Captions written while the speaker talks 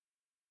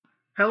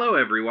Hello,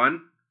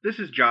 everyone. This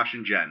is Josh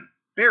and Jen.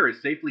 Bear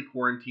is safely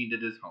quarantined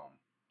at his home.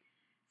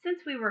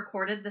 Since we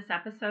recorded this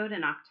episode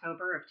in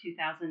October of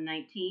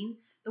 2019,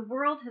 the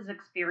world has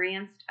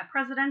experienced a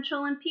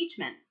presidential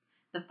impeachment,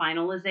 the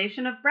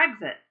finalization of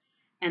Brexit,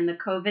 and the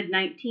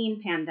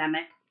COVID-19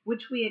 pandemic,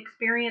 which we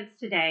experience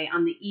today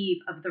on the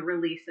eve of the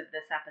release of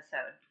this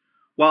episode.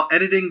 While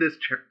editing this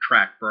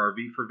track for our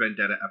V for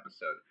Vendetta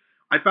episode,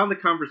 I found the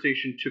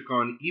conversation took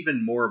on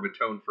even more of a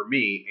tone for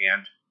me,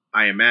 and,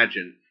 I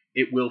imagine,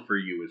 it will for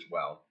you as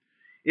well.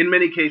 In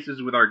many cases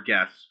with our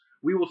guests,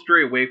 we will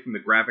stray away from the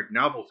graphic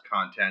novel's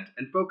content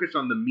and focus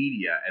on the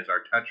media as our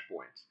touch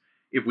points.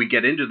 If we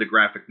get into the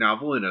graphic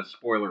novel in a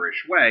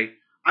spoilerish way,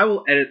 I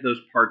will edit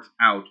those parts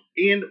out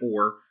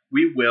and/or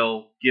we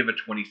will give a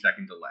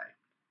 20-second delay.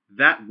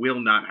 That will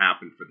not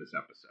happen for this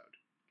episode.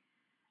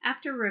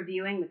 After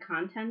reviewing the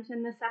content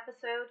in this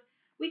episode,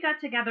 we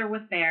got together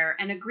with Bear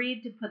and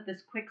agreed to put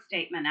this quick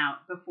statement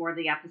out before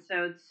the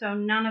episode so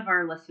none of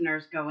our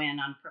listeners go in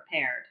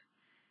unprepared.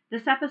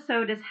 This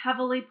episode is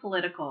heavily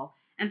political,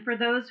 and for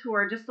those who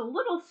are just a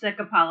little sick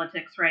of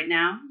politics right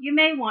now, you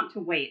may want to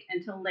wait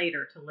until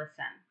later to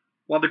listen.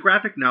 While the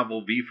graphic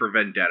novel V for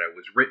Vendetta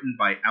was written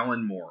by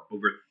Alan Moore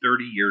over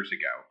 30 years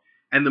ago,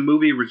 and the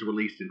movie was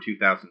released in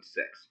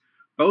 2006,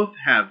 both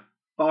have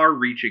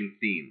far-reaching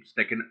themes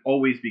that can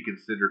always be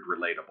considered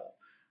relatable.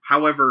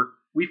 However,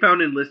 we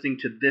found in listening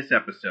to this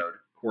episode,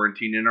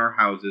 quarantined in our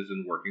houses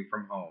and working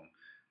from home,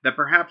 that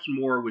perhaps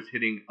Moore was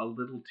hitting a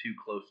little too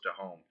close to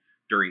home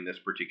during this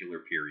particular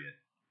period.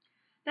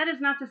 That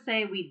is not to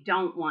say we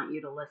don't want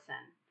you to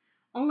listen,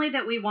 only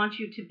that we want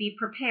you to be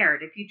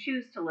prepared if you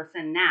choose to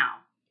listen now.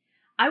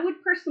 I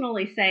would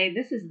personally say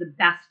this is the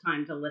best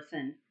time to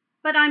listen,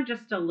 but I'm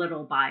just a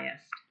little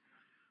biased.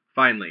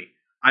 Finally,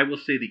 I will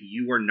say that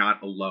you are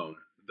not alone,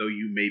 though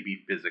you may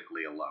be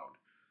physically alone.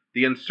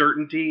 The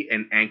uncertainty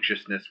and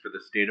anxiousness for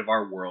the state of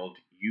our world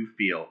you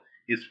feel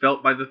is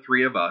felt by the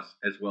three of us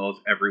as well as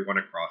everyone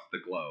across the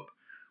globe.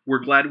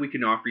 We're glad we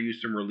can offer you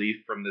some relief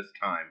from this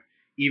time,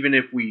 even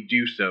if we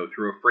do so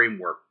through a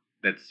framework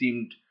that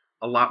seemed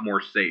a lot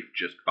more safe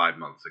just 5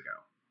 months ago.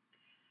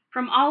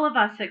 From all of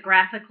us at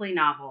Graphically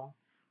Novel,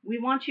 we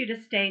want you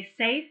to stay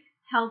safe,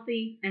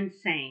 healthy, and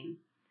sane.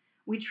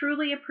 We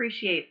truly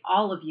appreciate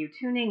all of you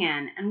tuning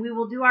in, and we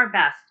will do our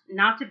best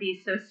not to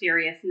be so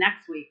serious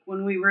next week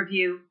when we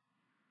review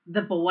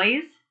The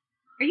Boys.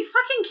 Are you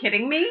fucking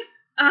kidding me?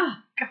 Oh,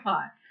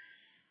 God.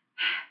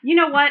 You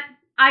know what?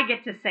 I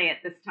get to say it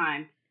this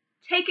time.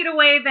 Take it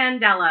away,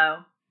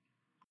 Vandello.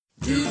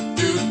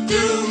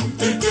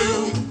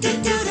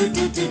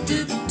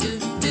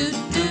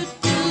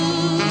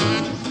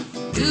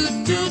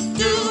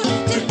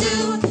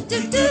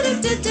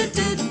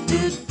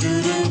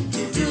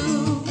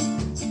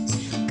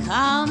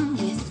 Come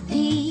with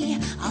me,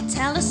 I'll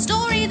tell a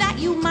story that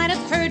you might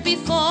have heard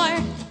before.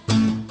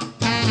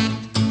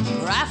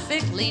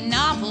 Graphically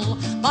novel,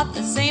 but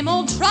the same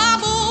old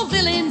trouble.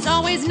 Villains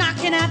always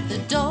knocking at the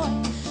door.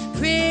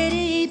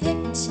 Pretty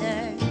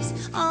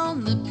pictures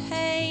on the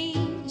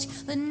page,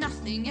 but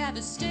nothing ever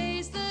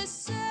stays the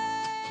same.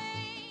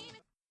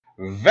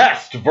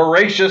 Vast,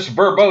 voracious,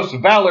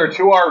 verbose valor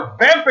to our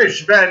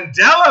vampish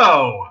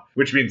Vandello!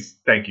 Which means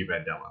thank you,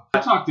 Vandello. I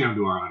talk down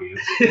to our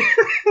audience.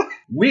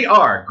 We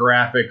are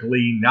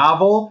Graphically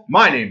Novel.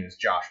 My name is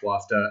Josh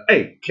Wasta,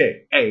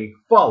 a.k.a.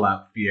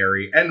 Fallout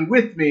Fieri, and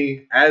with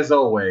me, as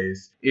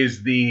always,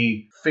 is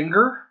the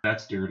Finger,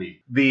 That's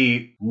dirty.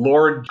 the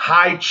Lord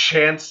High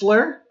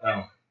Chancellor.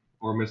 Oh,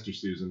 or Mr.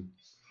 Susan.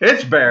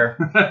 It's Bear.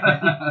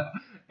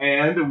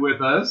 And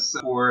with us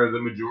for the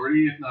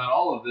majority, if not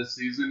all of this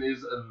season,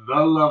 is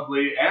the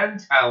lovely and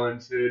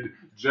talented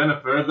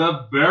Jennifer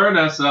the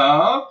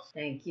Baronessa.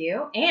 Thank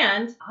you.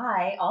 And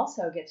I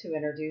also get to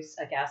introduce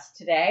a guest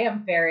today.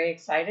 I'm very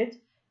excited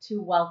to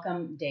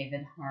welcome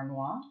David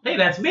Harnois. Hey,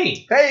 that's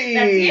me. Hey,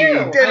 That's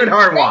you. David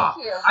Harnois.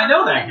 Thank you. I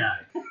know that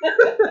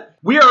guy.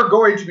 We are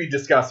going to be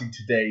discussing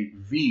today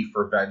V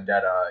for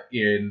Vendetta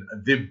in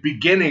the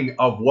beginning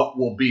of what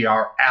will be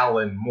our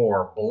Alan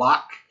Moore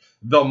block.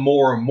 The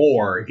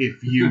more,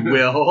 if you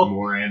will.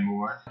 More and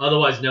more.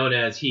 Otherwise known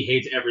as he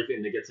hates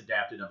everything that gets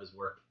adapted of his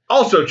work.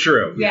 Also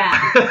true.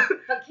 Yeah.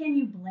 But can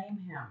you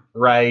blame him?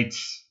 Right.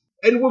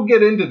 And we'll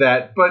get into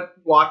that, but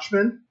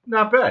Watchmen,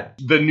 not bad.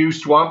 The new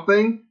Swamp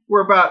Thing,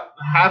 we're about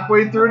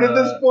halfway through to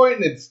this point,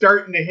 and it's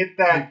starting to hit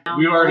that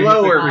We already hit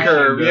the lower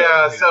crescendo. curve.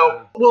 Yeah,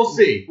 so we'll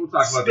see. We'll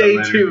talk about Stay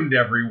that later. tuned,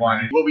 everyone.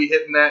 Right. We'll be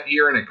hitting that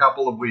here in a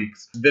couple of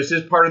weeks. This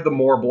is part of the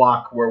Moore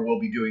block where we'll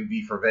be doing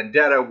V for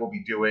Vendetta, we'll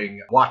be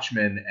doing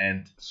Watchmen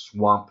and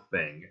Swamp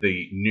Thing,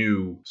 the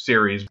new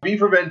series. V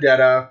for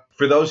Vendetta,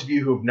 for those of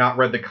you who have not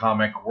read the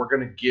comic, we're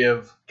going to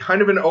give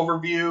kind of an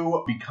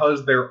overview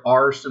because there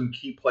are some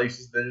key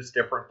places that is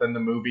different than the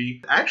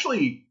movie.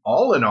 Actually,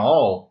 all in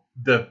all,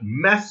 the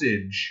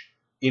message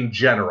in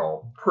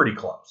general, pretty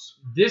close.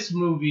 This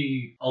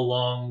movie,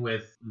 along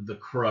with The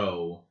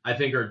Crow, I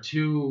think are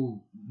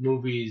two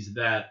movies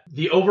that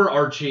the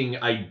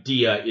overarching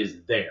idea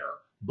is there.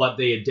 but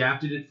they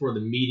adapted it for the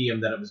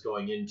medium that it was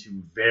going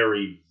into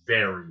very,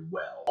 very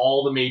well.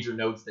 All the major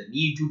notes that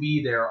need to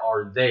be there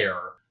are there,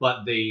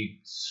 but they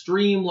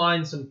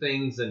streamline some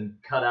things and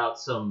cut out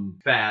some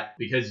fat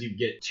because you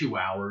get 2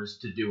 hours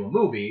to do a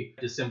movie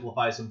to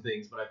simplify some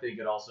things, but I think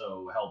it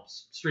also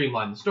helps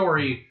streamline the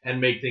story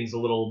and make things a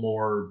little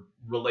more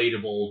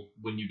relatable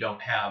when you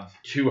don't have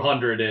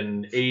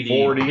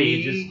 280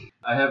 pages.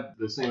 I have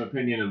the same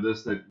opinion of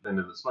this that of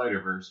the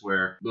Spider-Verse,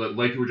 where,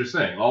 like you were just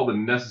saying, all the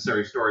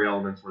necessary story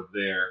elements were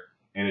there,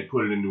 and it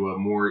put it into a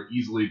more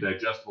easily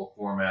digestible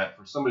format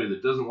for somebody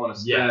that doesn't want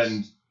to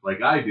spend,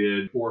 like I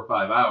did, 4 or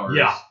 5 hours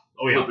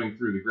flipping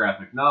through the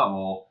graphic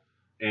novel.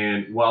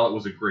 And while it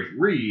was a great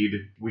read,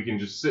 we can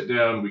just sit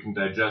down, we can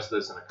digest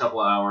this in a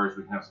couple of hours,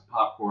 we can have some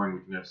popcorn,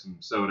 we can have some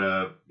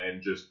soda,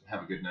 and just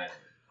have a good night.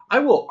 I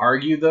will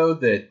argue, though,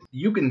 that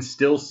you can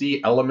still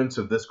see elements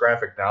of this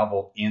graphic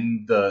novel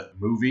in the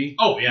movie.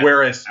 Oh, yeah.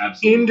 Whereas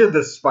Absolutely. Into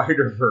the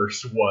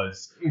Spider-Verse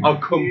was a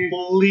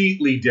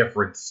completely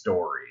different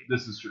story.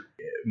 This is true.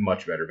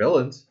 Much better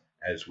villains,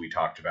 as we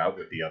talked about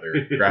with the other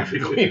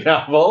graphic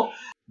novel.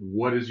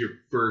 What is your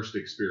first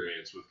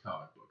experience with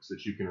comic books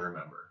that you can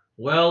remember?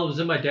 Well, it was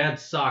in my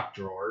dad's sock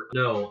drawer.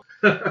 No.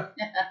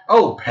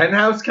 Oh,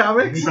 Penthouse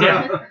Comics?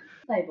 Yeah.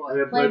 Playboy.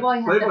 Yeah, Playboy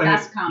had the Playboy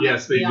best had- comics.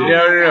 yes, they We did. all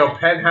No. know that.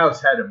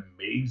 Penthouse had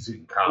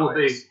amazing Well,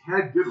 they comics.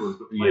 had good ones,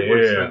 but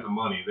Playboy Yeah. spent the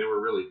money. They were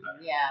really better.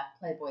 Yeah,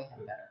 Playboy had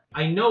better.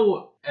 I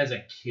know as a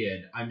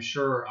kid, I'm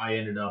sure I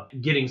ended up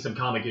getting some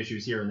comic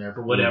issues here and there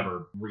for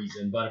whatever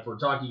reason. But if we're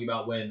talking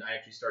about when I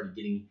actually started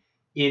getting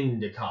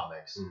into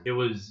comics, it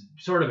was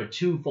sort of a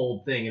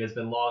twofold thing, and it's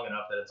been long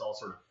enough that it's all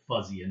sort of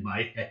fuzzy in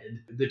my head.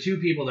 The two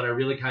people that I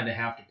really kind of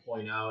have to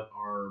point out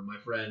are my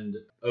friend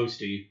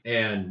Osty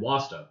and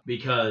Wasta,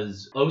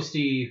 because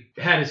Osty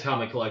had his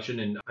comic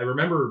collection, and I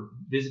remember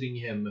visiting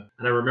him,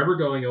 and I remember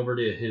going over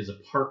to his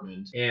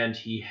apartment, and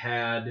he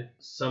had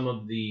some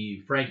of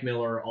the Frank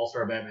Miller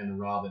All-Star Batman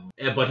and Robin,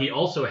 but he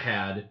also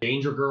had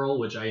Danger Girl,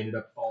 which I ended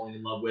up falling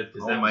in love with.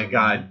 Oh my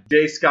god.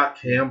 J. Scott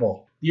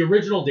Campbell. The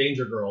original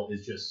Danger Girl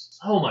is just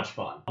so much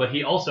fun. But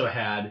he also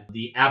had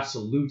the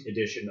Absolute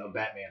edition of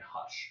Batman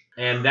Hush.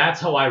 And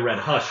that's how I read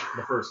Hush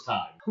the first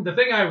time. The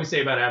thing I always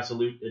say about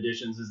Absolute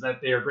editions is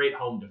that they are great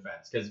home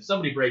defense. Because if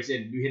somebody breaks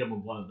in and you hit them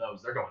with one of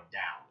those, they're going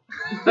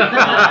down.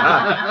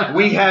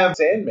 We have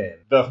Sandman,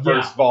 the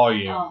first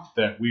volume, Oh.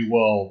 that we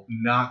will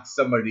knock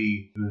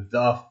somebody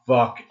the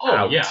fuck Oh,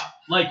 out. yeah.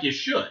 Like you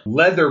should.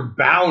 Leather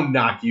bound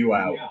knock you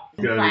out.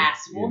 Yeah.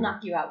 Class. We'll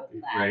knock you out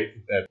with that.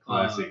 Right? That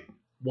Classy.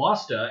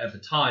 Wasta, at the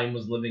time,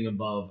 was living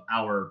above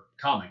our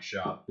comic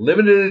shop.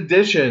 limited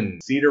edition,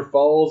 Cedar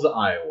Falls,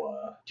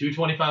 Iowa.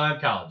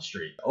 225 College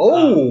Street.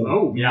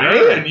 Oh, yeah.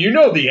 man, you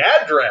know the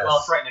address. Well,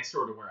 it's right next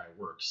door to where I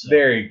work, so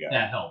There you go.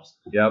 that helps.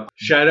 Yep.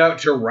 Shout out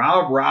to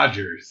Rob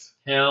Rogers.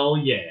 Hell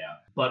yeah.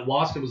 But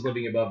Wasta was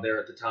living above there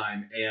at the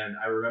time, and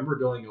I remember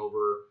going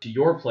over to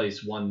your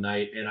place one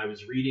night, and I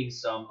was reading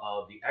some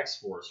of the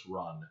X-Force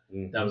run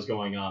that was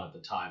going on at the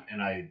time,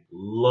 and I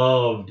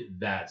loved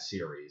that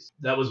series.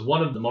 That was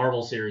one of the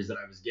Marvel series that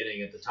I was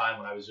getting at the time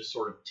when I was just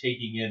sort of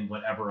taking in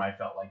whatever I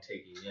felt like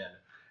taking in.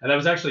 And that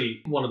was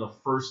actually one of the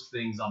first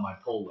things on my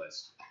pull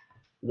list.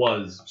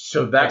 Was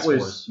So that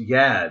X-Force.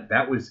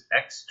 that was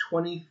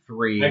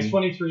X-23.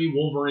 X-23,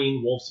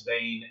 Wolverine,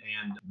 Wolfsbane,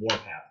 and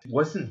Warpath.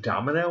 Wasn't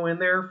Domino in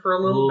there for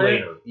a little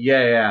Later. bit?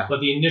 Yeah.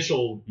 But the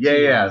initial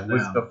Yeah, two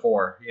was them. the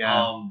 4.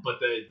 Yeah. But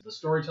the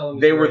storytelling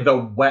was They were great. the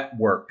wet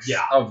works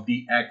Yeah. of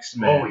the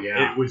X-Men. Oh,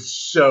 yeah. It was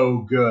so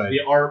good. The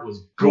art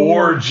was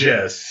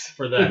Gorgeous.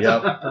 for that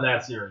Yep. for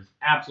that series.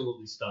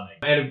 Absolutely stunning.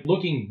 And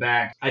looking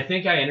back, I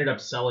think I ended up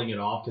selling it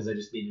off because I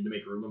just needed to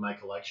make room in my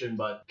collection.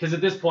 But because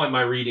at this point,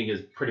 my reading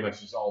is pretty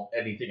much just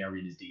anything I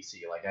read is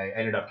DC. Like I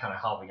ended up kind of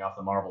hopping off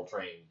the Marvel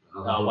train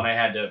when I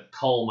had to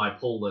cull my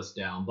pull list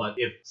down. But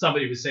if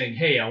somebody was saying,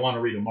 "Hey, I want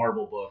to read a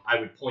Marvel book," I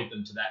would point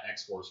them to that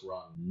X-Force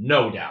run,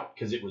 no doubt,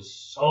 because it was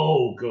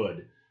so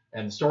good.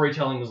 And the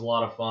storytelling was a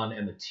lot of fun,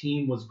 and the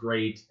team was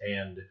great,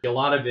 and a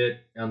lot of it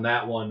on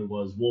that one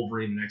was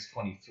Wolverine and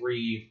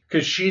X-23.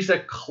 Because she's a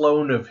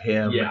clone of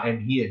him, Yeah.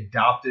 and he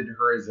adopted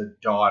her as a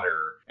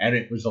daughter. And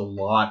it was a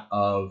lot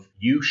of,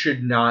 you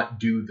should not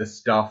do the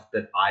stuff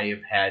that I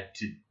have had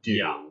to do,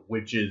 Yeah.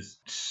 which is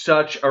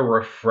such a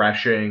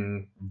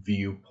refreshing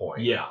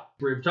viewpoint. Yeah.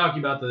 We're talking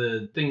about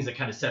the things that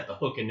kind of set the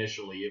hook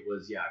initially. It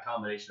was, a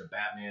combination of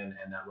Batman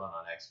and that run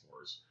on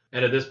X-Force.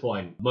 And at this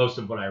point, most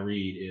of what I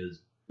read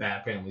is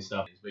Bat Family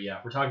stuff. But yeah,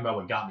 if we're talking about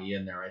what got me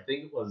in there, I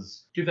think it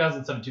was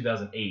 2007,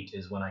 2008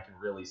 is when I can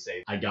really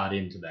say I got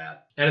into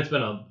that. And it's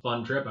been a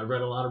fun trip. I've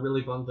read a lot of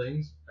really fun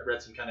things. I've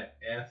read some kind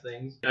of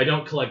things. I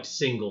don't collect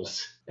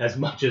singles as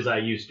much as I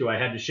used to. I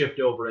had to shift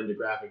over into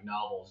graphic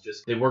novels.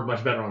 Just they work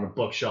much better on a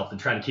bookshelf than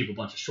trying to keep a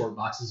bunch of short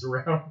boxes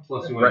around.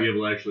 Plus, you want to be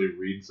able to actually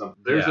read something.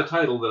 There's Yeah. a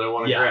title that I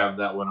want to Yeah. grab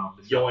that one off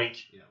the shelf.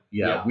 Yoink. Yeah,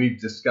 Yeah. we've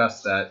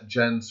discussed that.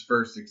 Jen's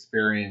first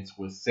experience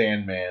was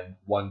Sandman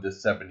 1 to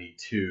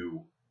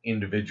 72.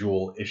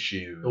 individual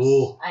issues.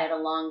 Ooh, I had a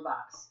long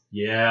box.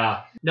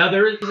 yeah. Now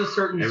there is a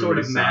certain sort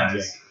of Everybody's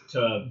magic size.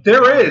 to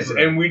There is,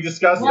 and we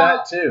discussed Well,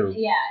 that too.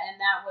 Yeah, and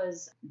that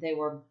was, they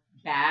were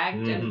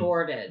bagged and Mhm.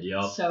 boarded.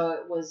 Yep. So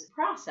it was a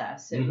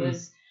process. It Mhm.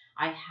 was,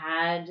 I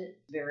had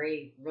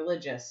very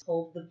religious,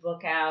 pulled the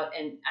book out,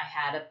 and I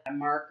had a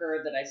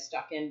marker that I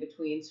stuck in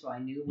between so I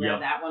knew where Yep.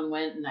 that one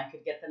went and I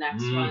could get the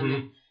next Mhm. one.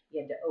 And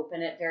you had to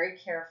open it very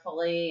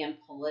carefully and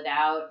pull it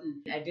out.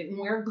 And I didn't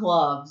wear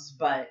gloves,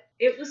 but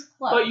it was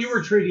close. But you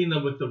were treating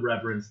them with the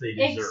reverence they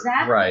deserve.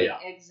 Exactly. Right.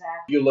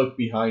 Exactly. You look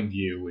behind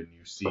you and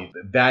you see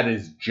that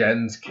is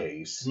Jen's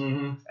case,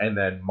 Mm-hmm. and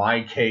then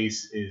my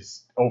case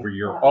is over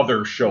your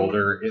other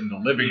shoulder in the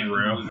living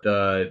room.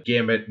 The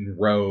Gambit and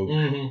Rogue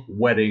Mm-hmm.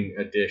 wedding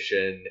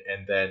edition,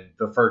 and then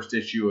the first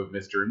issue of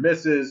Mr. and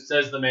Mrs.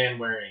 Says the man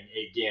wearing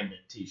a Gambit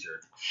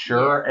t-shirt.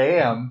 Sure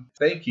am.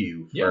 Thank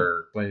you Yeah. for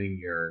explaining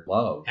your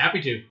love. Happy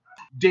to.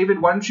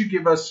 David, why don't you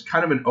give us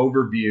kind of an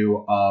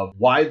overview of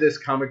why this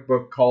comic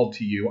book called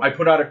to you? I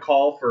put out a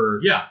call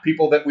for Yeah.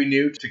 people that we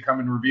knew to come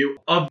and review.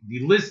 Of the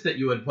list that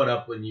you had put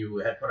up when you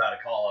had put out a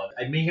call,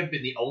 I may have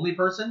been the only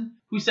person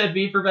who said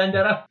V for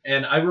Vendetta.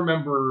 And I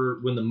remember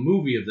when the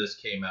movie of this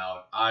came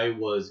out, I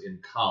was in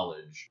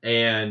college.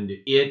 And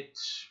it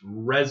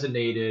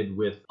resonated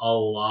with a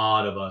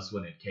lot of us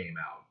when it came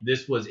out.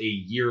 This was a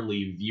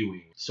yearly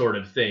viewing sort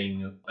of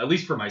thing, at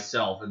least for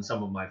myself and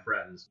some of my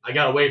friends. I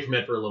got away from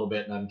it for a little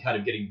bit, and I'm kind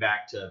of getting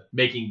back to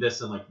making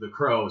this and like The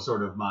Crow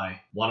sort of my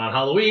one on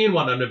Halloween,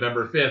 one on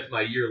November 5th,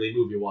 my yearly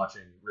movie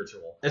watching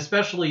ritual.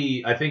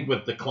 Especially, I think,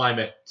 with the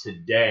climate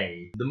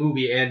today, the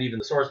movie and even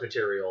the source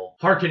material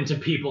hearken to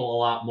people a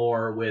lot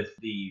more with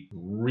the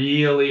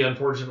really,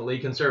 unfortunately,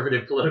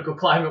 conservative political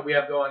climate we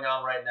have going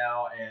on right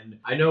now. And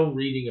I know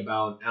reading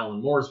about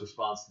Alan Moore's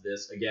response to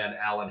this, again,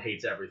 Alan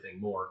hates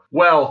everything more.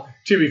 Well,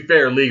 to be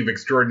fair, League of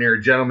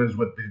Extraordinary Gentlemen is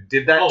what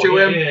did that Oh, to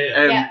yeah, him. yeah,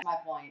 yeah. And Yeah, my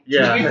point.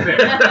 yeah. To be fair,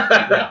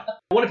 yeah.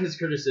 One of his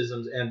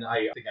criticisms, and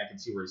I think I can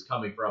see where he's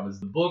coming from, is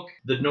the book,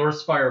 The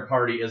Norse Fire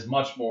Party, is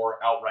much more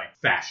outright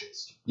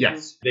fascist.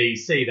 Yes. They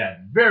say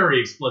that very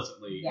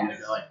explicitly. Yes.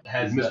 It, like,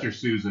 has Mr.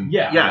 Susan.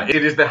 Yeah. Yeah,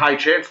 it is the High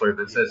Chancellor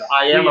that says,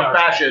 I am We a are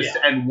fascist,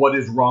 yeah. and what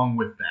is wrong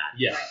with that?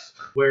 Yes.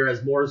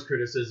 Whereas Moore's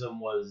criticism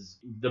was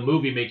the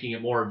movie making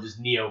it more of just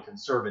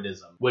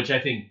neoconservatism, which I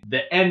think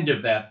the end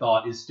of that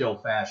thought is still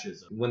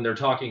fascism. When they're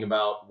talking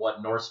about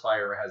what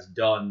Norsefire has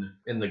done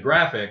in the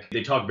graphic,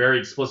 they talk very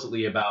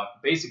explicitly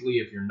about basically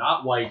if you're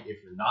not white,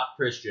 if you're not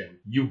Christian,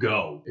 you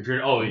go. If you're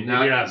you're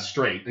not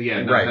straight.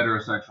 Yeah, not Right.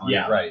 heterosexual.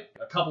 Yeah. Right.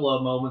 A couple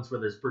of moments where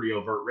there's pretty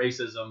overt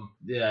racism.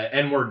 The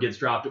N-word gets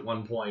dropped at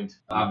one point.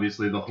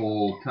 Obviously, the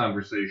whole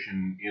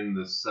conversation in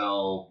the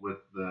cell with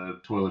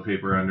the toilet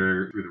paper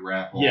through the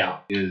rat hole Yeah.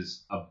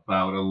 is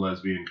about a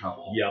lesbian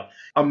couple. Yep.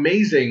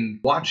 Amazing.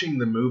 Watching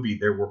the movie,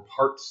 there were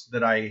parts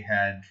that I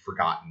had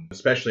forgotten,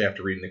 especially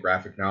after reading the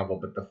graphic novel.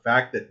 But the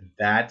fact that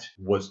that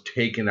was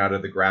taken out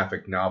of the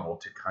graphic novel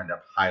to kind of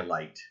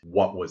highlight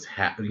what was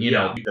happening, you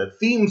know, the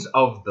themes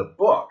of the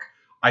book,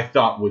 I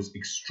thought was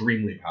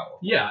extremely powerful.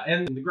 Yeah,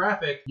 and in the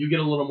graphic, you get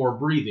a little more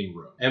breathing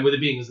room. And with it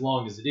being as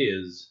long as it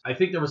is, I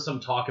think there was some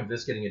talk of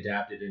this getting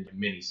adapted into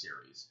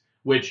miniseries,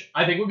 which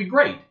I think would be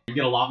great. You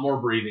get a lot more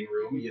breathing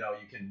room, you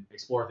can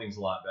explore things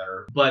a lot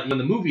better. But in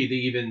the movie,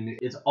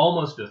 it's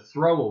almost a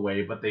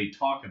throwaway, but they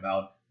talk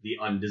about the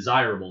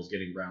undesirables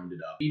getting rounded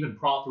up. Even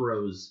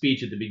Prothero's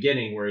speech at the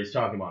beginning where he's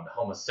talking about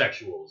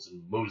homosexuals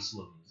and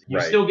Muslims. You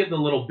Right. still get the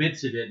little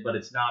bits of it, but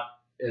it's not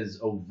as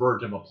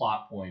overt of a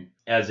plot point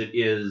as it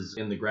is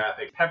in the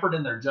graphic. Peppered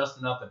in there just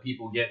enough that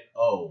people get,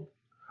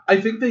 I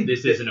think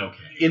this isn't okay.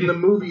 in the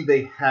movie,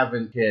 they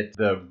haven't hit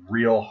the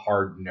real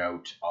hard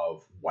note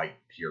of white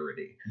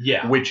purity,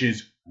 Yeah. which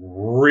is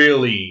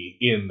really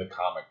in the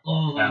comic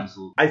book. Mhm.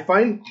 Absolutely. I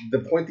find the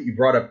point that you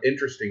brought up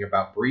interesting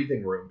about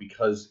breathing room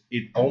because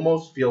it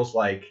almost feels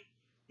like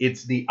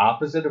it's the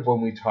opposite of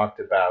when we talked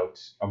about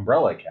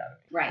Umbrella Academy.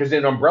 Right. Because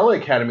in Umbrella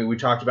Academy, we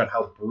talked about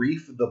how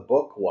brief the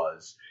book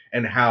was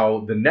and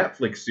how the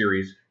Netflix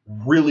series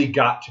really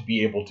got to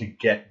be able to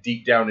get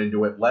deep down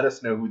into it, let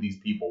us know who these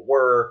people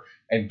were,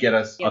 and get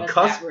us Give us that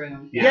accustomed.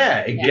 room. Yeah,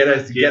 and Yeah.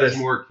 get us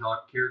more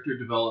character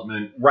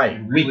development right.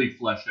 and really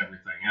fleshed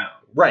everything out.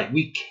 Right,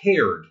 we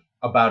cared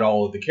about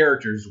all of the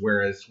characters,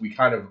 whereas we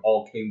kind of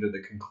all came to the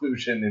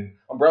conclusion in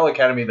Umbrella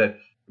Academy that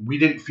we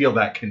didn't feel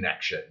that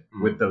connection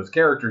with those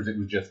characters. It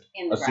was just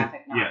In the a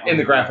graphic novel. in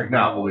the graphic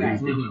novel, it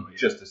was Right.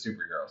 just a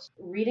superheroes.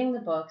 Reading the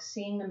book,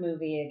 seeing the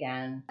movie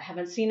again. I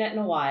haven't seen it in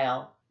a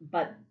while,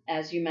 but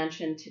as you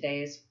mentioned,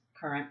 today's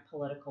current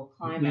political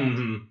climate.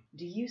 Mhm.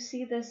 Do you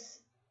see this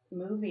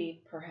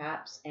movie,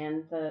 perhaps,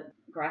 and the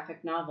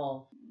graphic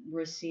novel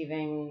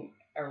receiving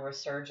a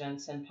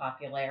resurgence in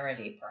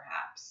popularity,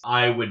 perhaps?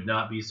 I would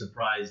not be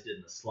surprised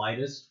in the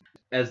slightest.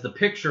 As the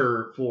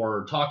picture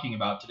for talking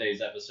about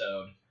today's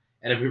episode,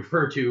 and if we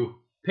refer to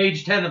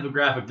page 10 of the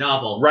graphic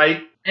novel,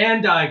 Right?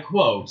 and I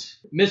quote,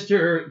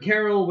 Mr.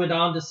 Carroll went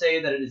on to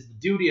say that it is the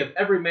duty of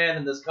every man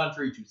in this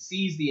country to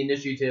seize the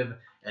initiative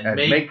and And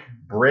make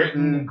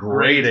Britain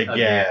great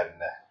again.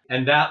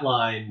 And that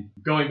line,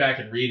 going back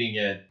and reading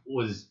it,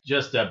 was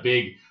just a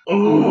big,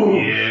 ooh,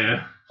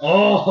 Yeah.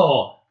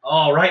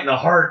 right in the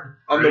heart.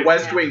 On the Right?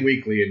 West Wing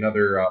Weekly,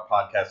 another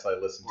podcast I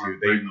listen to,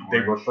 they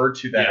refer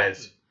to that Yeah.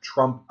 as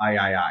Trump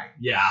III.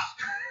 Yeah,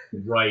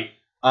 right.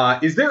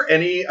 Is there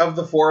any of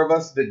the four of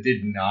us that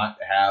did not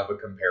have a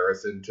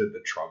comparison to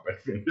the Trump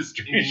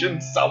administration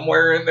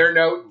somewhere in their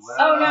notes?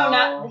 Oh no,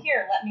 not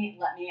here. Let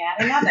me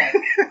add another.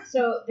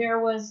 So there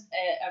was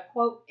a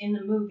quote in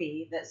the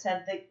movie that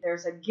said that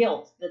there's a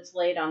guilt that's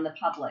laid on the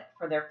public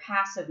for their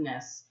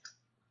passiveness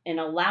in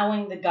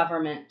allowing the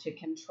government to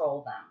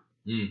control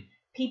them. Mm.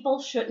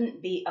 People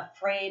shouldn't be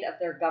afraid of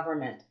their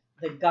government.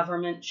 The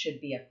government should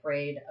be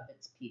afraid of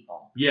its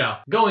people. Yeah,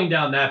 going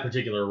down that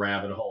particular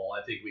rabbit hole,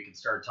 I think we could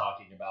start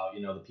talking about,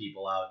 the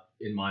people out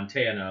in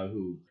Montana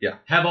who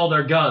have all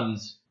their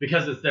guns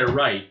because it's their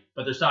right,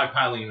 but they're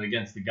stockpiling them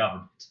against the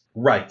government.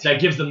 Right. That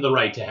gives them the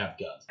right to have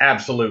guns.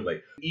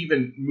 Absolutely.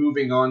 Even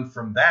moving on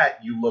from that,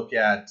 you look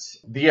at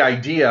the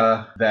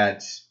idea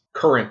that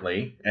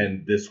currently,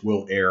 and this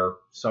will air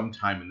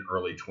sometime in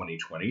early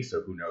 2020,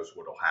 so who knows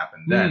what will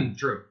happen then.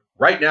 True.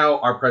 Right now,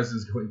 our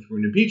president's going through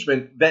an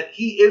impeachment that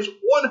he is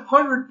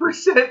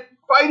 100%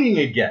 fighting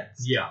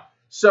against. Yeah.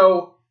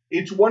 So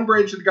it's one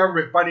branch of the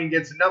government fighting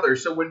against another.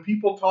 So when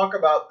people talk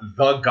about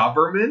the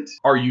government,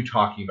 are you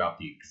talking about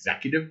the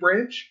executive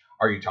branch?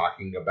 Are you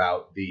talking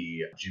about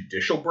the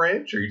judicial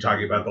branch? Are you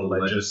talking about the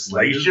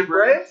legislative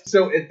branch?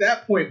 So at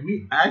that point,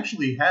 we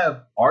actually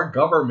have our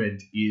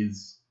government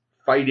is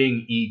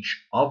fighting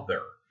each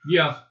other.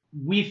 Yeah.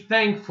 We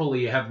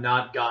thankfully have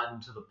not gotten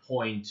to the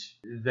point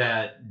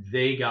that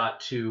they got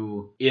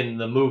to in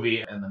the movie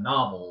and the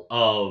novel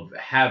of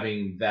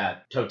having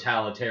that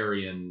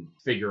totalitarian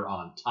figure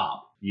on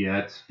top.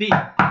 Yet.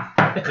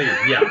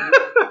 Yeah.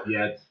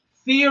 Yet.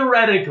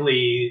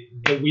 Theoretically,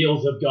 the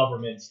wheels of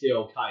government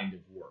still kind of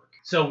work.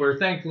 So we're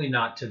thankfully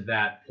not to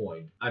that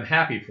point. I'm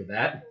happy for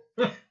that.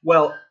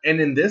 Well,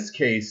 and in this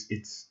case,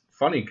 it's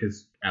funny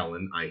because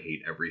Ellen, I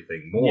Hate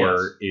Everything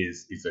More,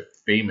 is a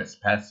famous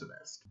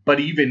pessimist. But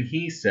even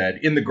he said,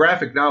 in the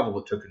graphic novel,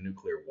 it took a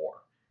nuclear war.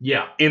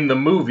 Yeah. In the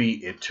movie,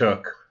 it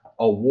took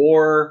a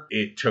war,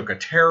 it took a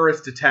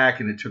terrorist attack,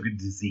 and it took a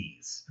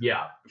disease.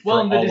 Yeah. Well,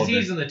 and the all of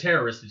disease it. and the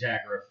terrorist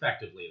attack are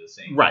effectively the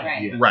same.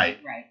 Right. Right.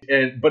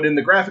 But in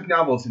the graphic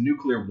novel, it's a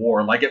nuclear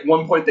war. Like at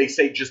one point, they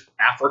say just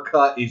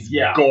Africa is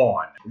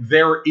gone.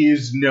 There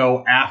is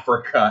no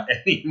Africa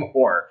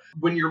anymore.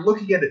 When you're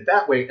looking at it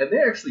that way, and they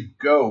actually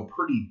go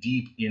pretty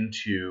deep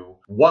into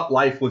what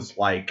life was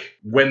like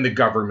when the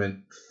government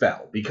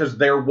fell. Because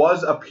there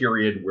was a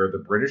period where the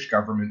British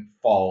government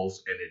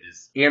falls, and it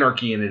is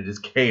anarchy and it is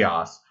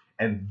chaos.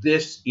 And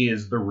this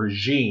is the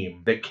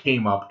regime that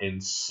came up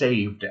and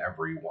saved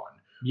everyone.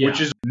 Yeah. Which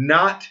is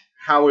not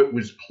how it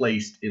was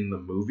placed in the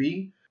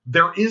movie.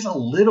 There is a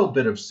little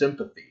bit of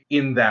sympathy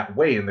in that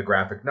way in the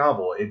graphic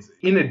novel. It's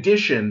in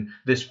addition,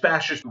 this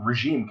fascist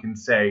regime can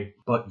say,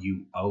 but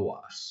you owe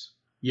us.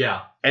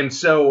 Yeah. And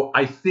so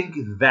I think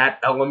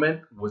that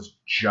element was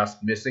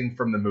just missing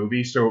from the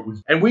movie. So it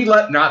was, and we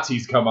let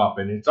Nazis come up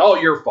and it's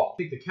all your fault.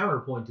 I think the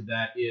counterpoint to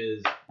that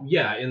is,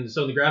 in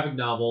the graphic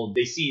novel,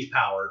 they seize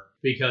power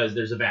because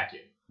there's a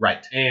vacuum.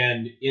 Right.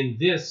 And in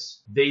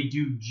this, they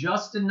do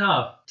just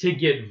enough to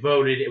get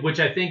voted,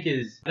 which I think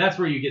that's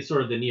where you get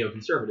sort of the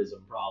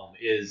neoconservatism problem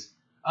is,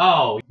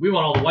 we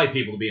want all the white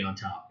people to be on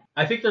top.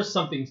 I think there's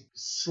something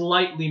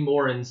slightly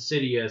more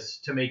insidious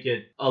to make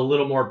it a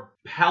little more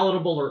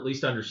palatable or at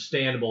least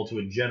understandable to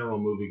a general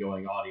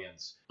movie-going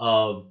audience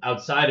of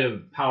outside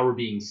of power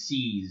being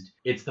seized,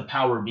 it's the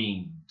power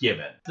being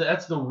given.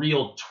 That's the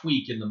real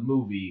tweak in the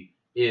movie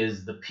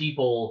is the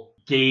people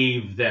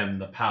gave them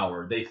the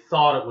power. They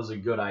thought it was a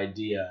good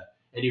idea.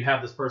 And you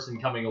have this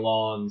person coming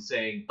along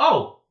saying,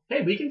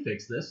 hey, we can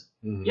fix this.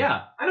 Mm-hmm.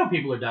 Yeah, I know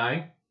people are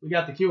dying. We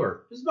got the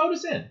cure. Just vote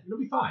us in. It'll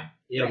be fine.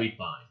 It'll be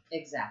fine.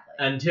 Exactly.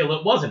 Until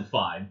it wasn't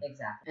fine.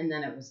 Exactly. And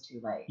then it was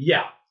too late.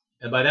 Yeah.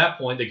 And by that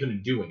point, they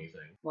couldn't do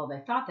anything. Well, they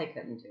thought they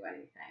couldn't do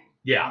anything.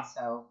 Yeah. And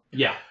so.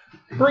 Yeah.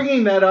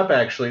 Bringing that up,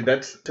 actually,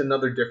 that's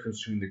another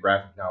difference between the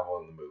graphic novel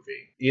and the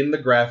movie. In the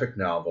graphic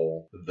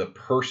novel, the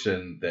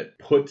person that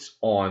puts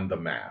on the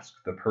mask,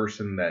 the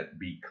person that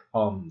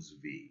becomes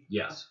V,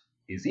 Yes.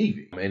 is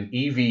Evie. And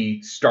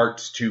Evie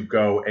starts to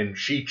go and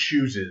she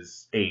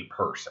chooses a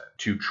person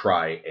to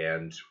try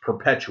and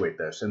perpetuate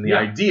this. And the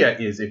idea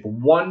is if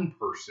one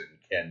person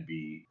can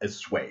be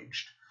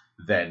assuaged,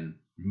 then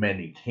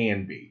many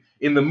can be.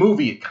 In the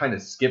movie, it kind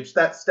of skips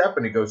that step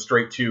and it goes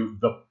straight to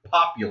the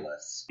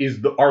populace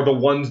are the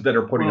ones that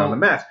are putting on the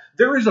mask.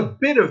 There is a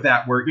bit of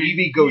that where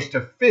Evie goes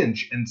to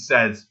Finch and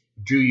says,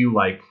 do you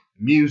like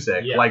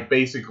music? Yeah. Like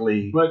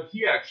basically... But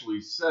he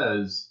actually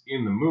says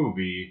in the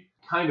movie,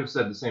 kind of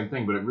said the same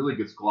thing, but it really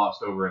gets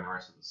glossed over in the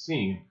rest of the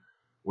scene,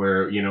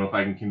 where, if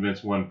I can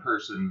convince one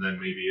person, then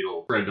maybe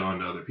it'll spread on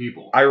to other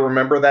people. I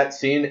remember that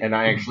scene, and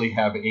I actually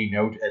have a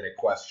note and a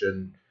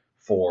question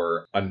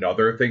for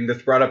another thing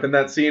that's brought up in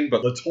that scene,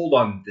 but let's hold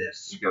on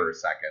this for a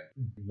second.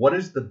 what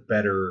is the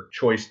better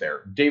choice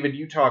there? David,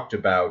 you talked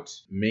about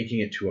making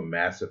it to a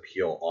mass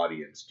appeal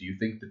audience. Do you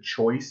think the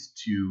choice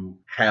to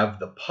have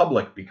the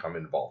public become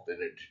involved in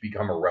it to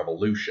become a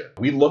revolution?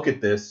 We look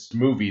at this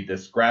movie,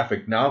 this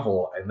graphic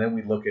novel, and then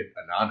we look at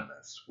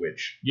Anonymous,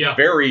 which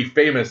very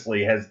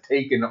famously has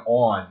taken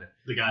on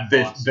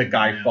the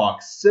Guy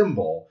Fawkes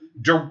symbol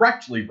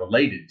directly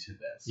related to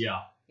this.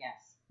 Yeah.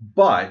 Yes.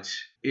 But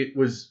it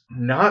was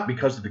not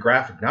because of the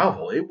graphic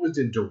novel. It was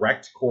in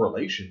direct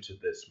correlation to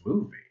this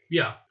movie.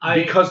 Yeah.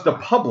 Because the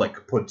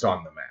public puts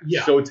on the mask.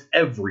 Yeah. So it's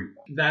everyone.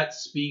 That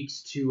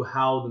speaks to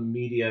how the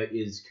media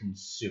is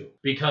consumed.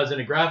 Because in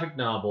a graphic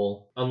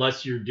novel,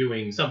 unless you're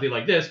doing something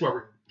like this where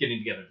we're getting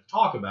together to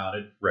talk about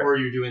it, or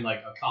you're doing like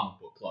a comic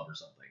book club or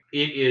something,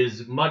 it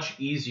is much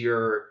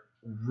easier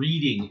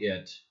reading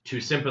it to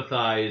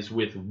sympathize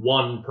with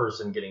one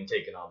person getting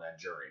taken on that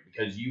journey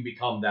because you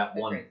become that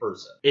one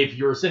person. If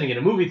you're sitting in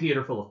a movie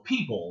theater full of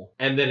people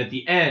and then at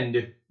the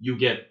end you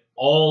get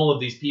all of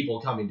these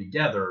people coming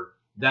together,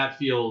 that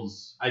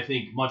feels, I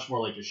think, much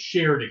more like a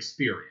shared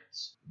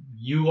experience.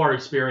 You are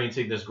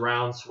experiencing this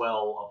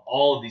groundswell of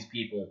all of these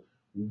people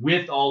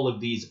with all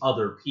of these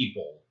other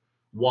people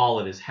while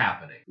it is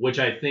happening, which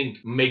I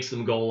think makes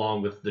them go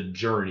along with the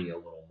journey a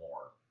little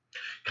more.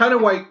 Kind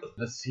of like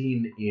the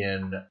scene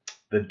in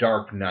The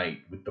Dark Knight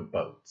with the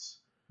boats.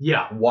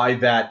 Yeah. Why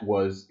that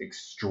was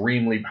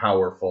extremely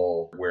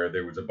powerful, where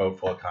there was a boat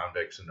full of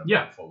convicts and a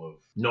boat full of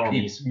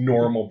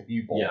normal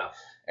people. Yeah.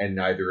 And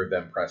neither of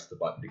them pressed the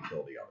button to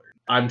kill the other.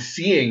 I'm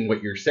seeing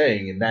what you're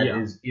saying, and that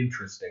is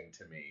interesting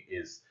to me,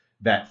 is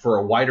that for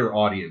a wider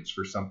audience,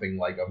 for something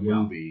like a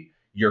movie,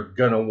 you're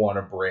going to want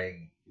to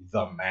bring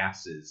the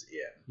masses in.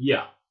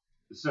 Yeah.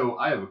 So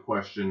I have a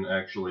question,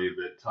 actually,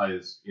 that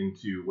ties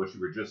into what you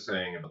were just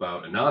saying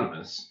about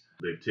Anonymous.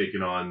 They've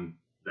taken on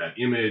that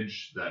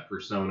image, that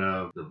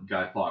persona, the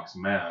Guy Fawkes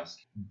mask.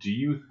 Do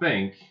you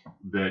think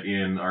that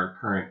in our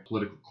current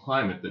political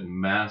climate that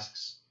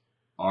masks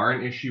are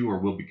an issue or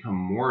will become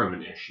more of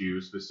an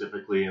issue,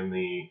 specifically in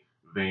the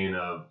vein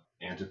of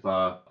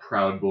Antifa,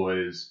 Proud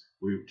Boys?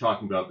 We were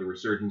talking about the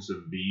resurgence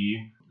of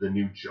V, the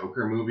new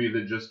Joker movie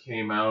that just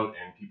came out,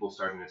 and people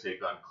starting to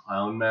take on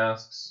clown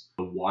masks.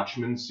 The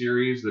Watchmen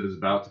series that is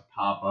about to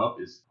pop up,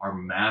 are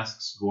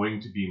masks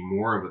going to be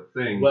more of a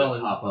thing that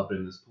pop up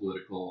in this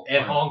political...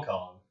 And Hong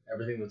Kong.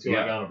 Everything that's going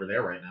on over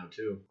there right now,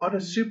 too. On a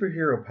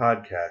superhero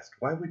podcast,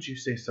 why would you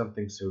say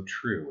something so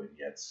true and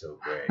yet so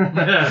great?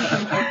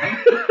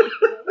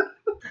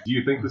 Do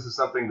you think this is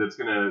something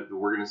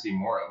we're gonna see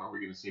more of? Are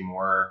we gonna see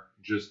more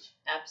just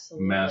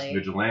mass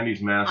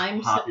vigilantes, mass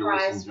I'm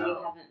populists? surprised we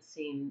haven't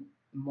seen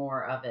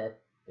more of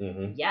it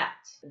yet.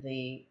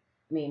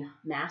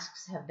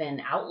 Masks have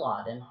been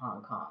outlawed in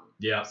Hong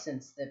Kong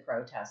since the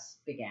protests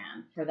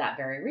began for that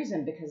very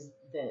reason, because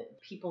the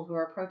people who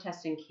are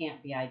protesting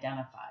can't be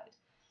identified,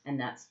 and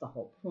that's the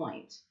whole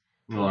point.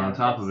 Well, on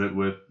top of it,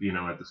 with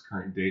at this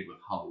current date with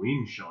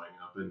Halloween showing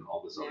up and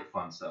all this other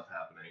fun stuff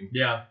happening,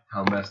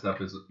 how messed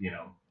up is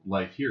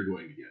life here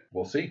going to get?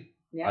 We'll see.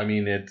 Yeah. I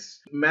mean,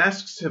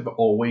 masks have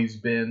always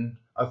been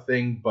a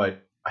thing,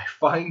 but I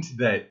find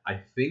that I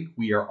think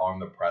we are on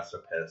the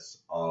precipice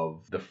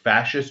of the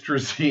fascist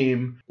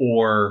regime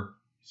or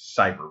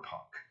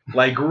cyberpunk.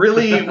 Like,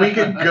 really, we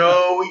could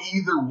go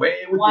either way.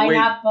 Why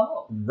not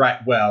both? Right,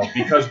 well,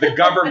 because the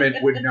government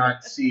would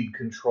not cede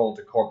control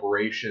to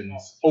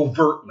corporations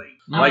overtly.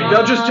 Like,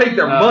 they'll just take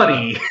their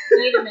money.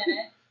 Wait a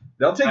minute.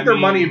 They'll take their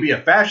money and be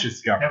a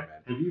fascist government.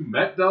 Have you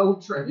met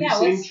Donald Trump?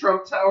 Have you seen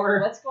Trump Tower?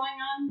 What's going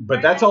on?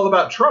 But that's all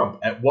about Trump.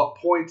 At what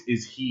point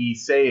is he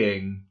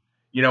saying,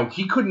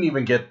 he couldn't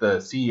even get the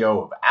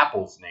CEO of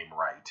Apple's name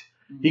right.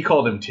 He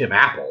called him Tim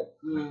Apple.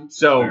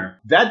 So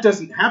that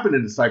doesn't happen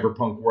in the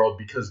cyberpunk world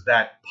because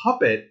that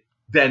puppet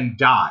then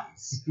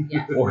dies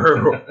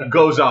or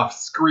goes off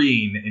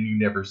screen and you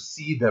never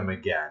see them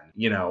again.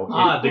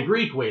 The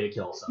Greek way to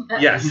kill someone.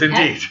 Yes,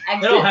 indeed.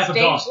 That'll happen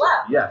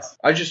often. Yes.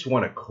 I just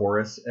want a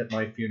chorus at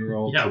my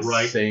funeral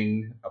to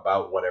sing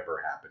about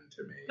whatever happened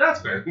to me. That's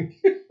fair.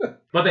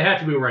 But they have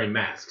to be wearing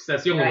masks.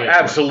 That's the only way.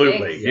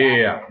 Absolutely. Exactly.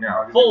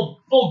 Yeah.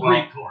 Full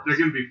Greek chorus. They're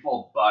going to be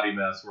full body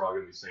masks. We're all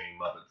going to be singing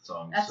Muppet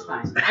songs. That's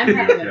fine. I'm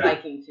having a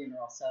Viking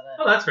funeral, so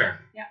that... Oh, that's fair.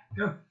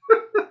 Yeah.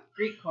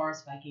 Greek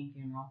chorus, Viking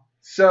funeral.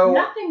 So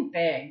nothing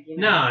big.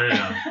 No.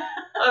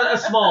 A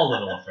small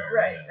little affair.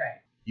 Right.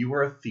 You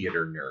were a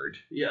theater nerd.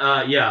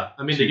 Yeah.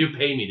 I mean, they do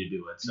pay me to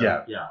do it.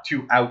 So, yeah.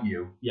 To out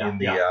you in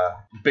the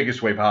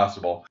biggest way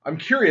possible. I'm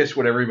curious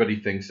what everybody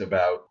thinks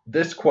about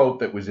this quote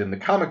that was in the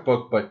comic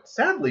book, but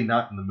sadly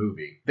not in the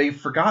movie. They've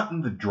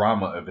forgotten the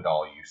drama of it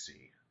all, you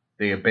see.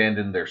 They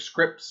abandoned their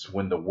scripts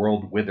when the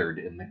world withered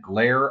in the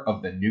glare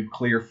of the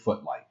nuclear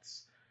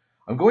footlights.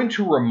 I'm going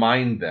to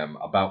remind them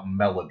about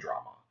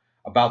melodrama,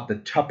 about the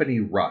tuppenny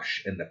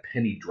rush and the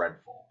penny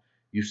dreadful.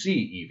 You see,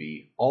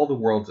 Evie, all the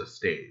world's a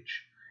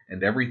stage.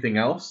 And everything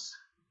else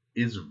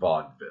is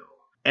vaudeville.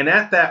 And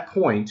at that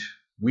point,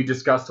 we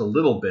discussed a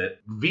little bit,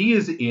 V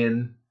is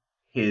in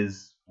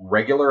his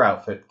regular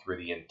outfit through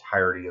the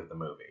entirety of the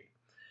movie.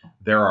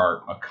 there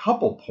are a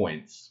couple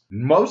points,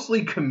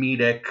 mostly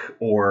comedic,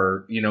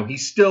 or,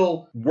 he's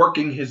still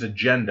working his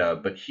agenda,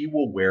 but he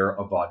will wear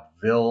a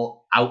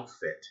vaudeville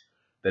outfit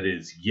that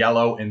is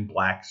yellow and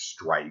black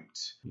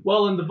striped.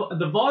 Well, and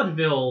the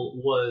vaudeville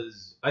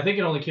was, I think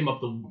it only came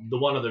up the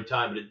one other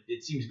time, but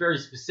it seems very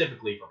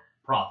specifically for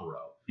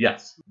Prothero.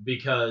 Yes.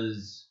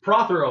 Because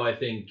Prothero, I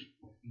think,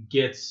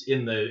 gets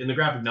in the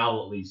graphic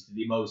novel at least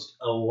the most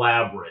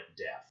elaborate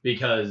death,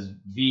 because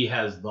V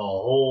has the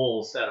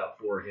whole setup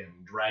for him,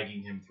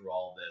 dragging him through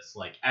all this,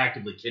 like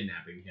actively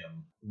kidnapping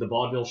him. The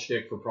vaudeville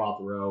shtick for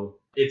Prothero,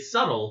 it's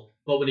subtle,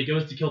 but when he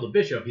goes to kill the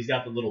bishop, he's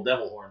got the little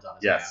devil horns on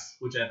his hat,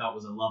 which I thought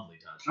was a lovely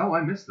touch. Oh,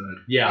 I missed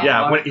that.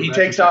 Yeah, when he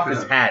takes off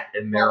his hat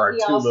and there are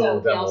two little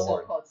devil horns. He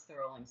also quotes the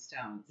Rolling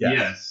Stones.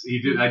 Yes, he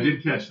did. I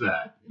did catch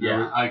that.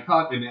 Yeah. I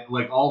caught, and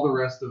like all the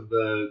rest of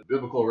the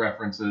biblical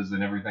references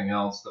and everything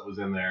else that was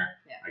in there.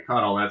 Yeah. I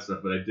caught all that stuff,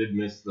 but I did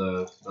miss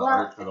the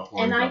art for the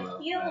horns. And I on the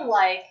feel mask.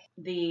 like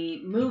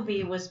the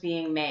movie was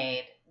being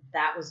made.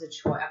 That was a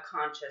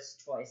conscious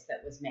choice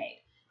that was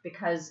made,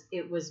 because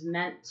it was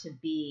meant to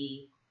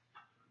be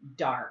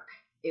dark.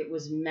 It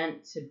was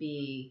meant to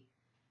be.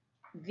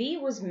 V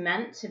was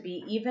meant to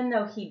be, even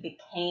though he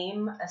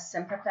became a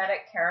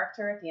sympathetic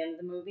character at the end of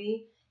the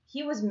movie,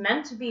 he was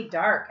meant to be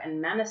dark and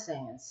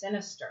menacing and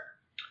sinister.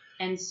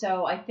 And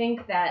so I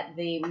think that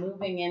the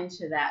moving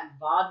into that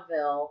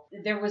vaudeville,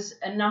 there was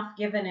enough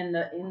given in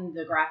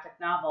the graphic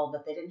novel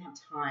that they didn't have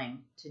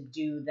time to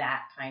do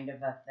that kind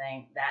of a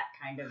thing, that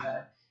kind of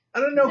a I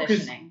don't know,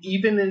 because positioning.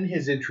 even in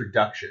his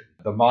introduction,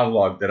 the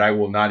monologue that I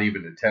will not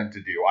even attempt to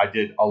do, I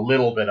did a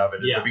little bit of it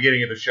at the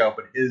beginning of the show,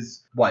 but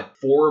his,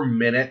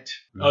 4-minute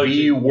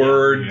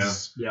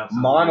words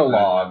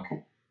monologue.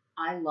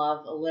 I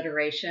love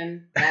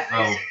alliteration.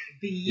 That is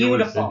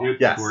beautiful.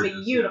 Yes.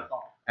 Gorgeous,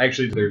 Beautiful.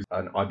 Actually, there's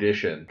an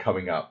audition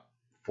coming up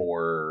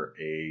for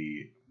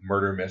a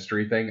murder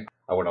mystery thing.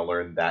 I want to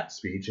learn that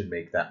speech and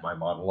make that my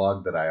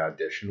monologue that I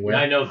audition with.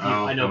 Yeah, I know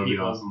that would be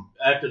people. awesome.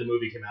 After the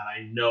movie came out,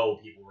 I know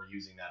people were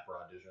using that for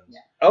auditions. Yeah.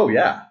 Oh,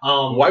 yeah.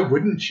 Why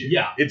wouldn't you?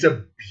 Yeah. It's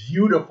a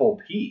beautiful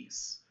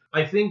piece.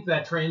 I think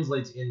that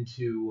translates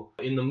into,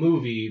 in the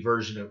movie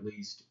version at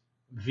least,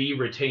 V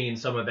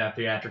retains some of that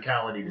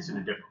theatricality just in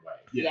a different way.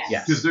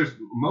 Yes. Because there's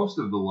most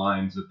of the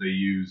lines that they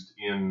used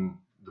in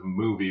the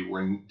movie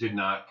did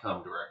not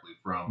come directly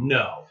from.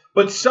 No.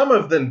 But some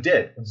of them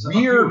did. A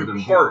few Weird of them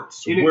did.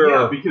 parts Yeah,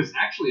 where... because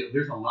actually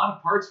there's a lot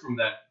of parts from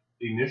that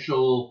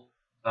initial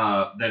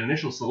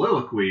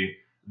soliloquy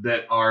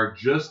that are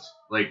just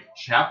like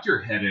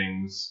chapter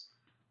headings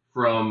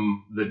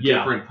from the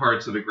different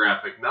parts of the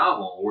graphic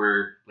novel,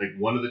 where like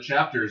one of the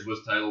chapters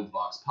was titled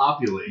Vox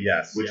Populi.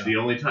 Yes. Which the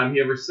only time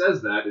he ever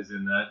says that is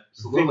in that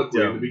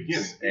soliloquy in the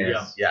beginning.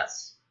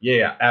 Yes.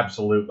 Yeah,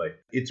 absolutely.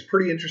 It's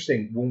pretty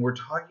interesting when we're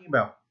talking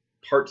about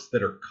parts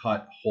that are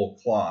cut whole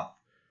cloth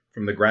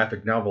from the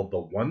graphic novel. The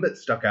one that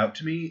stuck out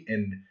to me,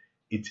 and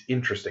it's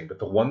interesting, but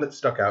the one that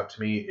stuck out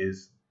to me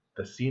is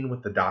the scene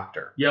with the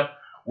doctor. Yep.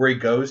 Where he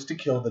goes to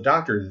kill the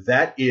doctor.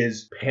 That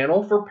is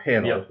panel for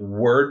panel,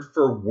 word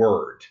for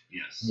word.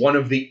 Yes. One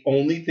of the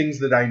only things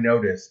that I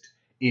noticed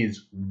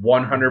is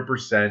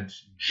 100%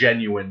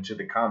 genuine to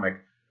the comic,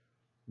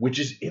 which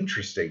is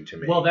interesting to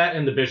me. Well, that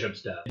and the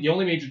bishop's death. The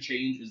only major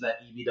change is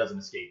that Evie doesn't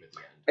escape at the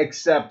end.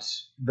 Except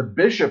the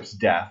bishop's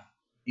death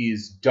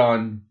is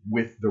done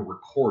with the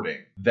recording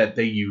that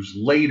they use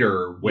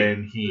later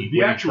when he the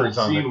when actual he turns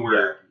on scene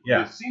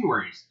the scene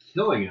where he's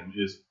killing him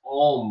is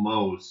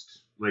almost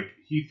like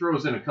they throw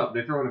in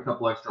a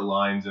couple extra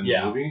lines in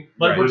the movie.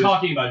 But we're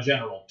talking about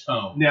general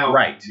tone. Now,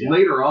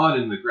 later on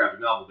in the graphic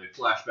novel, they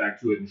flash back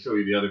to it and show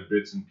you the other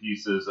bits and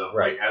pieces of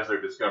like as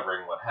they're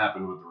discovering what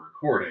happened with the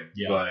recording.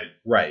 Yeah.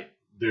 But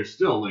there's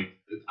still like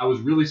I was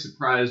really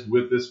surprised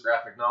with this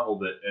graphic novel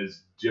that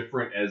as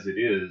different as it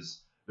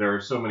is, there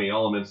are so many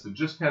elements that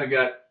just kind of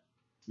got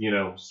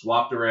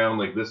swapped around.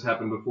 Like this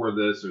happened before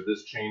this, or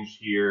this changed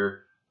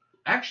here.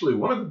 Actually,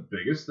 one of the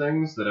biggest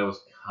things that I was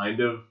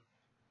kind of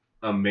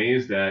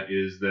amazed at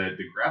is that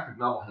the graphic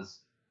novel has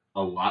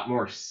a lot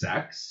more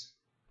sex,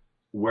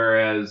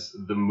 whereas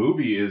the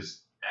movie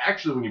is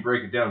actually, when you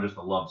break it down, just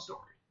a love story.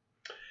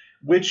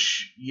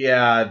 Which,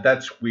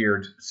 that's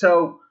weird.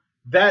 So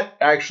that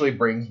actually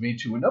brings me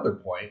to another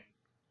point.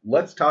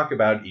 Let's talk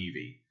about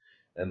Evie,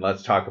 and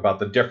let's talk about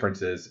the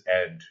differences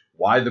and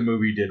why the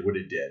movie did what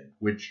it did,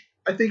 which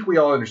I think we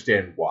all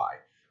understand why.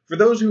 For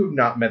those who have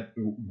not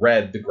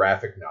read the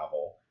graphic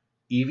novel,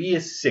 Evie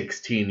is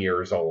 16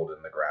 years old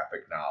in the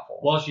graphic novel.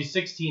 Well, she's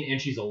 16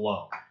 and she's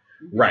alone.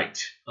 Right.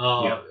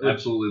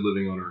 Absolutely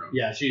living on her own.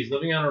 Yeah, she's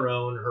living on her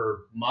own.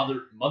 Her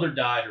mother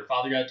died. Her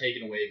father got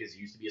taken away because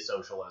he used to be a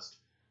socialist.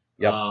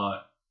 Yep.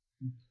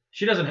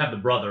 She doesn't have the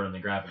brother in the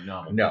graphic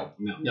novel. No,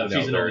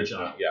 she's an only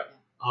child. Yeah.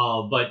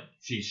 But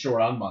she's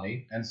short on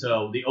money, and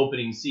so the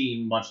opening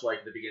scene, much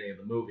like the beginning of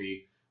the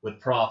movie, with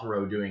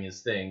Prothero doing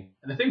his thing.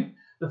 And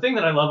the thing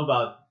that I love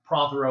about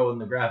Prothero in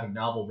the graphic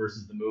novel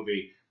versus the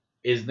movie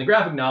is in the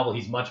graphic novel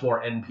he's much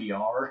more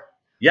NPR.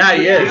 Yeah,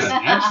 he is. Yeah,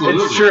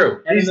 absolutely. It's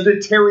true. And He's in the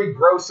Terry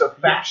Gross of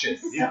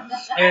fascists. Yeah.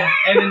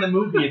 And in the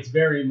movie, it's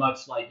very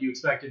much like you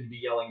expect him to be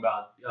yelling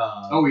about.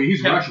 Oh,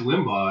 he's Chem- Rush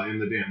Limbaugh in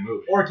the damn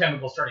movie. Or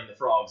chemicals turning the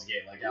frogs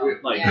gay, like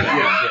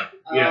Yeah.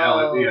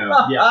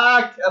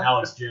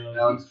 Alex Jones.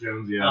 Alex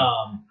Jones, yeah.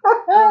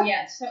 Oh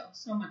yeah,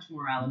 so much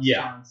more Alex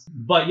Yeah. Jones.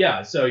 But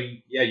yeah, so you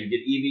get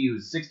Evie,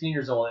 who's 16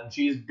 years old, and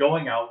she's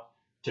going out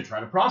to try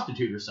to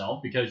prostitute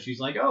herself because she's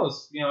like, oh,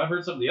 I've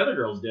heard some of the other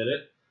girls did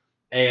it,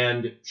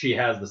 and she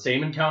has the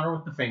same encounter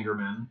with the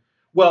Fingermen.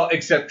 Well,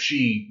 except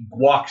she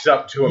walks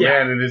up to a Yeah.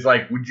 man and is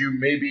like, would you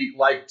maybe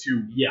like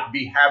to Yeah.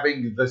 be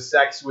having the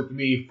sex with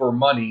me for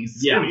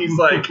monies? Yeah. And he's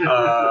like,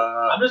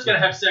 I'm just gonna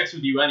have sex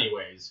with you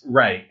anyways.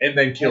 right, and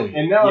then kill you.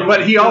 And now I'm But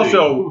gonna he kill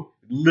also you.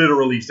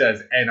 literally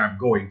says, and I'm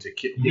going to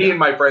kill me Yeah. and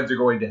my friends are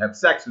going to have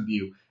sex with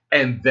you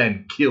and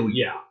then kill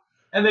you. Yeah.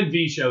 And then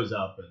V shows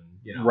up,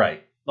 and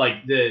Right. like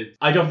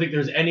I don't think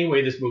there's any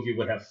way this movie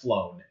would have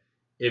flown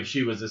if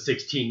she was a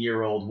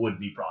 16-year-old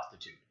would-be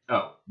prostitute.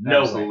 Oh,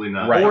 No absolutely way.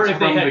 not. Right. Or if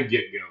they from had- the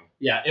get-go.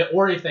 Yeah,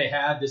 or if they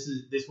had, this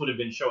would have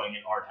been showing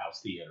in art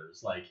house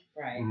theaters. Like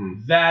Right.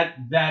 Mhm.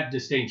 that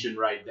distinction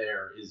right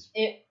there is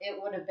It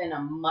would have been a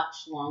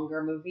much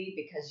longer movie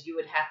because you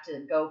would have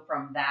to go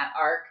from that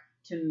arc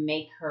to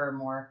make her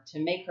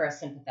a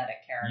sympathetic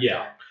character.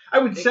 Yeah. I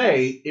would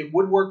say it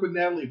would work with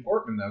Natalie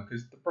Portman, though,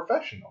 because The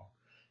Professional.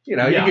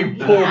 Yeah. You can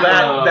pull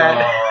that.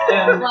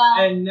 And, Well-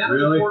 and Natalie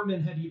Really?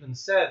 Portman had even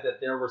said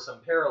that there were some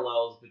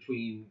parallels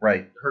between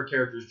Right. her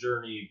character's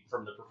journey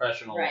from The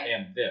Professional Right.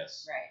 and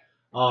this.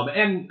 Right.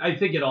 And I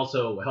think it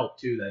also helped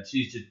too that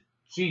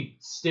she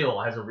still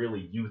has a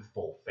really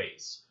youthful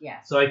face.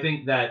 Yes. So I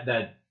think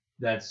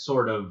that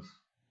sort of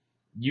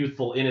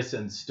youthful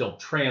innocence still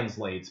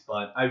translates,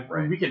 but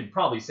we can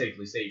probably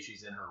safely say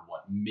she's in her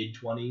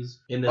mid-20s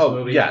in this Oh,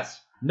 movie.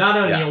 yes. Not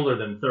any Yeah. older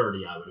than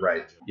 30, I would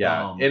Right.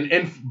 imagine. Yeah.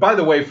 And by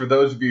the way, for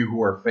those of you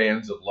who are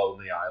fans of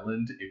Lonely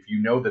Island, if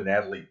you know the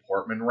Natalie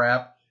Portman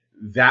rap,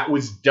 that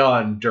was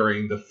done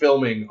during the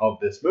filming of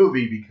this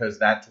movie because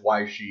that's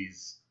why she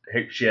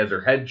has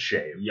her head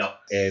shaved. Yep.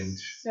 And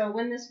So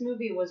when this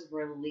movie was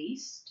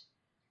released,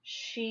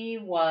 she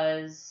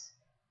was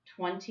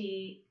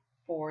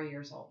 24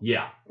 years old.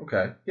 Yeah.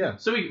 okay, yeah.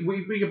 So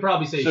we could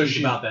probably say So she's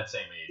she's- about that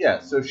same age. Yeah,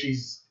 so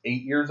she's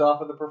 8 years off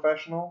of The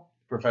Professional.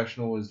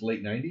 Professional was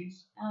late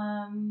 90s.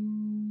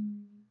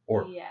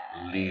 Or yes.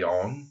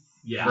 Leon.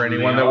 Yeah. For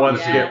anyone that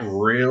wants to get Yes.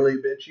 really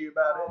bitchy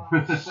about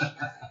it. Love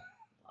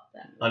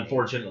that movie.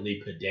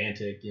 Unfortunately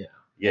pedantic, yeah.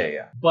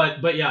 Yeah.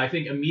 But yeah, I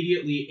think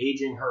immediately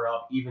aging her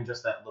up, even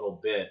just that little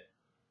bit,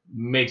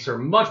 makes her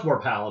much more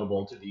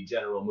palatable to the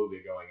general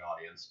movie-going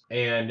audience.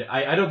 And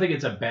I don't think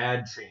it's a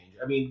bad change.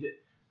 I mean,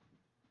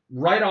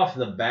 right off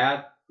the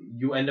bat,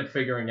 you end up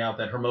figuring out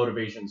that her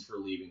motivations for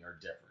leaving are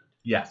different.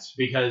 Yes.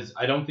 Because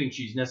I don't think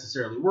she's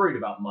necessarily worried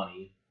about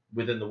money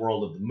within the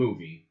world of the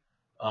movie.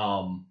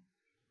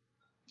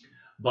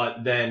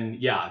 But then,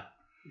 yeah,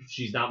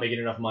 she's not making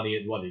enough money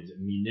at, what is it,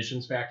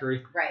 munitions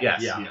factory? Right.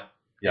 Yes. Yeah.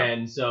 Yeah.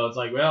 And so it's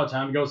like, well,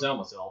 time to go sell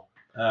myself.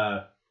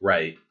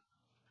 Right.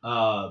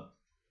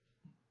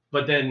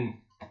 But then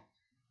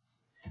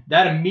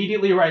that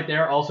immediately right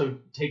there also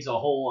takes a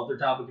whole other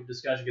topic of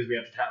discussion because we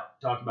have to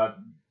talk about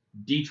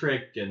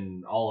Dietrich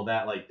and all of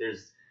that. Like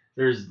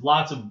there's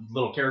lots of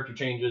little character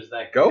changes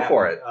that Go happen.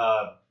 for it.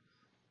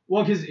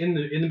 Well, because in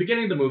the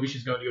beginning of the movie,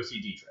 she's going to go see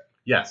Dietrich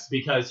Yes.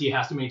 because he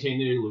has to maintain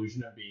the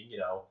illusion of being,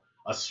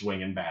 a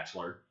swinging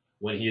bachelor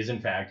when he is in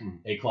fact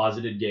a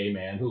closeted gay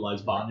man who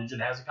likes bondage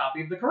and has a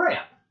copy of the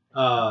Quran.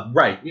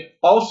 Right. Yeah.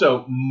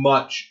 Also,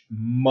 much,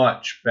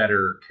 much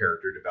better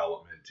character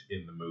development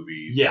in the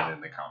movie Yeah. than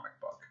in the comic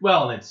book.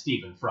 Well, and it's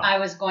Stephen Fry. I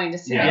was going to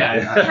say,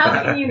 Yeah.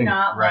 how can you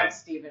not Right. love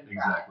Stephen Fry?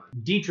 Exactly.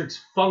 Dietrich's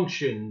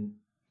function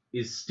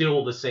is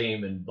still the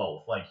same in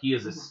both. Like, he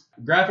is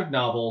a graphic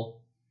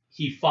novel.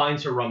 He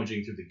finds her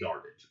rummaging through the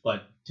garbage,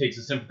 but takes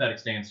a sympathetic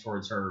stance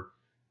towards her,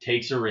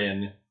 takes her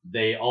in.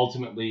 They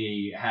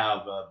ultimately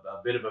have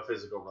a bit of a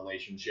physical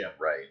relationship,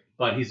 Right.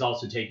 but he's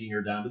also taking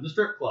her down to the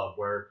strip club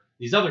where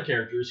these other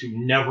characters who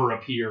never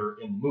appear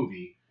in the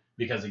movie,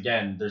 because,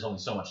 again, there's only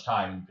so much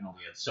time and you can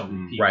only have so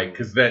many people. Right.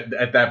 Because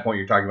at that point,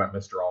 you're talking about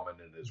Mr. Ullman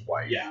and his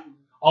wife. Yeah.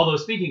 Although,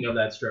 speaking of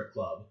that strip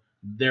club,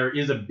 there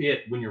is a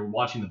bit when you're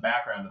watching the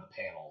background of the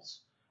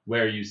panels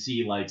where you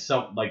see like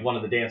one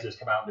of the dancers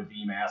come out in a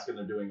V mask and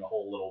they're doing a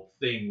whole little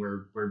thing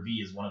where V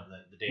is one of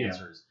the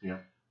dancers, Yeah.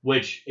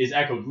 which is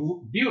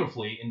echoed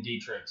beautifully in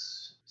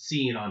Dietrich's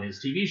scene on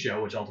his TV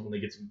show, which ultimately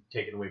gets him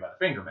taken away by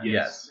the Fingermen.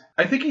 Yes.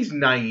 I think he's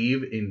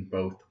naive in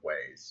both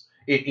ways,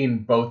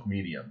 in both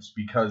mediums,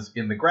 because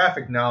in the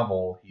graphic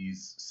novel,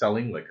 he's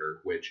selling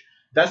liquor, which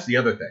that's the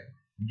other thing.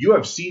 You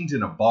have scenes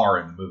in a bar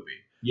in the movie.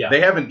 Yeah.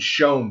 They haven't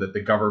shown that the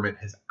government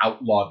has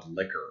outlawed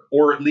liquor,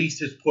 or at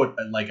least has put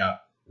a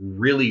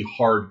really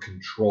hard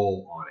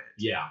control on it.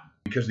 Yeah.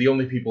 Because the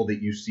only people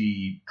that you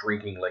see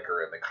drinking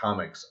liquor in the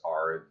comics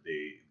are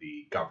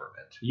the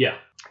government. Yeah.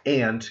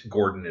 And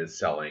Gordon is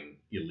selling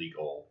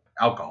illegal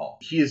alcohol.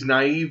 He is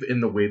naive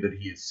in the way that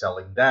he is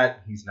selling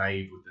that. He's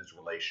naive with his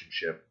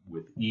relationship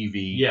with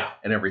Evie Yeah.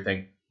 and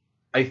everything.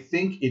 I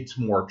think it's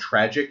more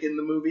tragic in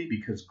the movie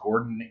because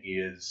Gordon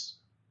is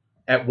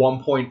at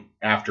one point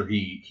after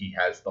he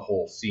has the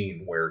whole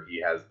scene where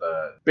he has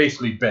the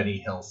basically Benny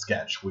Hill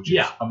sketch, which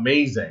is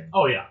amazing.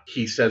 Oh yeah.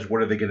 He says,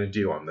 "What are they going to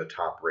do? I'm the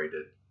top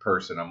rated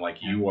person." I'm like,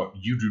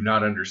 you do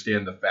not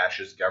understand the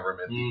fascist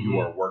government that you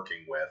are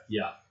working with.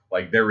 Yeah.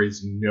 Like, there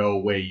is no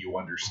way you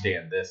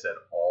understand this at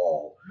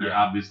all. They're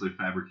obviously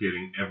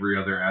fabricating every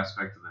other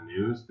aspect of the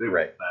news. They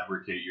will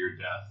fabricate your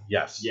death.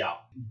 Yes. Yeah.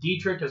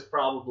 Dietrich is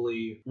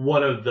probably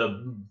one of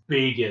the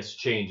biggest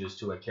changes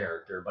to a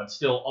character, but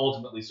still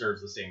ultimately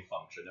serves the same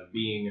function of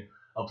being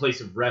a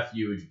place of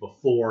refuge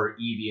before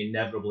Evie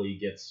inevitably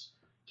gets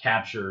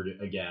captured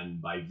again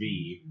by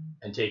V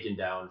and taken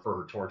down for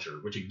her torture,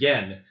 which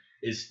again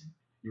is,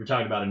 you were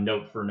talking about a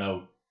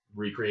note-for-note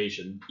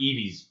recreation.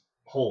 Evie's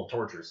whole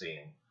torture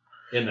scene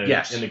in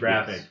the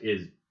graphic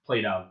is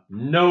played out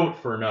note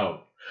for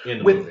note in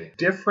the movie. With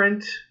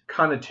different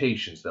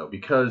connotations, though,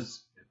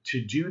 because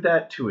to do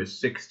that to a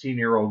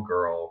 16-year-old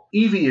girl,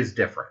 Evie is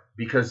different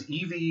because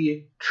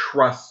Evie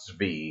trusts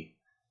V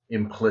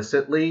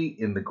implicitly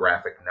in the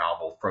graphic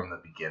novel from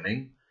the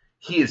beginning.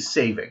 He is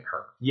saving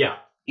her. Yeah.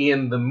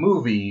 In the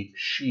movie,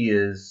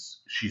 she's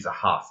a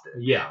hostage.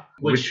 Yeah.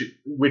 Which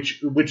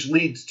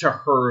leads to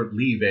her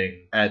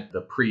leaving at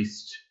the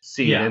priest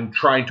scene and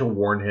trying to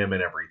warn him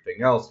and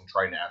everything else and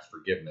trying to ask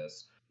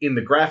forgiveness. In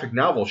the graphic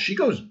novel, she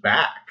goes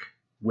back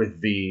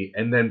with V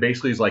and then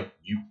basically is like,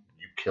 you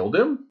killed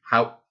him?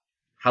 How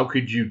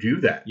could you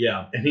do that?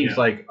 Yeah. And he's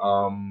like,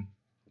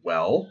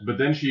 well. But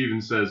then she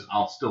even says,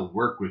 I'll still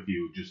work with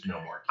you, just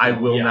no more I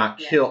killing. will not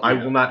kill. I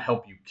will not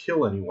help you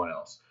kill anyone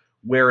else.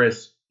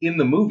 Whereas in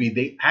the movie,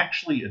 they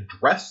actually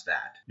address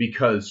that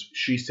because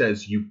she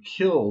says, you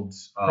killed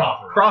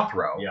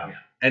Prothero. Yeah.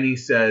 And he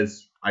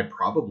says, I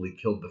probably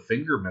killed the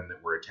Fingermen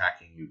that were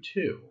attacking you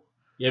too.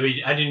 Yeah, but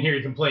I didn't hear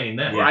you complaining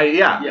then. Right,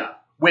 yeah. Yeah.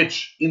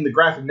 Which, in the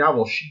graphic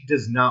novel, she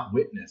does not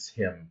witness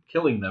him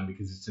killing them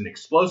because it's an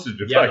explosive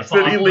Yeah, device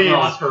that he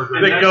leaves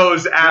that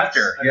goes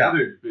after.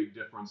 Another big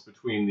difference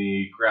between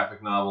the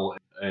graphic novel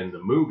and the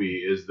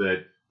movie is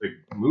that the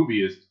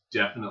movie is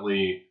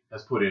definitely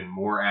has put in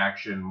more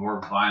action,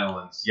 more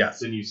violence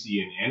than you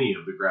see in any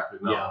of the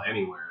graphic novel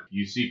anywhere.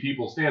 You see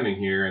people standing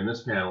here in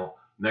this panel.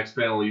 Next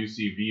panel, you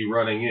see V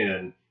running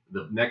in.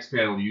 The next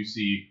panel, you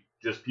see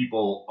just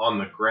people on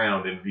the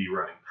ground and V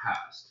running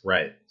past.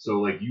 Right.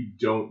 So, like, you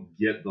don't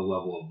get the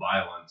level of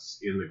violence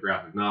in the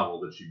graphic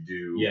novel that you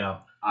do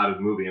out of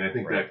the movie. And I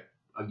think that,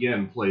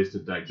 again, plays to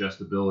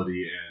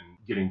digestibility and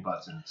getting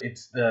butts in.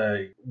 It's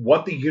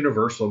what the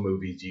Universal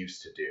movies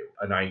used to do.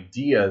 An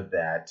idea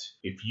that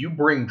if you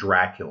bring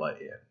Dracula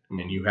in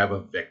and you have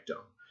a victim,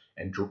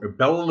 and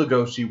Bela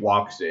Lugosi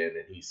walks in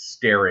and he's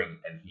staring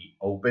and he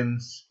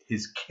opens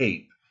his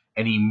cape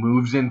and he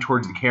moves in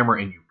towards the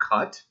camera and you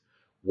cut,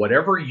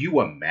 whatever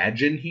you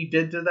imagine he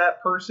did to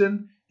that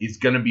person is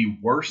going to be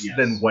worse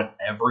than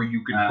whatever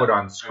you can put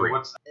on screen.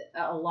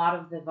 A lot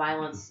of the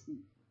violence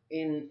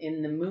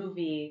in the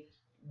movie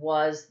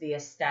was the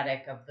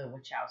aesthetic of the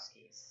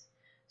Wachowskis.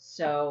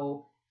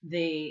 So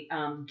the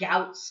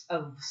gouts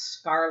of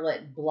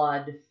scarlet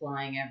blood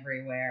flying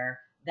everywhere,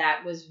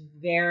 that was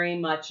very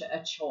much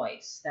a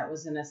choice. That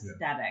was an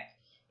aesthetic.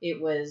 It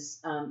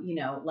was,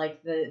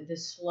 like the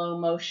slow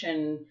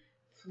motion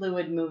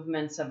fluid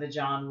movements of a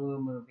John Woo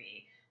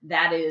movie.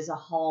 That is a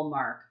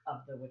hallmark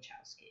of the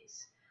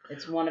Wachowskis.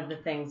 It's one of the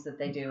things that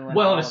they do.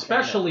 Well, and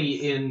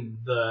especially in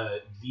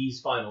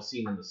V's final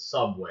scene in the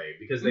subway,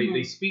 because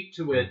they speak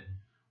to it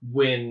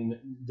when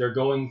they're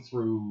going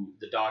through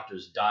the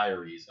doctor's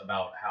diaries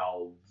about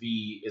how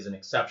V is an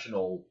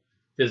exceptional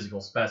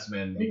physical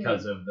specimen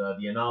because of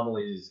the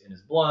anomalies in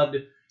his blood,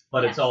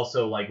 but it's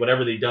also like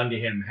whatever they've done to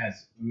him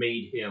has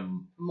made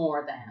him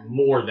more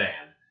than.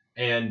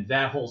 And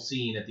that whole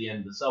scene at the end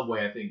of the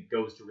subway, I think,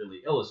 goes to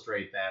really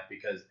illustrate that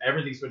because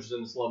everything switches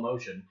into slow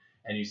motion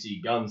and you see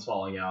guns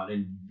falling out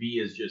and V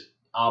is just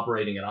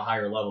operating at a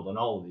higher level than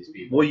all of these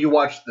people. Well, you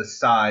watch the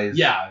size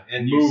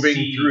and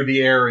moving through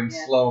the air in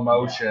slow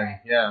motion.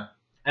 Yeah.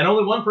 And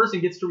only one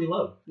person gets to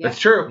reload. That's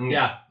true.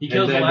 Yeah. He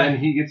kills and then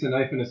he gets a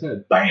knife in his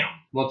head. Bam!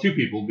 Well, two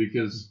people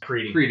because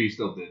Creedy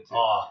still did too.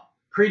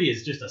 Creedy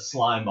is just a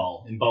slime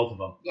ball in both of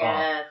them.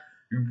 Yeah.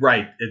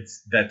 Right.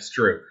 That's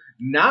true.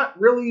 Not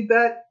really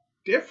that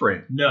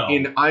different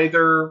in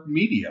either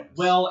medium.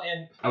 Well,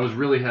 and I was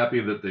really happy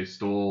that they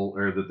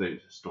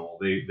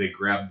they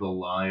grabbed the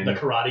line. The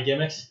karate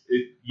gimmicks?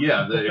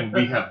 And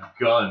we have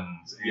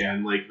guns,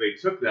 and like they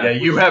took that. Yeah,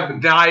 you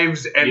have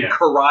knives and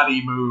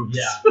karate moves.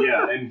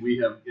 Yeah,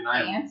 and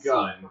I have a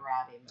gun.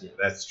 Karate moves.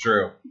 That's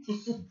true.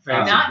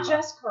 Not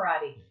just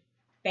karate.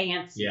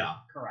 Fancy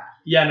karate.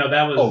 Yeah, no,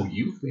 that was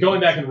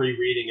going back and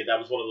rereading it. That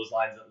was one of those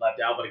lines that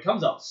left out, but it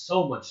comes out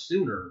so much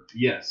sooner.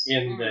 Yes,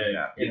 in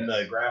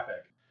the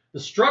graphic. The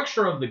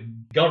structure of the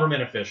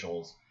government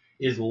officials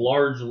is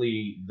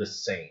largely the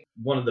same.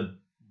 One of the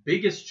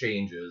biggest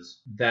changes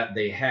that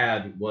they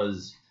had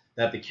was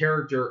that the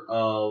character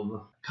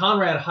of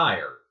Conrad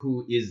Heyer,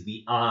 who is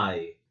the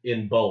eye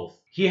in both.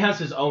 He has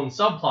his own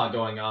subplot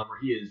going on where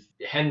he is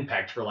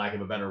henpecked, for lack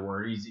of a better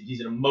word.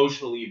 He's an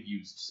emotionally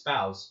abused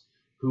spouse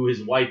who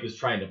his wife is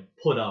trying to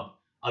put up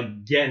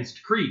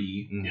against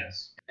Creedy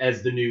Yes.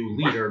 as the new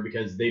leader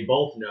because they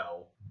both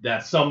know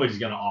that somebody's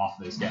going to off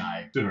this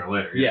guy. Sooner or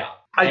later. Yeah.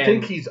 I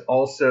think he's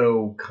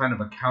also kind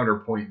of a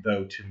counterpoint,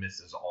 though, to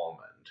Mrs.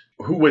 Almond,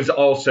 who was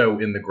also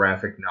in the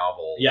graphic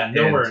novel. Yeah,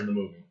 nowhere and in the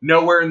movie.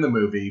 Nowhere in the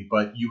movie,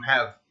 but you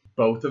have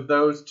both of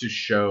those to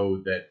show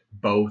that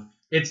both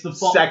It's the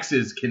fault.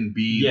 sexes can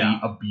be Yeah.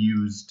 the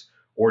abused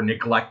or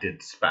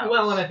neglected spouse.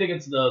 Well, and I think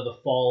it's the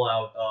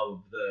fallout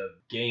of the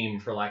game,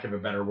 for lack of a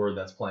better word,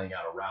 that's playing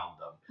out around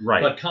them.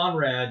 right. But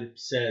Conrad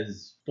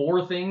says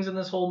 4 things in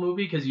this whole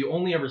movie because you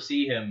only ever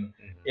see him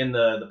in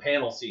the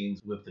panel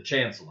scenes with the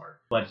Chancellor.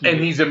 But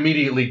He's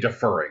immediately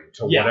deferring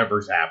to Yeah.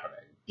 whatever's happening.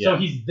 so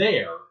he's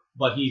there,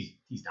 but he's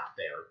not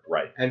there.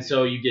 Right. And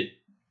so you get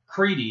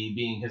Creedy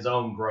being his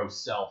own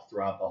gross self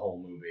throughout the whole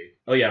movie.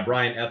 Oh yeah,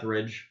 Brian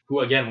Etheridge, who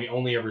again we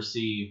only ever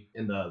see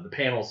in the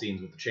panel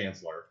scenes with the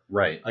Chancellor.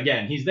 Right.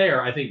 Again, he's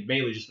there, I think,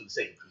 mainly just for the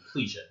sake of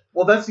completion.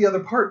 Well, that's the other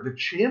part. The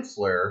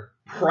Chancellor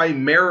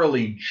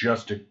primarily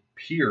just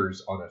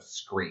appears on a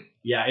screen.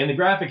 Yeah, in the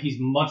graphic, he's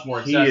much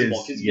more He accessible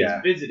is, because he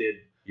yeah. gets visited.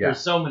 Yeah. There's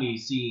so many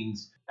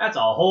scenes. That's a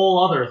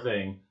whole other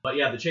thing. But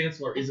yeah, the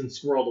Chancellor isn't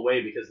squirreled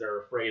away because they're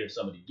afraid of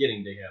somebody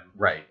getting to him.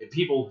 Right. If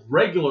people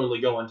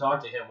regularly go and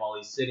talk to him while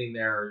he's sitting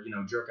there,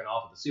 jerking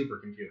off at the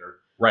supercomputer.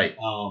 Right.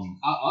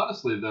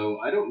 Honestly, though,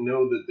 I don't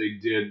know that they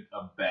did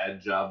a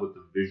bad job with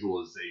the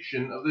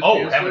visualization of the Oh,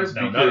 Chancellor. heavens,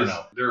 no, because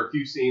no. there are a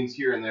few scenes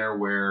here and there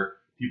where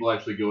people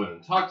actually go in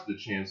and talk to the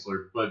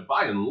Chancellor, but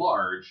by and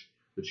large,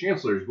 the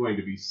Chancellor is going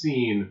to be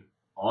seen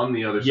on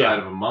the other Yeah. side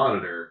of a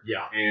monitor.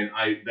 Yeah. And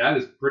that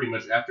is pretty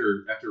much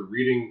after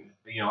reading,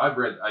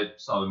 I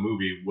saw the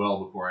movie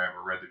well before I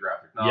ever read the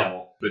graphic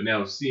novel, but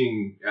now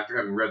after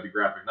having read the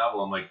graphic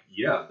novel, I'm like,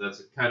 yeah,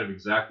 that's kind of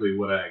exactly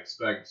what I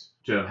expect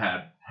to have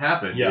had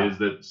happen, Yeah. is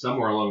that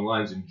somewhere along the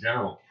lines in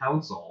General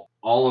Council,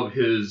 all of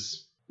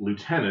his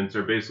lieutenants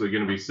are basically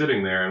going to be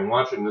sitting there and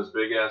watching this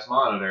big-ass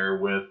monitor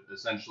with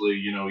essentially,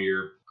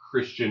 your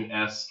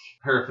Christian-esque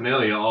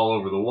paraphernalia all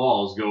over the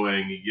walls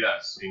going,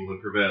 yes,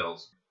 England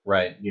prevails.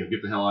 Right. Get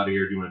the hell out of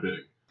here, do my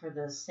bidding. For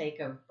the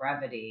sake of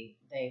brevity,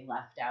 they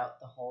left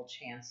out the whole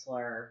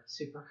Chancellor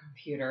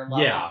supercomputer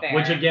love affair.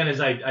 Which again is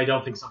I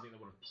don't think something that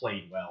would have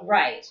played well.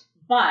 Right.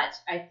 But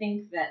I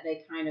think that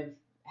they kind of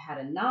had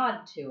a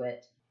nod to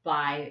it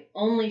by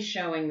only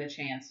showing the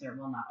Chancellor,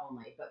 well, not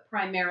only, but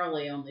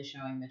primarily only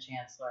showing the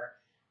Chancellor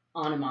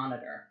on a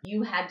monitor.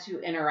 You had to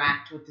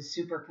interact with the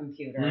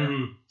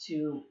supercomputer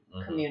to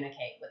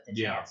communicate with the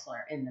Yeah.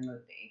 Chancellor in the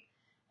movie.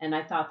 And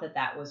I thought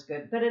that was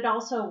good. But it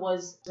also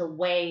was a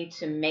way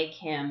to make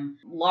him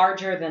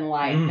larger than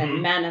life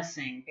and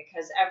menacing,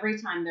 because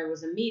every time there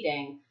was a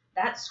meeting,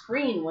 that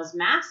screen was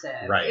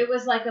massive. Right. It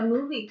was like a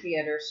movie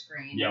theater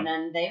screen. Yep. And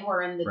then they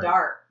were in the Right.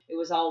 dark. It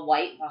was all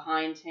white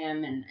behind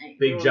him. And there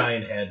Big were-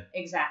 giant head.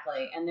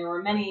 Exactly. And there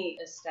were many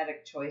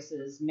aesthetic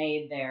choices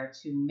made there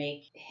to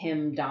make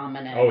him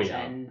dominant Oh,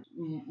 yeah. and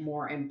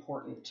more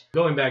important.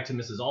 Going back to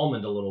Mrs.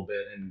 Almond a little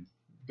bit and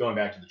going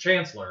back to the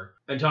Chancellor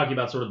and talking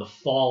about sort of the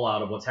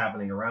fallout of what's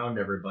happening around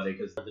everybody,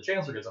 because the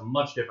Chancellor gets a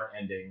much different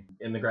ending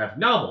in the graphic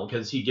novel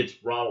because he gets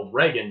Ronald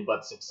Reagan,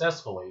 but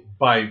successfully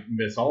By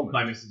Miss Almond.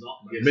 by Mrs.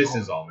 Almond.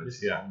 Mrs. Almond,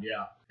 Mrs. yeah. Almond,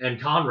 yeah. And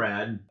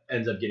Conrad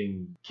ends up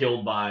getting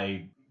killed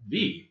by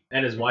V.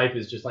 And his wife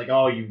is just like,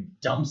 oh, you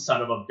dumb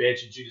son of a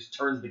bitch. And she just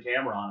turns the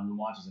camera on him and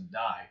watches him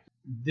die.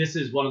 This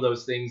is one of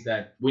those things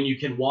that when you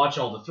can watch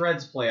all the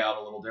threads play out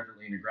a little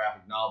differently in a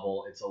graphic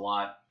novel, it's a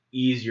lot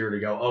easier to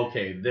go,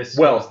 okay, this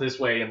goes this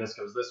way and this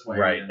goes this way.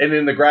 Right. And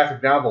in the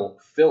graphic novel,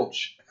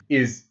 Filch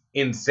is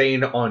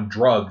insane on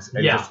drugs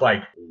and Yeah. just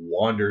like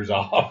wanders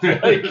off.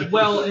 Like,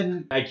 Well,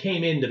 and I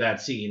came into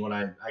that scene when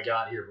I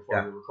got here before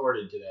Yeah. we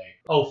recorded today.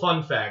 Oh,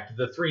 fun fact,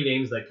 the 3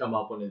 names that come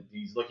up when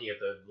he's looking at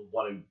the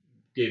one who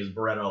gave his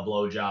Beretta a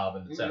blowjob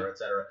and et cetera,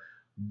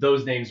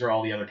 those names are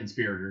all the other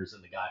conspirators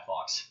in the Guy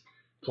Fawkes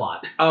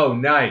plot. oh,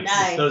 nice.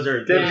 Nice. Those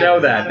are Didn't know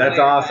that. That's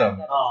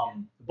awesome.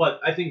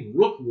 But I think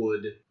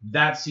Rookwood,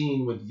 that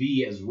scene with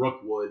V as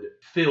Rookwood,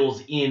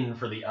 fills in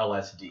for the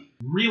LSD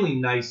really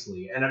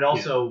nicely. And it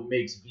also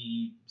makes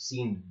V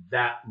seem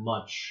that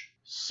much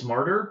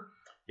smarter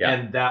Yeah.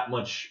 and that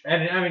much.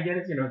 And I mean, again,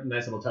 it's a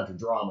nice little touch of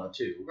drama,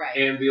 too. Right.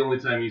 And the only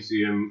time you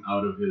see him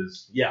out of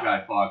his Yeah.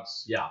 Guy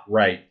Fawkes. Yeah.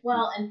 Right.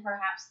 Well, and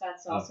perhaps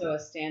that's also a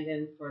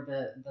stand-in for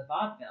the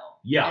vaudeville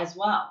Yeah. as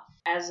well.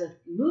 As a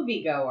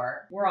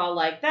moviegoer, we're all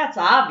like, that's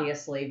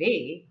obviously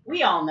V.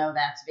 We all know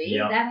that's V.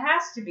 Yep. That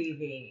has to be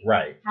V.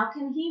 Right. How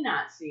can he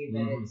not see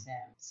that it's him?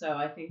 So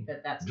I think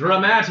that's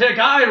Dramatic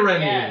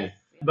irony. Yes.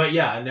 But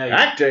yeah, and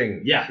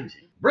Acting. yeah,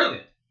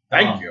 brilliant.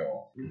 Thank you.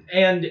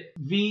 And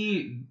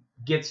V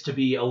gets to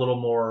be a little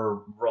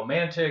more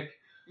romantic,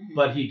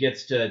 but he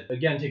gets to,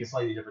 again, take a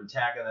slightly different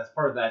tack, and that's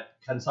part of that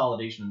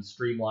consolidation and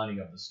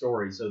streamlining of the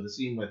story. So the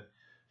scene with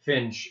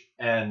Finch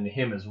and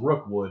him as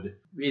Rookwood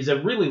is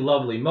a really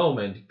lovely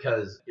moment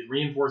because it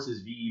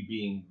reinforces V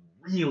being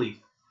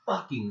really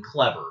fucking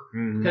clever.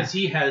 Mhm. Because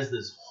he has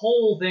this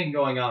whole thing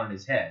going on in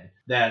his head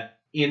that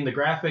in the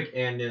graphic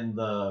and in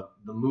the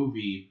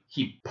movie,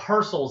 he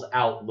parcels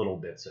out little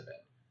bits of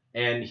it.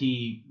 And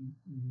he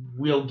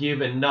will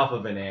give enough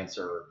of an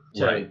answer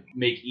to Right.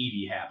 make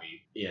Evie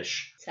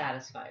happy-ish.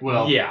 Satisfied.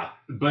 Well, Yeah.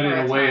 but in For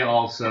a a way, time.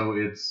 also,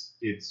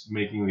 it's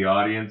making the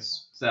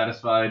audience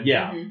satisfied.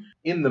 Yeah. Mhm.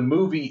 In the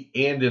movie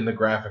and in the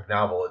graphic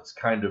novel, it's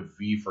kind of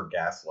V for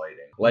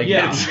gaslighting. Like,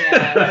 Yeah. it's,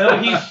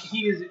 Yeah.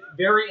 He is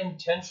very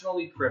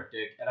intentionally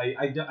cryptic, and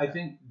I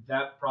think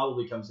that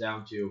probably comes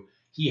down to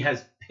he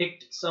has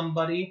picked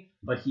somebody,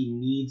 but he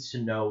needs to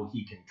know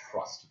he can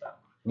trust them.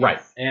 right.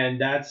 And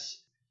that's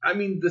I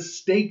mean, the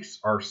stakes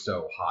are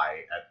so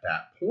high at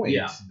that point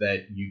Yeah.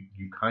 that you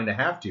kind of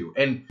have to.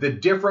 And the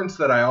difference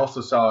that I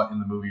also saw in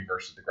the movie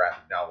versus the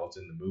graphic novel is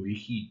in the movie,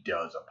 he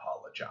does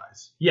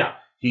apologize. yeah.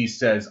 He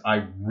says,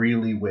 I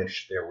really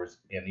wish there was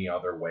any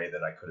other way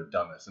that I could have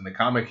done this. In the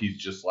comic, he's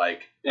just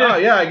like, Yeah. oh,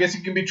 yeah, I guess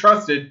he can be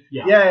trusted.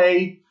 Yeah.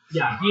 Yay.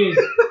 Yeah,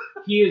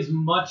 he is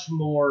much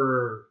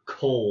more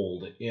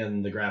cold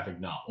in the graphic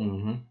novel,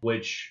 Mm-hmm.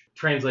 which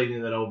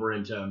translating that over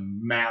into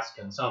mass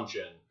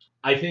consumption.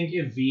 I think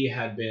if V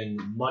had been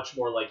much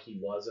more like he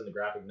was in the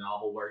graphic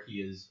novel, where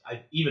he is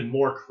even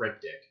more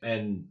cryptic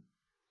and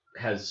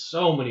has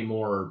so many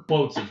more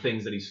quotes of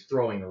things that he's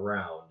throwing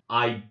around,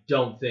 I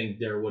don't think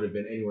there would have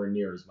been anywhere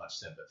near as much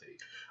sympathy.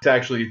 It's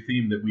actually a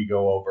theme that we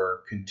go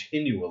over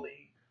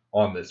continually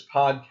on this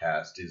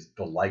podcast is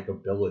the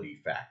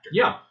likability factor.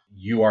 Yeah.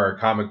 You are a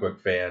comic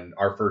book fan.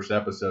 Our first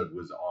episode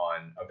was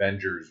on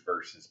Avengers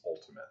versus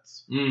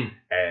Ultimates. Mm.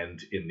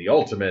 And in the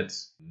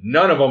Ultimates,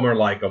 none of them are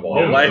likable.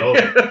 Oh, Like-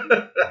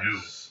 no.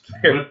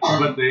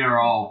 But they are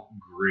all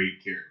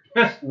great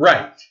characters.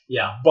 right.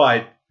 Yeah.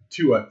 But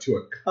to a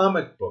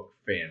comic book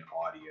fan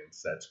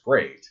audience, that's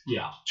great.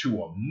 Yeah.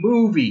 To a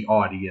movie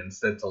audience,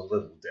 that's a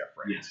little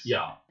different. Yes.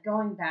 Yeah.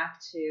 Going back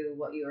to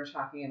what you were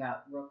talking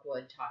about,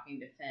 Rookwood talking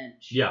to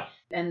Finch. Yeah.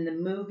 And the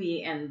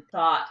movie and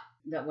thought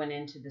that went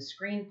into the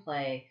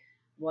screenplay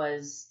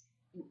was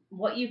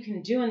what you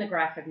can do in the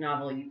graphic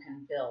novel, you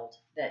can build,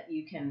 that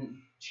you can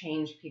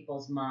change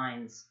people's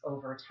minds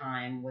over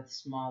time with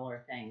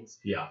smaller things.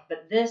 Yeah.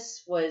 But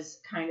this was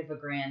kind of a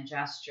grand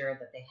gesture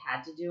that they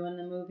had to do in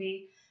the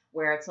movie,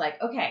 where it's like,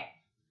 okay,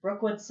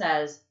 Rookwood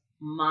says,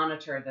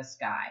 monitor this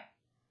guy.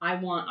 I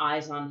want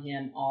eyes on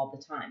him all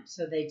the time.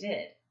 So they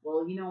did.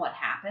 Well, you know what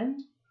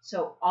happened?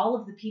 So all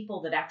of the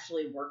people that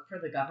actually work for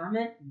the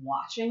government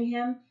watching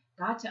him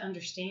got to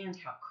understand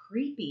how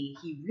creepy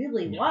he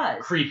really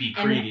was. Creepy.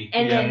 And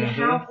yeah. then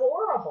how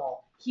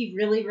horrible he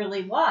really,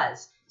 really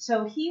was.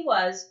 So he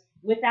was,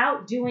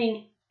 without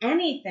doing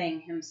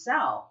anything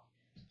himself,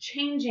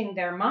 changing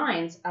their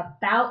minds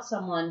about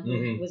someone who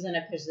Mhm. was in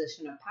a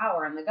position of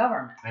power in the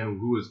government. And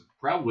who is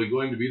probably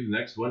going to be the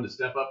next one to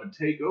step up and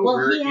take Well,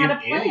 over he had in a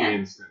plan. any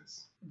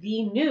instance.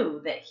 V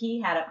knew that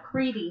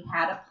Creedy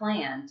had a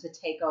plan to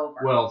take over.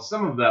 Well,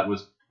 some of that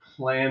was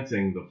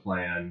planting the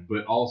plan,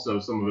 but also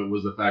some of it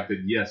was the fact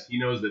that, yes, he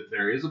knows that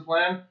there is a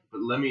plan,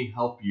 but let me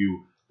help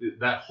you.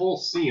 That whole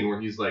scene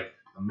where he's like,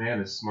 a man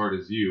as smart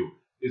as you,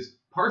 is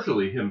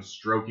partially him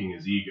stroking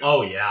his ego.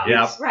 Oh, yeah.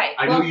 Yeah. right.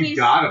 I well, know you've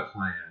got a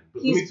plan,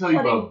 but let me he's tell you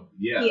putting- about,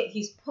 yeah.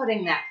 he's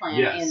putting that plan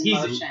Yes. in He's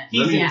motion.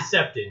 he's yeah.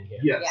 incepting him.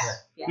 Yes.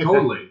 Yeah. Yeah.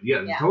 Totally.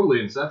 Yeah, Yeah. totally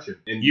Inception.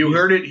 And You he's-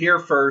 heard it here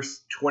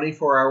first.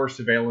 24-hour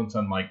surveillance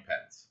on Mike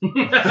Pence.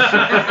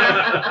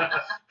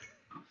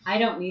 I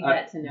don't need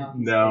that to know.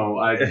 he's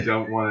No, creepy. I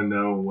don't want to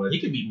know what. He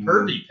could be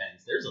pervy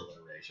Pence. There's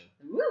alliteration.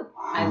 Woo,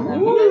 I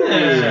love Ooh.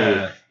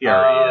 that.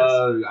 Here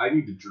he is. I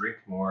need to drink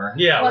more.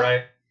 Yeah, Well-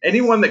 right.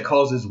 Anyone that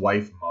calls his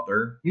wife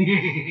mother.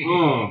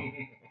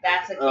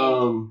 That's a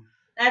kink.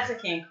 That's a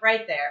kink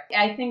right there.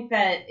 I think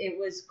that it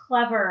was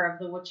clever of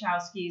the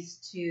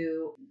Wachowskis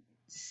to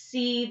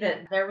see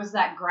that there was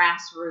that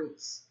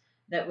grassroots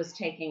that was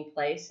taking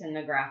place in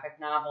the graphic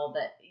novel,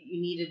 that you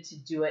needed to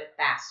do it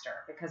faster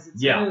because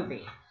it's Yeah. a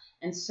movie.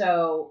 And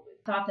so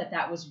thought that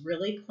that was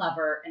really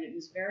clever, and it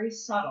was very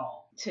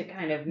subtle to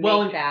kind of make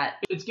Well, and- that.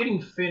 It's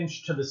getting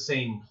Finch to the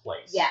same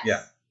place. Yes.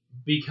 Yeah.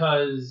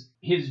 Because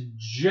his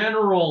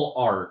general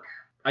arc,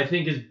 I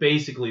think, is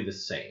basically the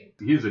same.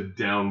 He is a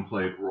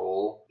downplayed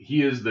role.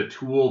 He is the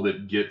tool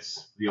that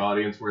gets the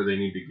audience where they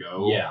need to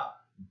go. Yeah.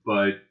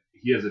 But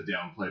he has a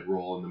downplayed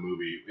role in the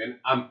movie, and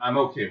I'm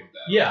okay with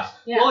that. Yeah.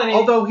 Yeah. Well, and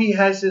Although he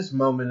has his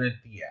moment at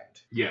the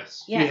end.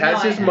 Yes. Yeah, he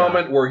has no, his I-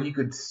 moment where he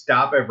could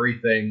stop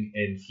everything,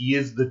 and he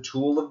is the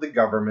tool of the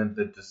government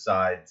that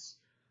decides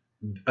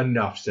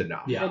enough's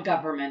enough. Yeah. The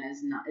government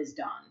is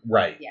done.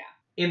 Right. Yeah.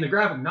 in the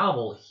graphic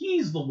novel,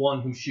 he's the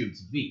one who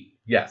shoots V.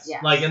 Yes.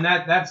 Yes. Like, and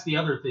that's the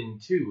other thing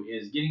too,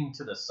 is getting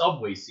to the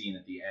subway scene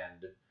at the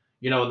end.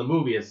 You know, in the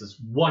movie, it's this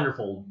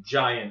wonderful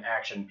giant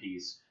action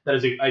piece that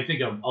is, I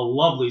think, a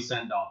lovely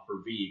send off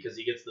for V, because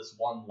he gets this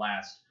one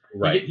last.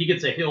 Right. He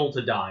gets a hill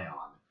to die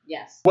on.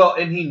 Yes. Well,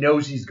 and he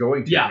knows he's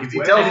going to. Yeah. Because he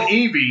Well- tells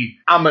Evie,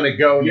 I'm going to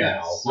go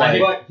Yes. now.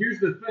 Like, But here's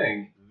the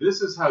thing.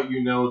 This is how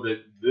you know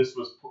that this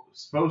was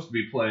supposed to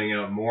be playing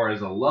out more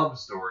as a love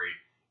story,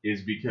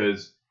 is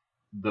because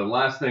the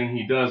last thing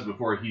he does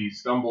before he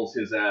stumbles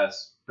his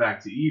ass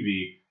back to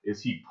Evie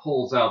is he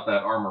pulls out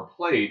that armor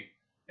plate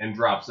and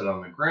drops it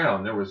on the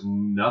ground. There was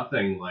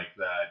nothing like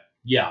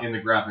that in the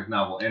graphic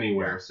novel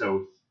anywhere.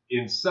 So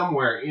in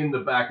somewhere in the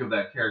back of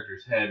that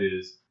character's head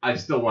is, I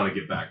still want to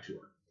get back to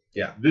her.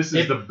 Yeah. This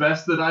is the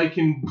best that I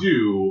can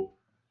do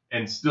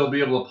and still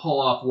be able to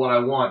pull off what I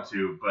want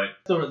to, but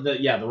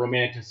the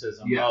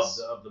romanticism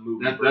of the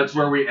movie. That's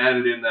where we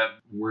added in that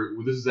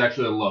this is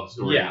actually a love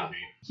story movie.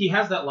 He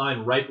has that line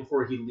right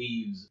before he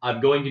leaves,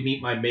 I'm going to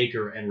meet my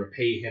maker and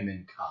repay him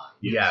in kind.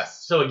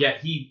 Yes. So again,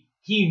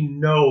 he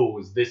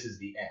knows this is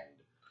the end.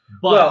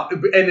 But,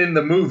 and in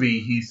the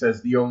movie, he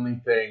says the only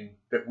thing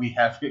that we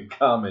have in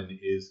common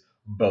is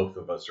both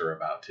of us are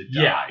about to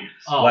die. Yeah.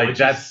 Oh,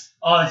 that's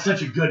it's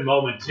such a good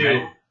moment, too.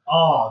 Right?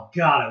 Oh,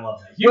 God, I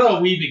love that.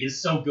 Hugo Weaving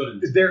is so good in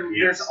this movie.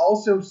 There's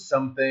also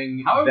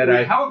something how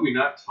have we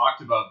not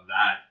talked about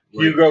that?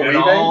 Hugo Weaving?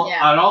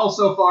 At all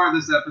so far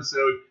this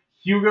episode,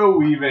 Hugo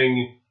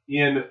Weaving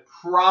in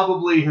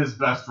probably his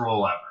best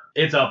role ever.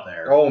 It's up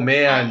there. Oh,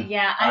 man.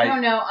 I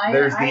don't know.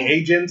 There's the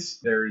Agents.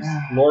 There's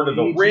Lord of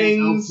the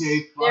Rings.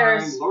 Okay,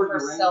 there's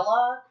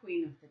Priscilla,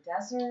 Queen of the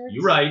Desert.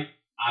 You're right.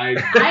 I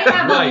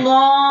have a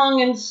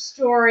long and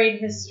storied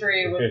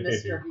history with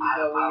Mr.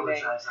 Hugo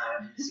Weaving. I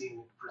haven't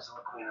seen Priscilla,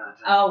 Queen of the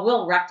Desert. Oh,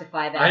 we'll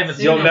rectify that. I haven't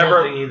seen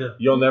either.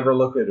 You'll never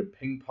look at a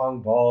ping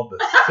pong ball the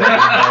same way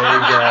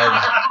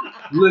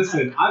again.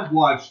 Listen, I've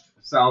watched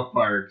South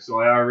Park,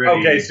 so I already...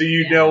 Okay, so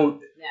you know...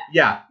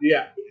 Yeah.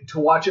 To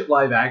watch it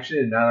live action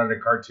and not on a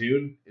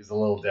cartoon is a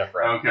little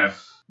different. Okay.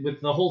 With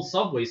the whole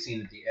subway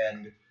scene at the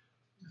end,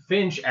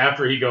 Finch,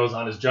 after he goes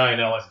on his giant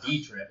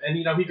LSD trip, and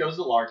he goes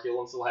to Larkhill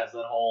and still has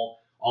that whole,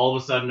 all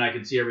of a sudden I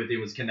could see everything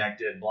was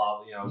connected,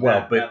 blah,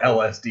 but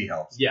LSD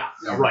helps. Yeah,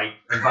 right.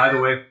 And by the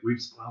way,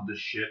 we've spoiled the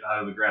shit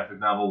out of the graphic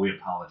novel. We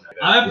apologize.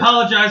 I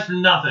apologize for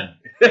nothing.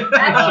 That's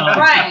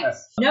right.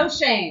 No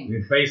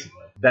shame. Basically.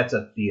 That's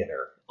a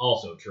theater.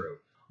 Also true.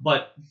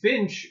 But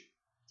Finch,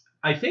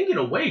 I think in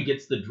a way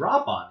gets the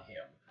drop on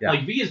him. Yeah.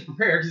 Like V is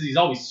prepared because he's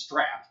always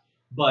strapped.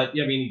 But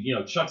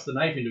chucks the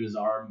knife into his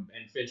arm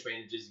and Finch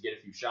manages to get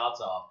a few shots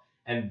off.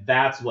 And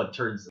that's what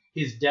turns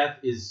his death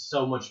is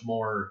so much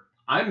more.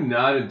 I'm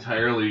not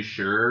entirely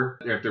sure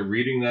after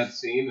reading that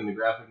scene in the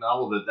graphic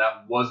novel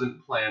that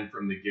wasn't planned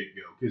from the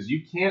get-go. Because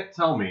you can't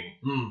tell me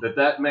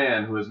that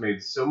man who has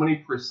made so many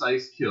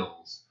precise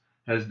kills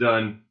has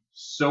done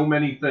so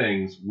many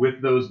things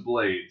with those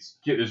blades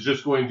is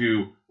just going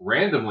to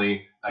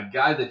randomly, a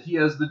guy that he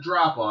has the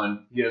drop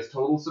on, he has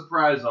total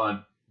surprise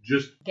on,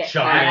 just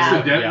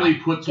accidentally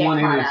puts one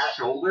in his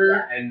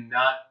shoulder and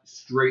not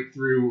straight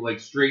through, like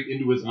straight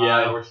into his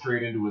eye or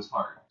straight into his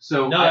heart.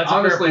 So I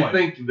honestly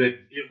think that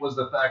it was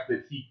the fact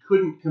that he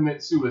couldn't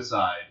commit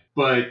suicide,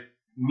 but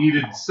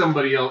needed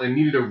somebody else and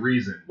needed a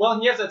reason. Well,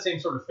 and he has that same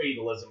sort of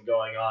fatalism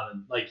going on,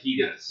 and like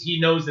he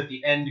knows that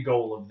the end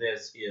goal of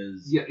this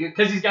is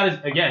because he's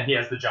got he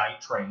has the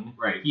giant train.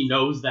 Right. He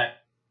knows that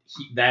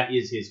that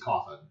is his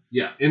coffin.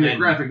 Yeah. In the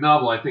graphic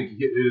novel, I think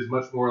it is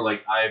much more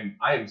like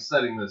I am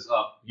setting this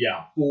up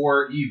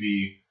for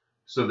Evie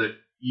so that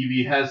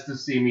Evie has to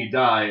see me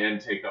die and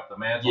take up the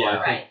mantle. Yeah.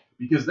 Right.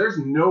 Because there's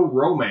no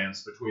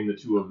romance between the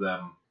two of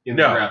them. In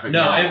the graphic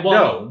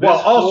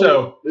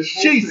novel.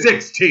 She's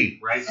 16,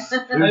 right?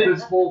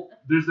 There's this whole.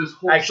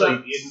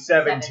 Actually, it's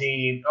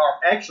 17,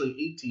 or actually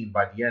 18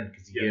 by the end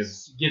because he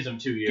gives him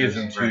 2 years. Gives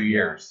him 2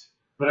 years.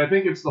 But I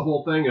think it's the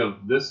whole thing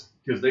of this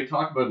because they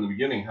talk about in the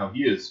beginning how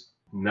he is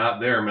not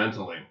there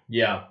mentally.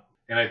 Yeah,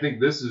 and I think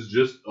this is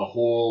just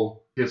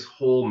his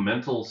whole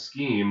mental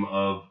scheme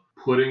of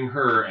putting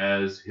her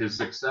as his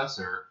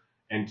successor,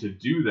 and to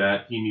do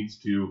that, he needs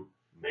to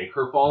make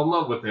her fall in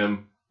love with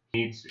him.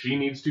 She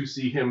needs to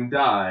see him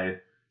die,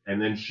 and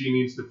then she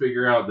needs to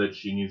figure out that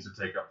she needs to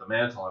take up the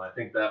mantle. And I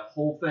think that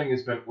whole thing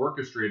has been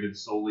orchestrated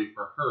solely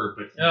for her,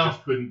 but he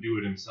just couldn't do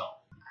it himself.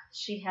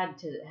 She had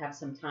to have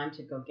some time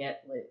to go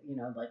get,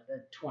 like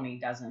the 20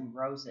 dozen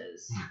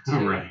roses to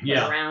put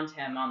around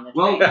him on the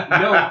train.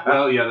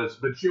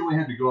 But she only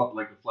had to go up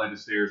like a flight of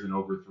stairs and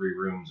over 3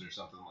 rooms or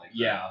something like that.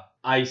 Yeah,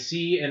 I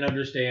see and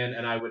understand,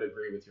 and I would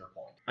agree with your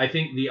point. I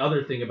think the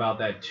other thing about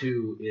that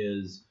too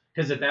is,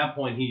 because at that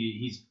point,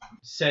 he's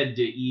said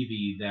to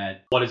Evie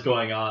that what is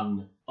going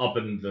on up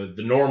in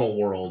the normal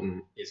world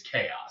is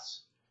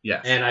chaos.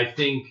 Yes. And I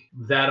think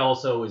that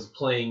also is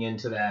playing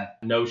into that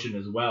notion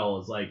as well.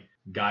 It's like,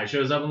 guy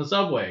shows up on the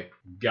subway.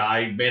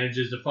 Guy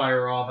manages to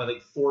fire off, I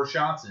think, 4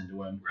 shots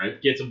into him.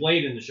 Right. Gets a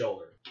blade in the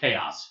shoulder.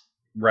 Chaos.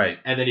 Right.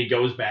 And then he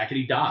goes back and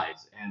he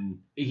dies. And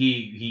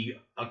he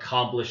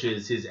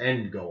accomplishes his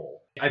end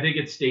goal. I think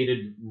it's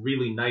stated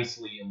really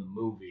nicely in the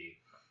movie.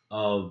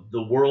 Of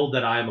the world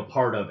that I am a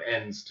part of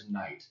ends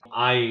tonight.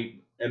 I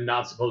am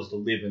not supposed to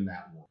live in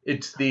that world.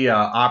 It's the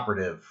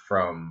operative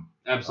from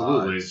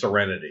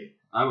Serenity.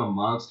 I'm a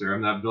monster. I'm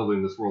not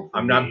building this world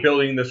for me. not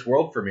building this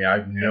world for me. I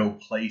have no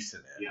place in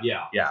it.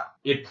 Yeah.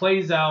 It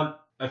plays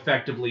out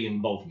effectively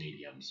in both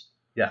mediums.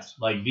 Yes.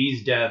 Like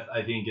V's death,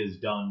 I think, is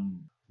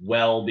done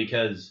well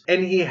because...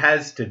 And he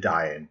has to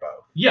die in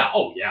both. Yeah.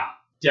 Oh, yeah.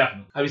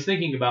 Definitely. I was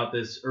thinking about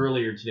this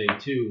earlier today,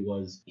 too,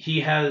 was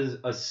he has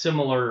a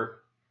similar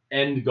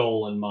end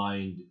goal in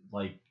mind,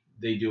 like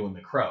they do in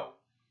The Crow.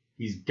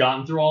 He's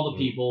gotten through all the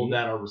people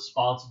that are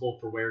responsible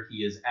for where he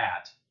is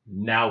at.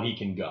 Now he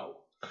can go.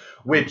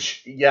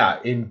 Which, yeah,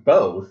 in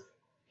both,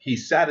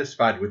 he's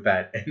satisfied with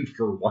that, and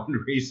for one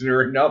reason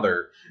or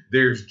another,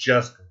 there's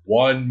just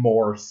one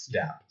more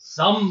step.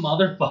 Some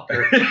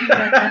motherfucker.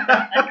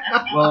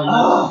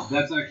 Well,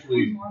 that's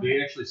actually,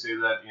 they actually say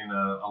that in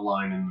a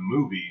line in the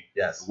movie.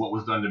 Yes. What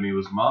was done to me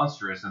was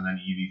monstrous, and then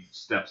Evie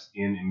steps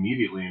in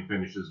immediately and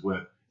finishes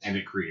with, and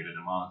it created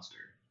a monster.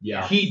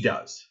 Yeah. He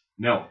does.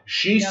 No.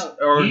 She's, No.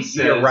 or He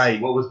says, you're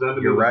right. what was done to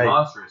me You're was right.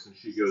 monstrous, and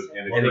she goes,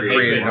 and And it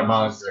created a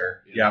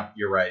monster. Yeah. Yeah,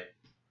 you're right.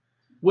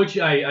 Which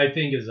I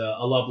think is a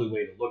lovely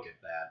way to look at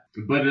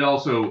that. But it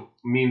also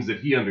means that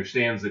he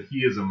understands that he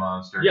is a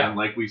monster, Yeah. and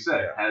like we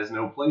said, has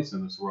no place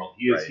in this world.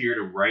 He is Right. here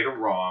to right a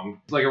wrong.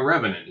 It's like a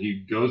revenant. He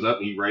goes up,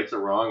 he rights a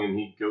wrong, and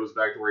he goes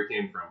back to where he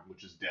came from,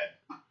 which is dead.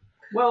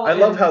 Well, I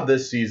love how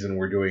this season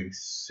we're doing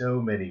so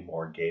many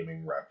more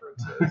gaming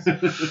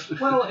references.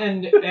 Well,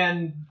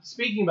 and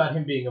speaking about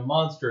him being a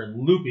monster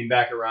and looping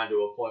back around to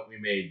a point we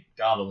made,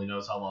 God only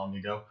knows how long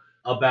ago,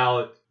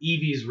 about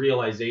Evie's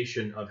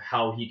realization of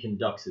how he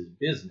conducts his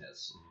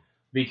business.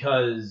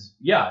 Because,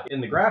 yeah,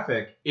 in the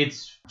graphic,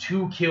 it's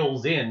 2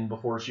 kills in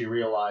before she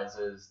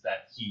realizes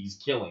that he's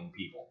killing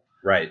people.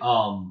 Right.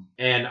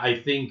 And I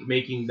think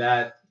making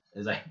that,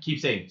 as I keep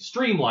saying,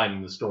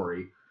 streamlining the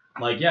story,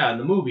 like, yeah, in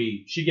the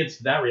movie, she gets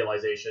to that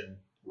realization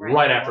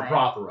right after away.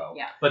 Prothero.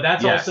 Yeah. But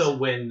that's Yes. also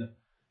when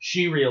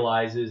she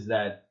realizes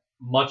that,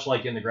 much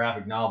like in the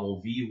graphic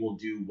novel, V will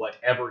do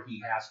whatever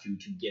he has to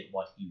get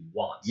what he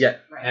wants. Yeah.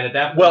 Right. And at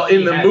that point, Well, in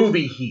he the has-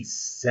 movie, he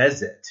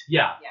says it.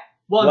 Yeah. Yeah.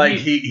 Well, Like,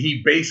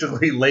 he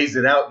basically lays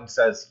it out and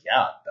says,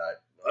 yeah,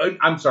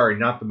 I'm sorry,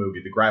 not the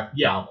movie, the graphic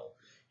novel.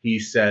 He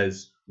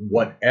says,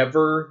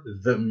 whatever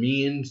the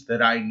means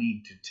that I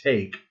need to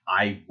take,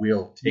 I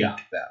will take Yeah.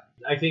 them.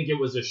 I think it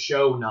was a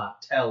show,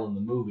 not tell in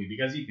the movie,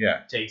 because he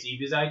Yeah. takes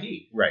Evie's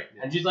ID. Right.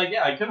 And she's like,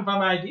 yeah, I couldn't find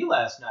my ID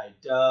last night.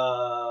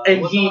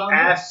 And what's he going on there?"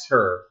 asks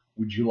her,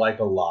 would you like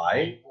a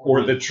lie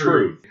or the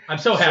truth? I'm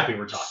so happy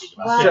we're talking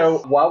about Well- this.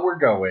 So while we're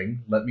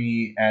going, let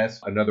me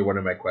ask another one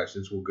of my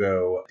questions. We'll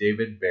go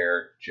David,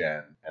 Bear,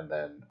 Jen, and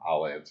then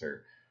I'll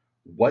answer.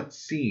 What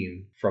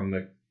scene from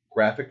the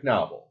graphic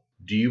novel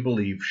do you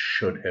believe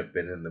should have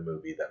been in the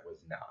movie that was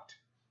not?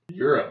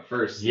 You're up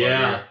first.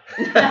 Yeah.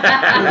 Slugger.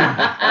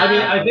 I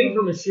mean, I think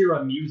from a sheer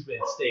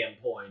amusement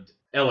standpoint,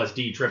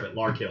 LSD trip at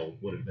Larkhill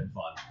would have been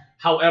fun.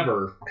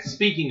 However,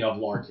 speaking of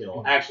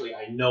Larkhill, actually,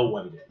 I know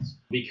what it is.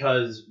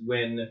 Because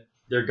when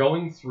they're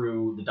going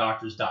through the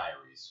doctor's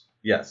diaries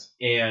Yes.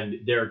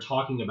 and they're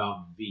talking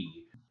about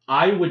V,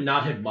 I would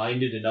not have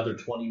minded another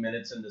 20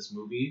 minutes in this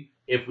movie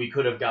if we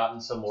could have gotten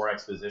some more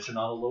exposition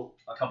on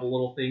a couple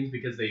little things,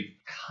 because they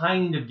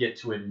kind of get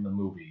to it in the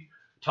movie,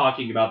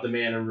 talking about the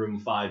man in room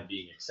 5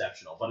 being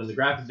exceptional. But in the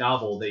graphic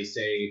novel, they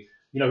say,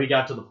 he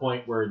got to the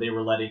point where they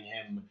were letting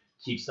him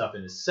keep stuff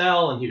in his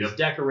cell and he was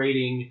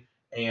decorating.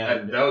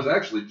 And That was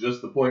actually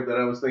just the point that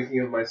I was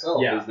thinking of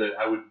myself, Yeah. is that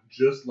I would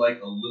just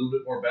like a little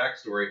bit more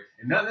backstory,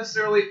 and not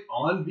necessarily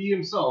on V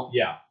himself,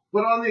 yeah,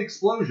 but on the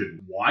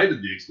explosion. Why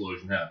did the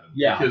explosion happen?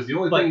 Yeah, Because the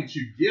only but- thing that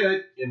you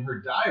get in her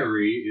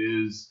diary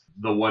is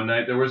the one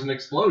night there was an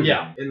explosion.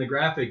 yeah. In the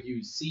graphic,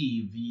 you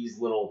see these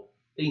little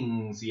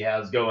things he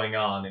has going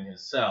on in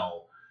his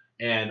cell,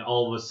 and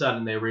all of a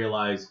sudden they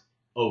realize,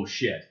 oh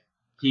shit,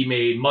 he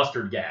made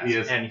mustard gas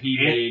Yes. and he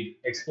And- made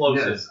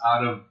explosives. Yes,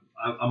 out of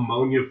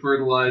ammonia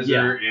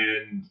fertilizer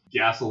and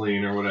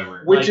gasoline or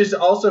whatever. Which Like- is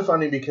also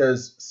funny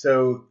because,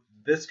 so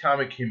this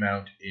comic came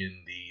out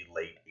in the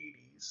late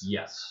 80s.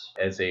 Yes.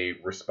 As a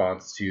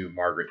response to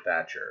Margaret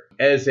Thatcher.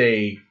 As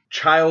a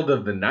child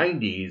of the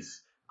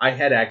 90s, I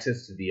had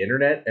access to the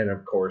internet, and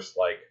of course,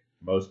 like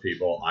most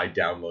people, I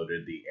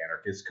downloaded the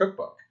Anarchist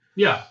Cookbook.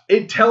 Yeah.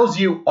 It tells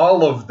you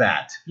all of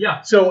that.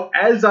 Yeah. So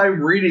as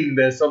I'm reading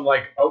this, I'm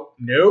like, oh,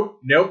 nope,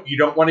 you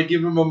don't want to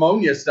give him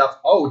ammonia stuff.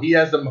 Oh, he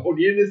has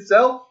ammonia in his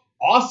cell?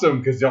 Awesome,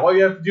 because all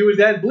you have to do is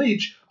add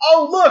bleach.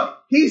 Oh,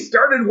 look, he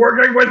started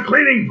working with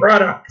cleaning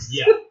products.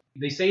 Yeah.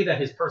 They say that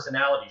his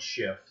personality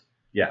shift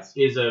Yes.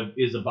 is a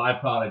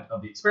byproduct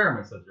of the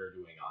experiments that they're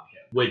doing on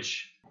him,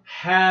 which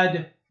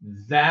had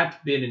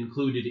that been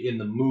included in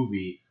the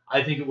movie,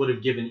 I think it would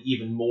have given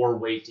even more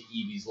weight to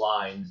Evie's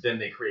line than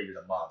they created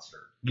a monster.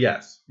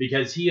 Yes.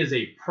 Because he is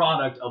a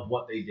product of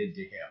what they did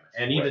to him.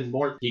 And even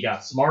more, he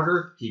got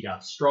smarter, he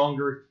got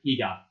stronger, he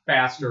got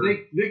faster.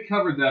 They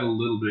covered that a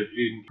little bit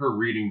in her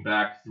reading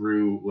back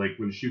through, like,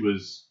 when she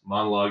was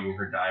monologuing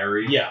her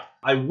diary. Yeah,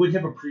 I would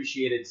have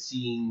appreciated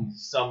seeing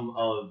some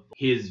of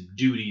his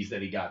duties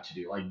that he got to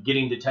do, like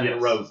getting to tend the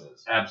Yes.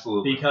 roses.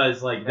 Absolutely.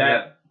 Because, like, And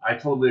that... I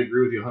totally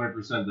agree with you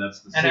 100%. That's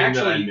the And scene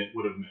actually- that I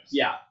would have missed.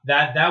 Yeah,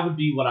 that would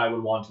be what I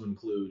would want to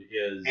include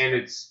is... And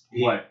it's,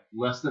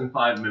 less than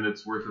 5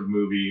 minutes worth of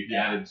movie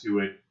added to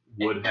it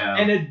would have...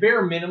 And at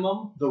bare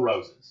minimum, the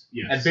roses.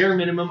 Yes. At bare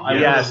minimum, I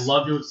would Yes. have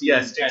loved to have seen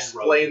Yes, 10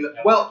 explain roses that-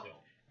 at well, Larkhill.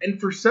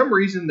 And for some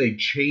reason, they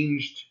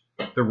changed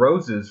the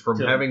Roses from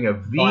To having a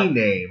V Vi-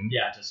 name.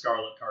 Yeah, to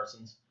Scarlet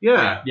Carsons.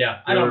 Yeah. Yeah,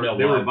 I They don't were- know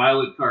They why. were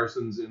Violet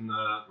Carsons in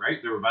the right.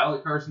 There were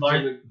Violet Carsons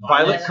in the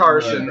Violet Yeah.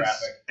 Carsons,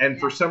 Graphic. and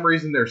for some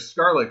reason there's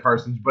Scarlet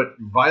Carsons, but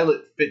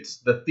Violet fits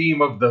the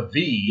theme of the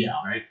V. Yeah.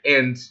 right.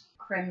 And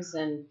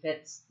Crimson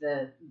fits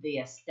the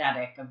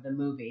aesthetic of the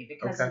movie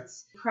because Okay.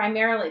 it's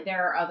primarily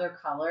there are other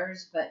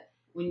colors, but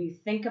when you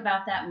think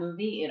about that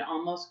movie, it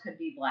almost could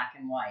be black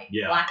and white.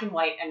 Yeah. Black and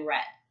white and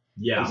red.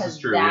 Yeah. Because is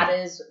true, that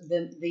is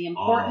the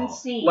important Oh.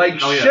 scene. like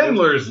Oh, yeah,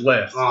 Schindler's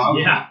List.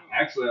 Yeah.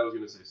 Actually, I was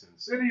going to say Sin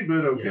City,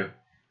 but okay.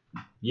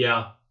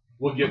 Yeah.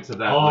 We'll get to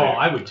that Oh, later.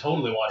 I would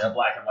totally watch a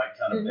black and white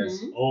cut of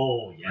this. Mhm.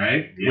 Oh, yeah.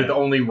 Right? With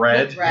only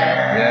red. With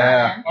red.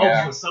 Yeah. Oh,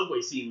 yeah. the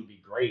subway scene would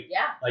be great.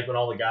 Yeah. Like when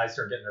all the guys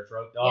start getting their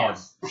throat. Oh,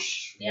 Yes.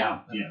 yeah.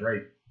 That'd be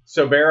great.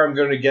 So, Bear, I'm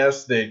going to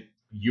guess that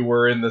you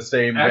were in the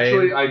same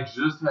Actually, vein. I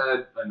just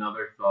had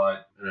another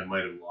thought, and I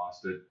might have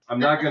lost it. I'm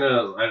not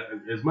gonna,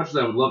 as much as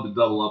I would love to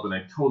double up, and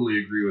I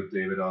totally agree with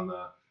David on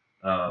the.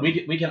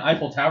 We can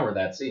Eiffel Tower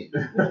that scene.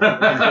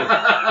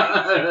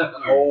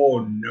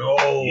 Oh, no.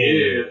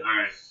 Yeah. All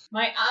right.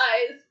 My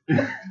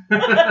eyes.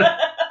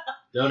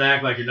 Don't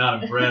act like you're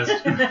not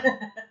impressed.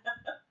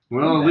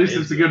 Well, at That least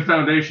is it's a good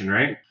foundation,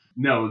 right?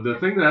 No, the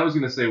thing that I was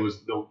going to say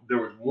was there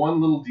was one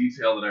little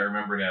detail that I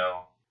remember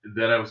now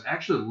that I was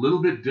actually a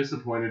little bit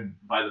disappointed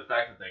by the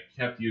fact that they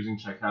kept using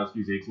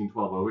Tchaikovsky's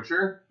 1812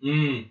 Overture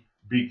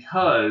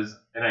because,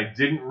 and I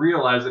didn't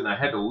realize it, and I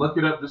had to look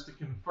it up just to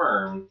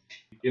confirm,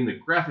 in the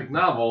graphic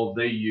novel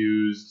they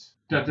used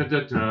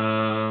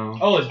da-da-da-da.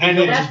 Oh, it's And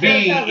Beethoven's it's That's V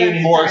Fifth. Beethoven's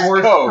in Morse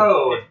Morse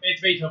code.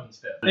 It's Beethoven's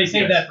Fifth. They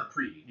saved Yes. that for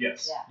Creed.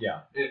 Yes. Yeah.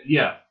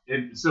 Yeah.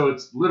 And so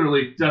it's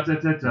literally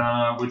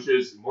da-da-da-da, which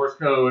is Morse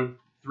code,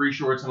 3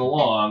 shorts and a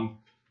long,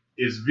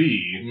 is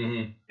V.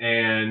 Mm-hmm.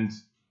 And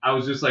I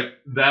was just like,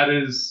 that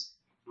is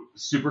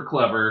super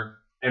clever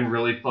and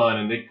really fun,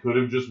 and they could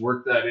have just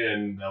worked that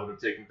in. That would have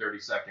taken 30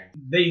 seconds.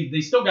 They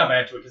still got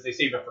back to it because they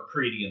saved it for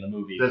Creedy in the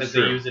movie. That's Because they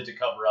true. used it to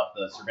cover up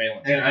the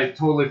surveillance. And I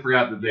totally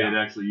forgot that they had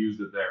actually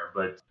used it there.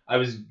 But I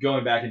was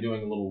going back and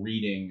doing a little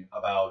reading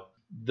about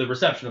the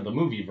reception of the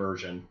movie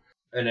version,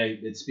 and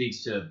it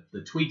speaks to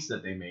the tweaks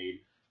that they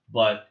made.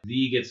 But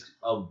V gets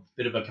a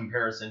bit of a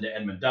comparison to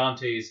Edmond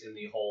Dante's in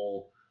the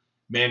whole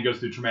man goes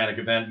through traumatic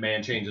event,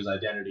 man changes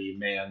identity,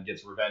 man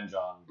gets revenge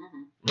on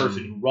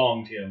person who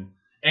wronged him.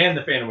 And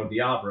the Phantom of the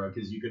Opera,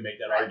 because you could make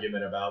that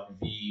argument about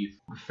the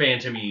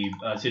phantom-y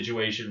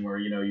situation where,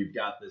 you've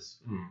got this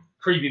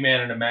creepy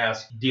man in a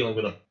mask dealing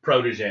with a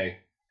protege,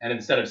 and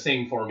instead of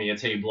sing for me,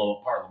 it's hey, blow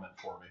up Parliament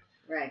for me.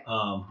 Right.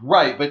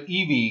 Right, but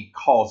Evie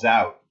calls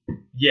out.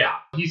 Yeah.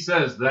 he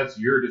says, that's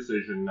your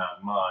decision,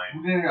 not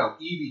mine. No.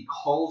 Evie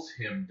calls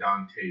him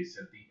Dantes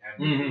at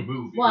the end of the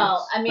movie.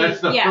 Well, I mean,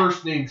 that's the yeah.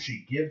 first name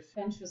she gives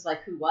him. Finch was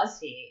like, who was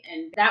he?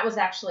 And that was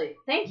actually,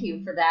 thank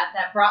you for that.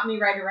 That brought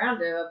me right around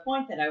to a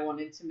point that I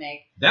wanted to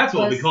make. That's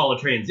what we Was- call a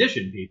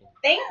transition, people.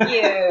 Thank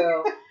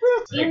you.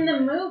 In the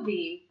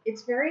movie,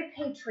 it's very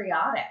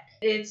patriotic.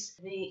 It's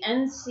the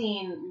end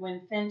scene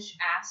when Finch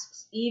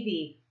asks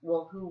Evie,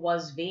 well, who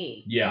was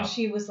V? Yeah. And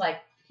she was like,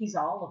 he's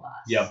all of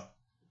us. Yep.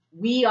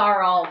 We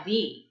are all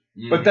V.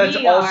 But that's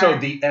We also are-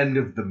 the end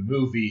of the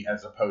movie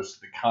as opposed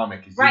to the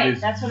comic. Right, It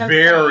is that's what I'm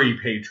very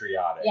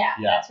patriotic. Yeah,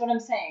 that's what I'm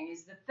saying.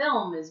 Is the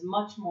film is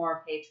much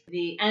more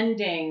the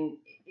ending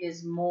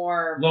is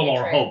more a little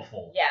more patriot-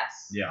 hopeful.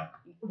 Yes. Yeah.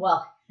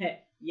 Well,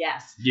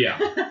 yes. Yeah.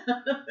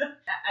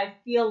 I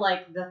feel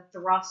like the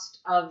thrust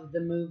of the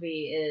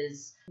movie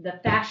is the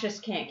fascists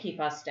can't keep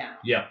us down.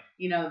 Yeah.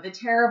 The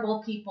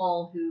terrible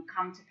people who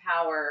come to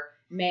power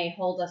may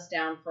hold us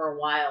down for a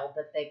while,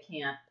 but they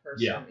can't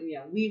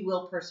persevere. We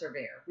will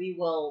persevere. We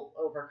will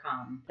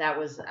overcome. That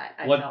was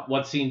I felt.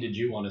 What scene did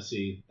you want to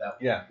see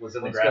that was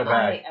in the Let's go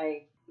graphic? back.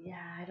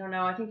 I don't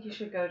know. I think you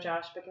should go,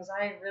 Josh, because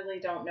I really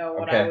don't know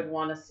what Okay. I would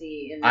want to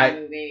see in the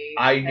movie.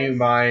 I knew because-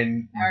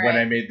 mine All when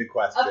right. I made the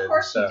question. Of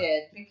course so. you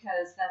did,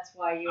 because that's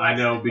why you I asked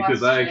know, the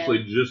because I question.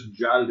 actually just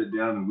jotted it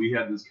down, and we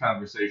had this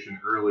conversation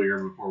earlier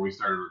before we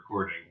started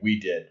recording. We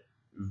did.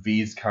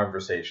 V's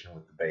conversation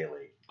with the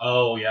Bailey.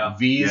 Oh, yeah.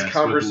 V's Yes, with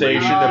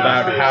conversation Lady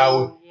about Justice.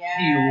 how yeah.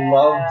 he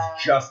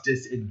loved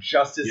justice and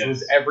justice Yes.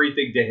 was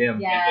everything to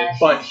him. Yes.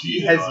 But he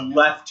Cheated has on him.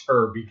 left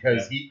her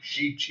because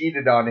she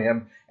cheated on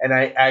him. And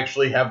I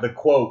actually have the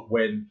quote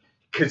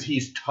because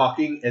he's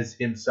talking as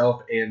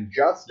himself and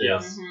Justice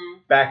Yes.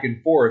 back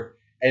and forth.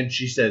 And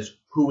she says,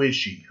 who is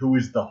she? Who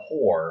is the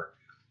whore?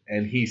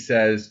 And he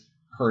says,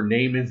 her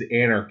name is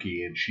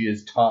Anarchy, and she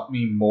has taught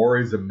me more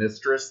as a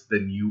mistress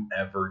than you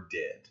ever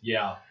did.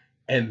 Yeah.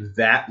 And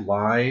that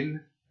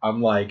line,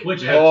 I'm like,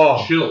 Which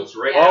oh, Chills,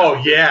 right?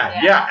 oh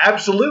yeah, Yeah.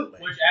 absolutely.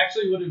 Which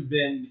actually would have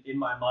been, in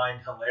my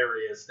mind,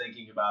 hilarious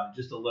thinking about it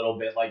just a little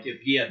bit. Like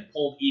if he had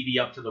pulled Evie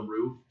up to the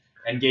roof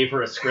and gave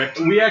her a script.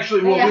 We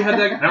actually, we Yeah. had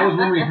that was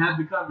when we had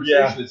the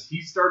conversation. Yeah. Is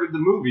he started the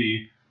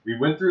movie, we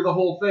went through the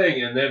whole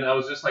thing, and then I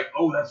was just like,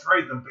 oh, that's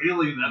right, the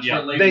Bailey, that's Yeah.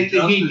 what Lady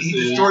Justice He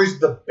is. destroys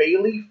the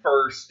Bailey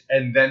first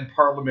and then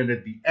Parliament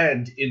at the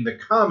end. In the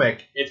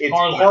comic, It's it's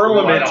Parliament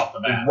Parliament right off the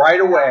bat. right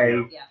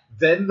away, Yeah.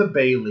 then the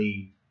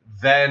Bailey,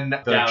 then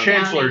the Down.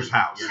 Chancellor's Down.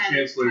 house. Your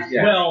Chancellor's.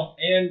 Yeah. Well,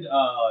 and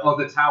Oh,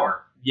 the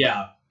tower.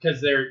 yeah,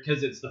 because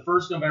it's the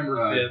first November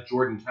 5th.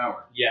 Jordan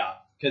Tower. Yeah,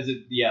 because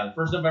the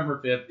first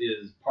November 5th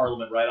is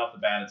Parliament right off the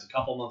bat. It's a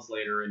couple months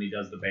later, and he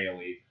does the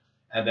Bailey,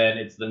 and then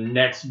it's the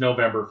next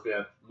November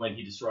 5th when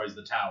he destroys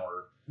the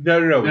tower. No,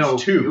 No,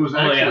 it's 2. It was Oh,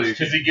 yeah, actually it's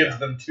because he gives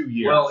them 2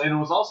 years. well, and it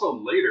was also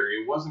later.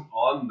 It wasn't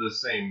on the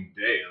same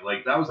day.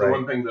 Like that was the Right.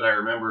 one thing that I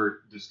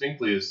remember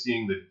distinctly is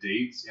seeing the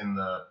dates in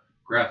the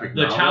graphic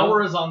The novel.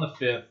 tower is on the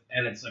 5th,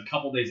 and it's a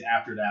couple days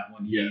after that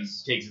when he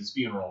Yes. takes his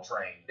funeral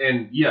train.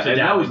 And yeah, to and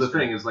that was the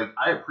Downing thing is like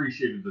I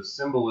appreciated the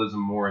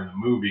symbolism more in the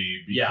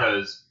movie Yeah.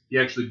 because he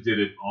actually did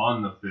it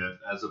on the 5th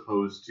as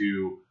opposed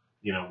to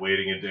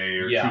waiting a day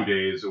or Yeah. 2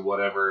 days or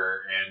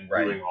whatever and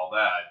Right. doing all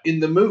that. in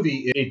the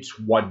movie, it's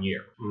 1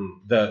 year.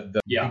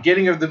 The Yeah.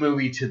 beginning of the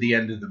movie to the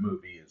end of the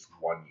movie is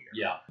 1 year.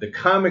 Yeah, The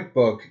comic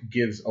book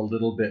gives a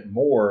little bit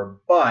more,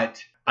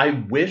 but I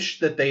wish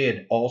that they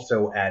had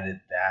also added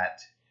that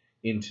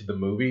into the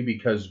movie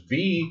because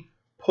V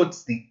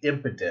puts the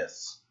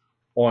impetus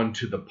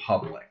onto the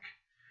public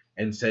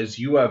and says,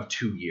 you have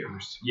 2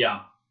 years.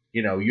 yeah,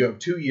 You have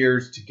 2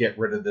 years to get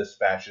rid of this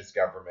fascist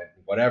government,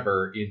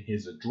 whatever, in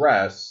his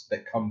address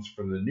that comes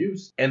from the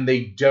news. And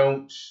they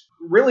don't,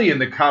 really in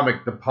the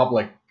comic, the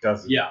public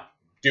doesn't yeah.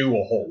 do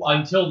a whole lot.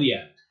 Until the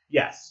end,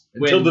 Yes,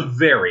 When- until the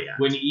very end.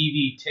 when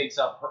Evie takes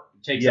up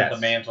Yes. the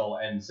mantle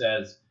and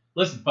says,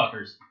 "Listen,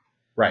 fuckers,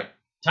 Right,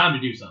 time to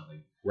do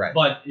something." right.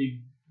 But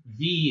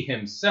V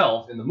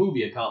himself in the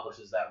movie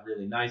accomplishes that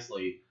really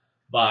nicely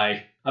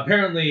by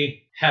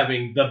apparently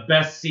having the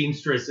best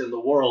seamstress in the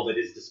world at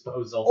his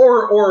disposal.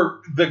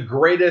 Or the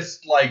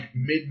greatest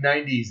mid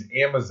 90s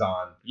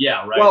Amazon.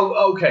 Yeah, right. Well,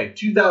 okay,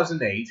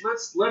 2008.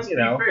 Let's You be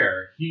know.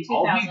 fair.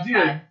 All he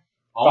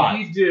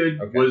 2005.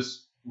 did Okay.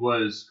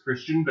 was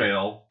Christian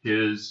Bale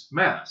his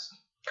mask.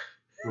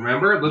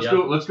 Remember? Let's Yeah.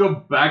 go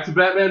back to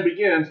Batman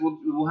Begins.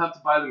 We'll have to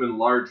buy them in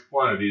large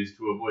quantities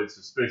to avoid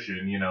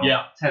suspicion.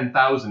 Yeah.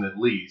 10,000 at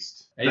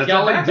least. And he's That's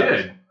got all he backups.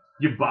 did.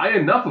 You buy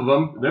enough of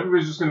them, and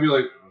everybody's just gonna be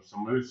like, oh,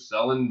 somebody's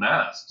selling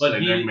masks, But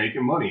and he- they're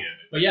making money in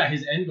it. But yeah,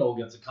 his end goal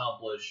gets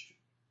accomplished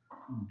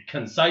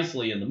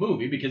concisely in the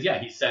movie because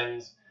he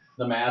sends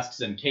the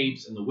masks and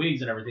capes and the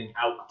wigs and everything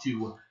out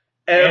to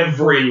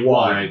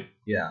everyone. Right.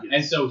 Yeah.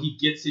 And so he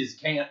gets his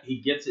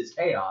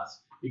chaos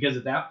because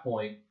at that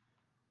point,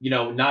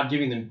 not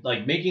giving them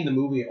making the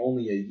movie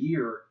only a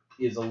year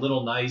is a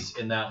little nice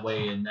in that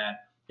way, in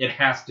that it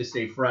has to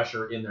stay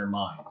fresher in their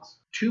minds.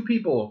 2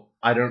 people,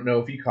 I don't know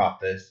if you caught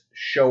this,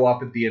 show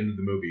up at the end of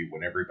the movie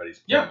when everybody's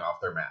pulling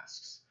off their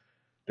masks.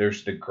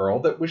 There's the girl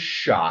that was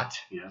shot,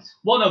 Yes.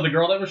 Well, no, the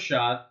girl that was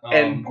shot,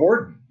 and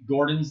Gordon.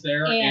 Gordon's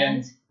there,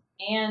 And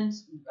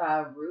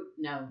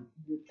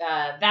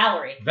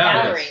Valerie.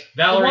 Valerie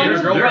The and one her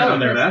who girlfriend wrote- on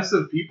there. Mess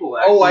of people.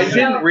 Oh, I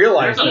actually- didn't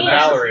realize There's that a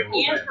mess of Valerie people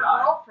was and that her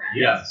died. girlfriend.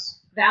 Yes.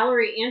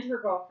 Valerie and her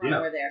girlfriend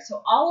Yeah. were there.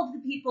 So all of the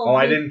people Oh,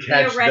 I who didn't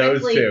catch those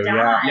theoretically 2.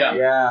 died Yeah.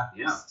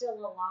 Yeah. were still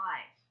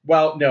alive.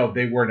 Well, no,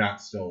 they were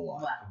not still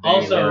alive. Well. They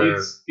Also, were-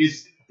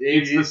 It's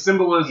the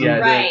symbolism. yeah,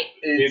 Right.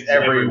 it's It's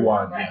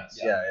everyone. everyone, Yes.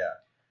 yes. Yeah, yeah.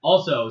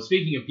 Also,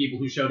 speaking of people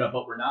who showed up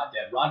but were not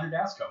dead, Roger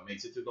Dasco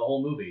makes it through the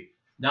whole movie.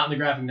 Not in the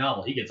graphic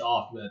novel. He gets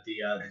off at the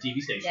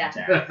TV station Yeah.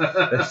 attack.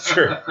 That's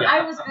true.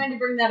 I was going to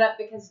bring that up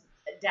because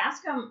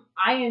Dascom,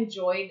 I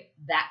enjoyed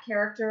that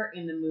character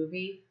in the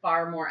movie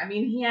far more. I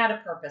mean, he had a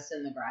purpose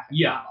in the graphic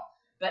Yeah. novel,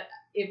 but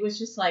it was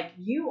just like,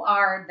 you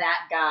are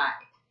that guy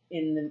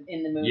in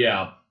the movie.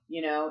 Yeah.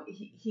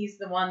 He's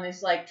the one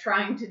that's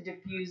trying to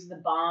defuse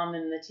the bomb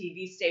in the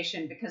TV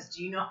station because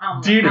do you know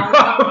how Do you know?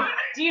 long,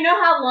 do you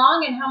know how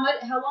long and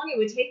how long it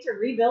would take to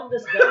rebuild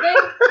this building?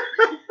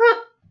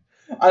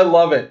 I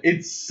love it.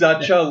 It's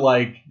such a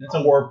That's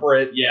a-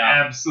 corporate.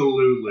 Yeah.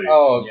 Absolutely.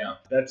 Oh, Yeah.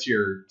 that's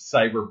your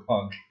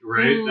cyberpunk.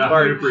 Right? Mm.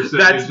 100%.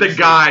 That's It's the just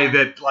guy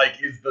that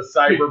is the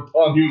Can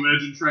cyberpunk. you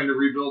imagine trying to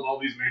rebuild all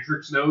these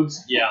Matrix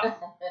nodes? Yeah.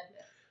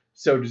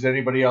 So, does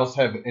anybody else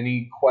have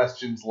any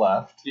questions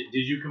left? Did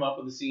you come up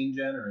with a scene,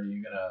 Jen, or are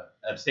you going to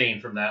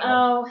abstain from that one?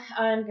 Oh,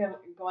 I'm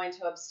going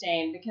to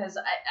abstain because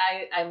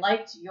I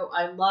liked you.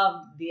 I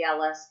loved the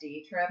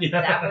LSD trip.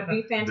 Yeah. That would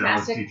be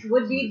fantastic. LSD trip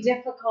Would was be amazing.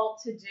 difficult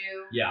to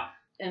do Yeah.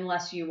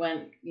 unless you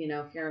went,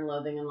 Fear and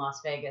Loathing in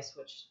Las Vegas,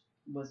 which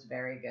was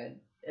very good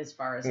as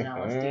far as an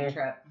LSD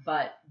trip,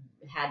 but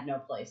had no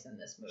place in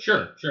this movie.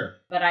 Sure.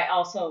 But I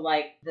also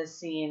liked the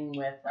scene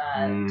with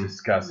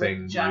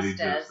Discussing with Lady Justice.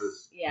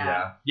 Justice.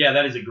 Yeah. Yeah,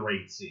 that is a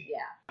great scene.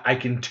 Yeah. I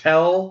can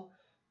tell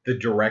the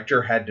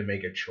director had to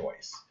make a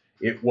choice.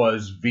 It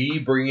was V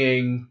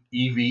bringing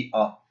Evie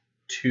up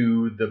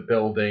to the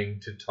building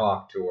to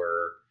talk to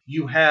her.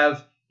 You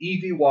have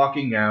Evie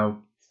walking out,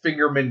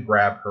 Fingerman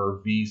grab her,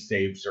 V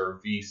saves her,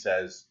 V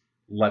says,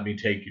 "Let me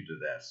take you to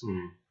this."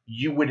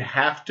 You would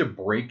have to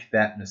break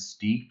that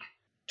mystique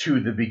to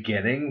the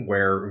beginning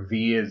where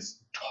V is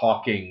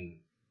talking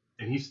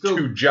And he's still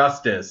to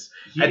Justice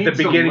he at the needs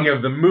to beginning look-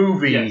 of the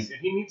movie. Yes, and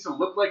he needs to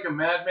look like a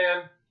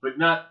madman, but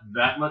not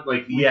that much.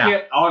 Like we Yeah.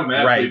 can't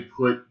automatically Right.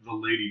 put the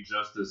Lady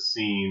Justice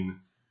scene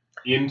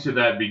into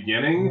that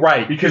beginning.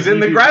 Right, because in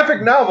the we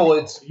graphic novel,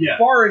 it's Yeah.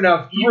 far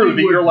enough through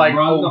that you're like,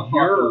 run the oh, fuck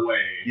you're... away.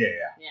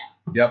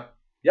 Yeah.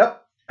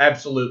 Yep,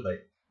 absolutely.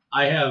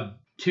 I have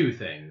two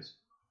things.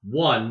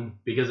 One,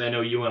 because I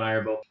know you and I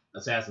are both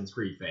Assassin's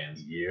Creed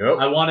fans. Yep.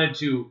 I wanted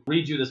to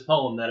read you this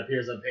poem that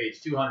appears on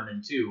page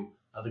 202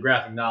 of the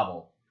graphic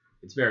novel.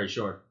 It's very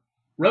short.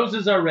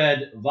 Roses are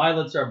red,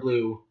 violets are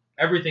blue,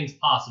 everything's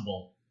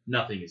possible,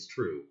 nothing is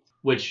true.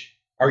 Which...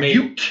 Are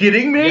you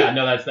kidding me? Yeah,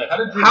 no, that's that.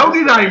 How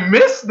did I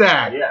miss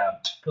that? Yeah,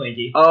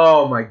 Clinky.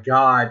 Oh my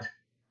god.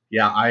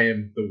 Yeah, I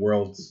am the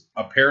world's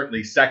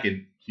apparently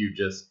second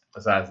hugest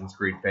Assassin's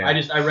Creed fan.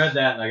 I read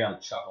that and I got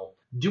a chuckle.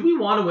 Do we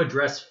want to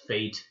address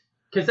fate?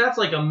 Because that's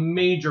like a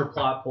major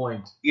plot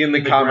point in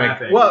the comic.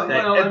 graphic. Well,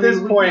 I at this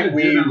mean, we point, kinda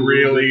we did a little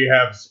really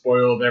have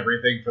spoiled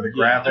everything for the Yeah,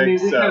 graphic. I mean,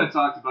 we so. kind of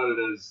talked about it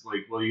as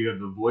like, well, you have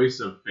the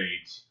voice of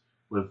fate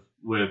with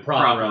Prothero.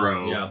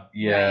 Prothero. Yeah.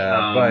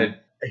 Yeah, Right. but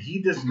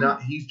he does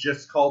not. He's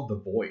just called the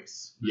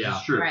voice. This Yeah.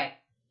 is true. Right.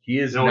 He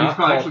is No, not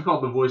he's actually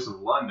called the voice of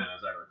London,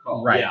 as I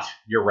recall. Right. Yeah.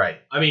 You're right.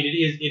 I mean,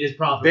 it is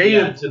Prothero. They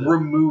yeah, have to the,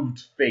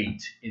 removed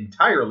fate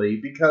entirely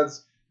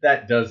because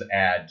that does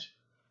add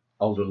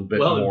a little bit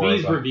well, more.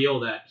 V's of a, reveal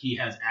that he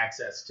has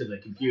access to the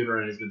computer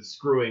and has been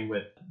screwing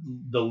with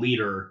the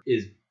leader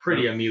is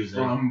pretty amusing.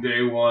 From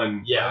day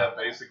one. Yeah.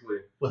 basically.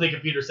 Well, the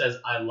computer says,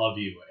 "I love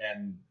you,"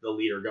 and the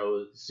leader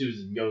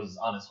Susan goes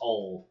on his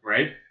hole.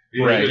 Right?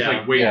 Right. It's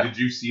like, wait, Yeah. did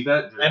you see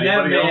that? Did And that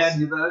anybody else man-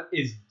 see that?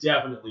 Is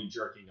definitely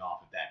jerking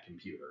off at that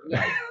computer.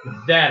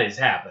 Like, that is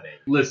happening.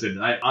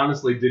 Listen, I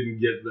honestly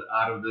didn't get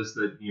out of this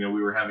that, we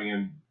were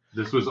having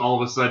this was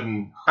all of a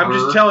sudden I'm Her,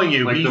 just telling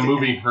you, like he's, the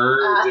movie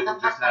Her didn't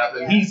just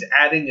happen. he's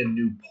adding a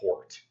new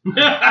port. Oh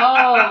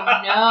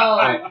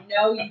no,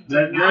 no, you did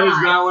That not.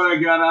 is not what I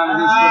got out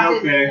of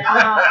this, but You did okay.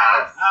 not.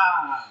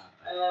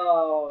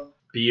 Oh,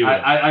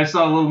 Beautiful. I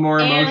saw a little more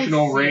And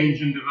emotional see.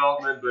 range and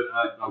development,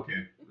 but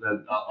okay,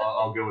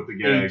 I'll go with the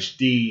gag.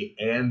 HD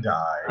and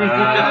I.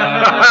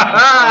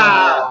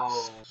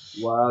 Oh.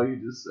 Wow, you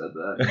just said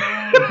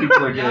that. People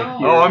are gonna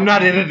hear. Oh, I'm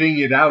not editing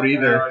it out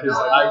either because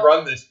No. I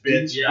run this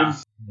bitch. Yeah.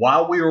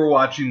 While we were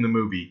watching the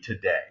movie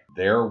today,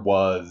 there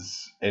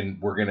was, and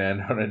we're going to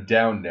end on a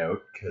down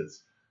note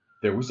because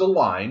there was a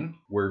line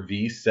where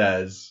V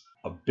says,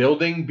 a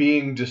building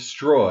being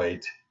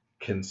destroyed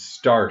can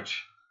start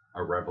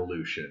a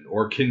revolution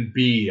or can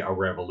be a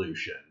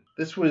revolution.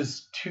 This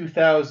was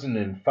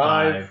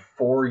 2005,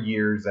 4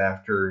 years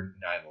after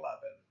 9/11.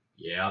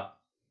 Yeah.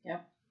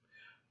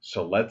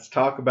 So let's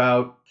talk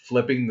about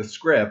flipping the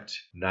script,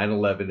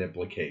 9/11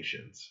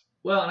 implications.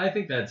 Well, and I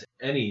think that's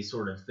any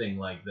sort of thing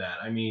like that.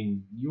 I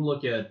mean, you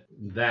look at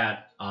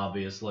that,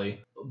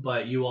 obviously,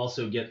 but you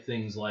also get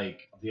things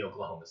like the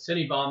Oklahoma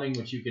City bombing,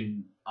 which you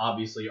can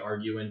obviously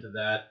argue into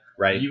that.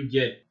 Right? You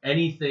get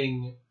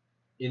anything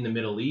in the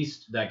Middle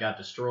East that got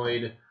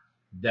destroyed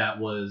that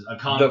was a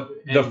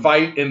The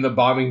fight in the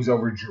bombings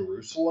over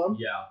Jerusalem.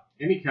 Yeah.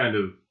 any kind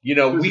of You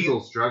know,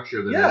 physical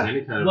structure that Yeah. has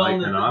any kind of Well,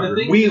 the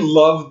iconography. thing- we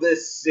love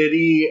this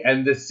city,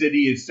 and this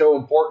city is so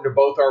important to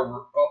both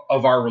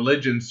our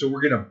religions, so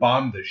we're gonna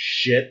bomb the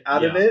shit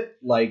out of Yeah. it.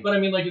 Like, But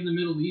I mean, like in the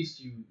Middle East,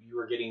 you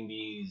were getting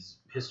these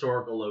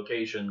historical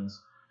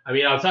locations. I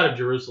mean, outside of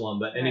Jerusalem,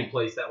 but any Right.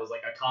 place that was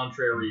like a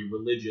contrary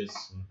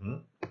religious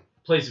Mhm.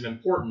 place of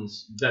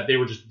importance that they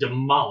were just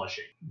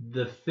demolishing.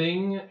 The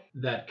thing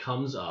that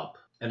comes up,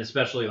 and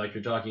especially like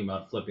you're talking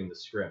about flipping the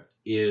script,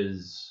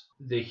 is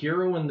the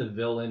hero and the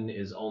villain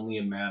is only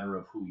a matter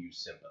of who you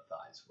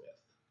sympathize with.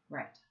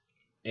 right.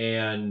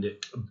 And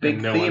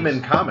big no theme one's-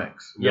 in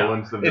comics. No Yeah.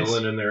 one's the It's-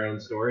 villain in their own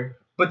story.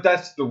 But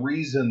that's the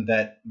reason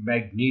that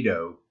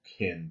Magneto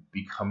can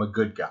become a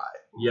good guy.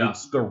 yeah,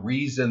 It's the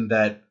reason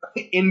that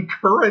in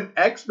current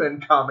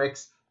X-Men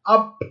comics,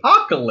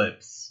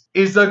 Apocalypse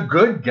is a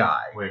good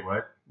guy. Wait,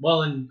 what?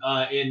 well,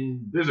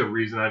 in There's a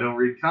reason I don't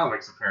read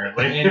comics,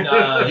 apparently. in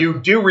You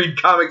do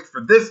read comics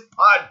for this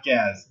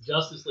podcast.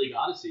 Justice League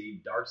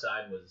Odyssey,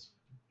 Darkseid was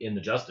in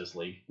the Justice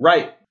League.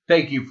 Right.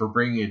 Thank you for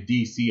bringing a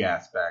DC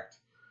aspect.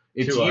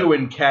 It's To, you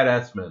and Kat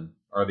Essman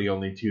are the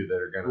only two that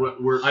are going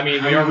to... We're, I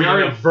mean, we are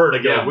reading a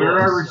Vertigo. Yeah, we're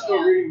book, already so-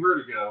 still reading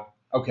Vertigo.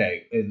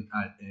 Okay, and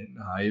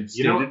I have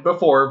You know- stated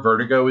before,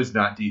 Vertigo is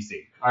not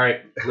DC. All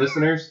right,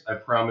 listeners, I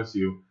promise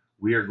you,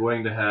 we are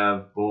going to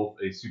have both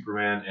a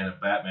Superman and a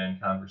Batman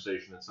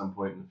conversation at some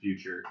point in the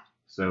future.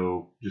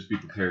 So just be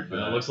prepared for It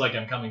that. looks like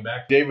I'm coming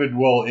back. David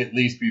will at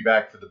least be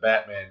back for the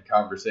Batman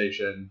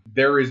conversation.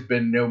 There has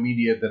been no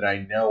media that I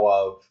know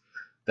of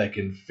that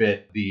can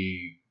fit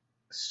the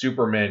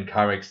Superman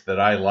comics that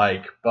I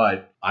like,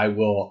 but I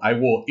will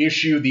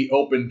issue the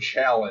open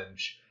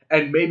challenge,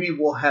 and maybe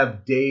we'll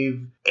have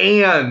Dave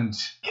and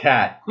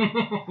Kat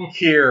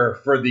here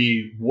for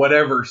the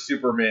whatever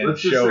Superman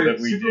Let's just show say that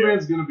we do.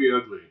 Superman's going to be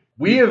ugly.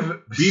 We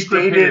have Be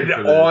stated prepared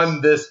for this.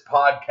 on this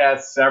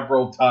podcast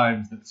several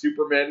times that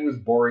Superman was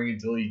boring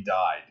until he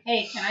died.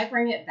 Hey, can I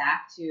bring it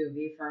back to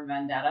V for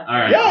Vendetta? All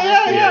right.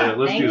 Yeah.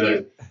 Let's Thank do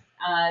you.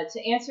 that.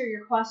 To answer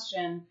your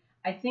question,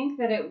 I think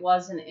that it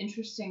was an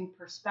interesting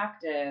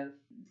perspective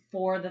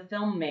for the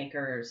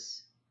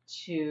filmmakers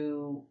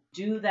to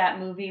do that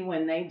movie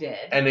when they did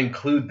And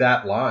include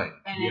that line.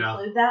 and Yeah.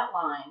 include that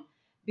line,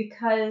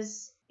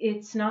 because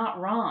it's not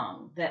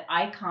wrong that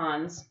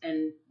icons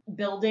and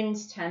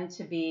buildings tend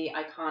to be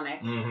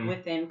iconic Mhm.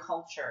 within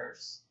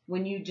cultures.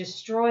 When you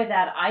destroy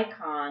that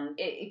icon,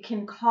 it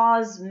can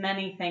cause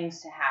many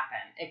things to happen.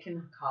 It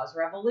can cause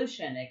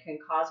revolution. It can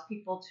cause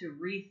people to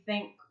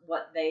rethink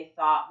what they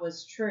thought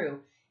was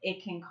true.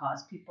 It can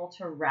cause people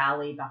to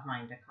rally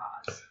behind a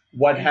cause.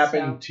 What And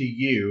happened so- to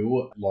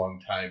you,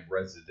 longtime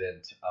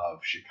resident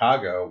of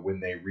Chicago, when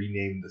they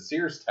renamed the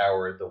Sears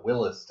Tower the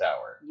Willis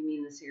Tower? You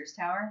mean the Sears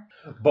Tower?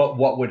 But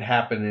what would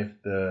happen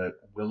if the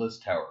Willis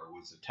Tower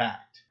was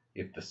attacked?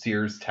 If the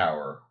Sears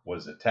Tower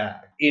was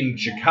attacked? In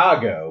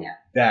Chicago, Yeah.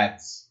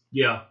 that's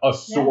Yeah. a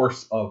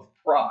source of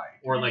pride.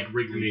 Or like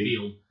Wrigley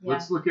Field.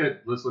 Let's look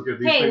at these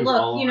Hey, things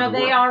all look, over the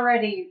they world.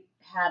 already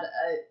had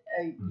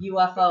a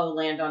UFO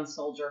land on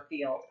Soldier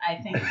Field. I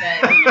think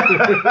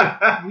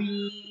that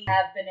we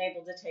have been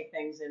able to take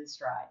things in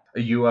stride.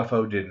 A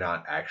UFO did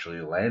not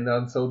actually land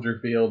on Soldier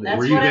Field. That's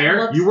Were you what it there?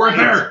 looks You weren't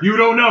like. there. You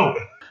don't know.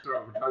 We're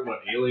talking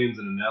about aliens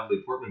in a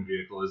Natalie Portman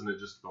vehicle, isn't it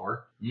just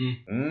Thor?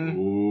 Mm.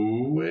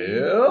 Ooh.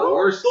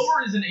 Well,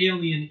 Thor is an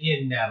alien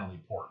in Natalie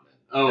Portman.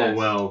 Oh, That's-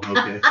 well,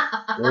 okay.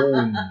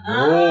 oh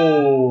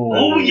no!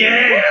 Oh,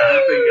 yeah!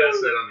 That thing got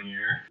said on the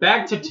air.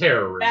 Back to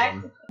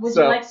terrorism. Would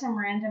So- you like some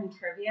random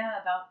trivia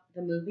about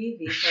the movie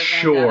V for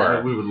Sure.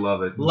 Vendetta? We would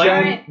love it.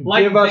 Lighten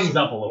give us- things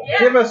up a little. Yeah.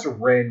 Give us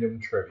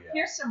random trivia.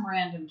 Here's some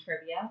random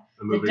trivia. The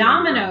The movie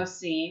domino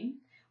scene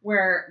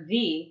where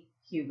V,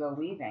 Hugo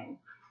Weaving,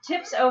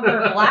 tips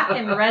over black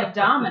and red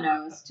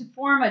dominoes to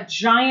form a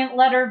giant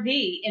letter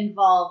V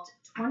involved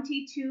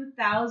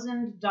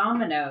 22,000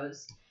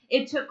 dominoes.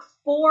 It took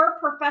 4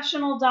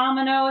 professional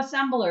domino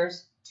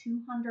assemblers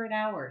 200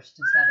 hours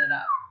to set it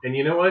up. And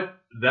you know what?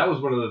 That was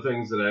one of the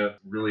things that I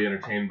really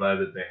entertained by,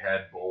 that they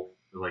had both.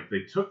 Like,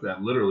 they took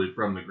that literally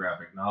from the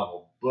graphic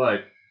novel,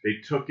 but they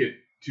took it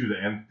to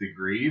the nth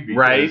degree. Because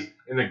Right.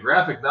 in the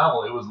graphic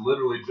novel, it was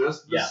literally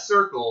just the Yeah.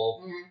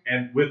 circle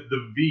and with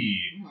the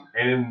V.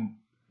 And in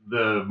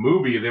the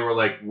movie, they were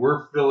like,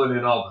 we're filling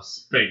in all the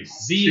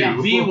space.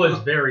 V was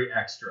very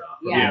extra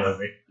for Yes. the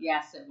movie.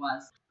 Yes, it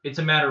was. It's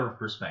a matter of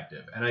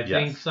perspective. And I Yes.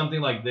 think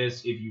something like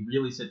this, if you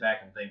really sit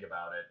back and think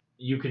about it,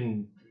 you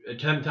can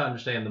attempt to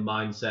understand the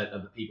mindset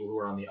of the people who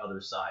are on the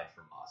other side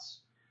from us.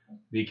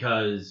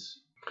 Because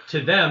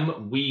to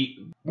them,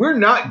 We're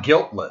not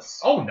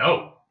guiltless. oh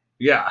no.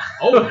 Yeah.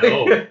 Oh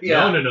no.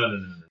 Yeah.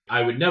 No.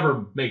 I would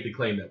never make the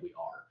claim that we are.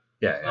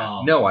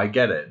 Yeah. No, I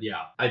get it.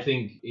 Yeah, I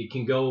think it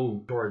can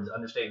go towards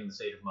understanding the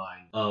state of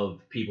mind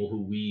of people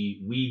who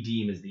we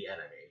deem as the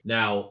enemy.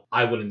 Now,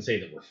 I wouldn't say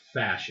that we're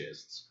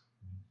fascists,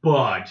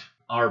 but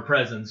our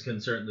presence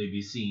can certainly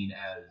be seen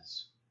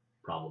as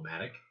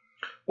problematic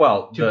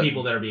Well, to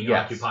people that are being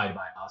yes. occupied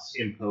by us.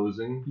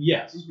 Imposing.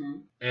 Yes. Mm-hmm.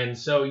 And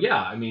so,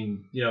 yeah, I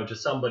mean, to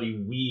somebody,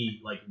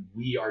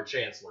 we are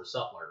Chancellor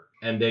Sutler,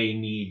 and they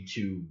need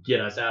to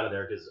get us out of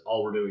there because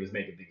all we're doing is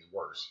making things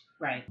worse.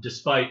 Right.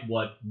 Despite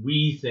what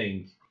we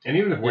think. And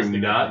even if we're It's the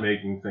not guy.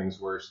 making things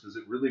worse, does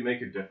it really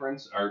make a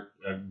difference?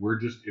 We're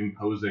just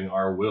imposing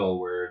our will,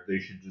 where they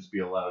should just be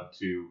allowed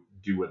to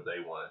do what they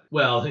want.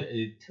 Well,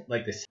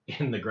 like this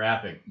in the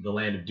graphic, the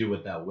land of do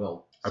what thou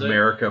wilt. So-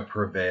 America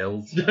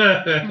prevails. No,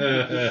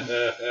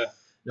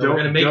 we're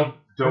gonna make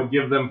Don't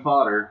give them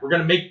fodder. we're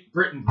gonna make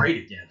Britain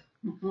great again.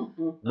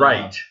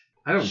 Right.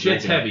 I don't.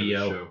 Shit's drink enough heavy, for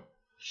this yo. show.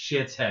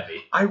 Shit's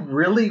heavy. I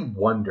really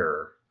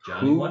wonder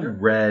Johnny who Wonder?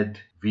 read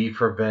V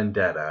for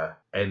Vendetta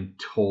and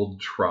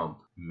told Trump,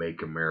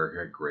 "Make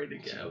America Great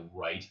Again." Yeah,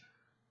 right.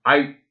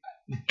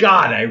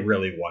 God, I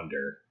really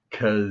wonder.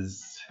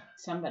 Because,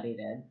 Somebody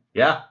did.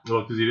 yeah.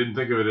 Well, because he didn't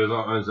think of it as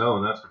on his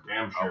own. That's for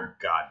damn sure.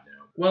 Oh, God, no.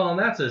 Well, and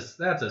that's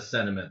a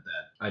sentiment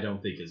that I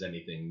don't think is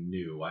anything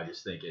new. I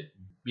just think it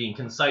being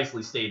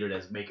concisely stated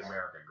as "Make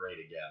America Great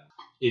Again"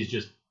 is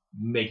just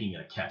making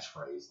it a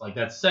catchphrase. Like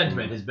that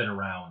sentiment has been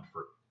around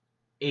for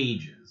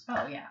ages.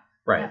 Oh, yeah.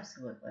 Right.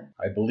 Absolutely.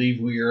 I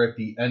believe we are at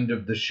the end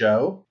of the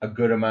show. A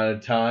good amount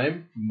of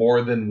time.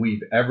 More than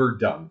we've ever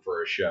done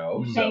for a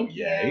show. So, Thank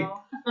yay.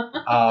 you.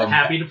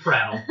 Happy to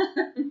prattle.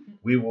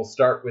 We will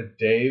start with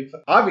Dave.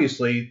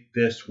 Obviously,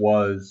 this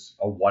was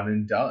a one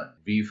and done.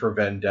 V for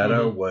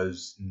Vendetta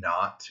was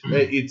not.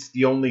 It's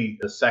the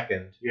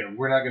second. Yeah,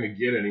 we're not going to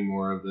get any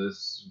more of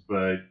this,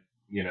 but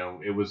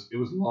it was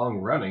long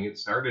running. It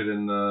started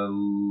in the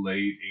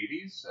late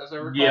 '80s, as I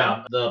recall.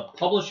 Yeah, the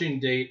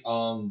publishing date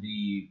on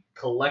the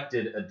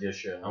collected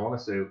edition I want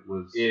to say it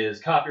was.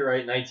 is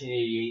copyright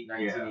 1988,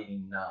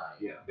 1989.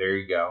 Yeah. There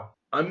you go.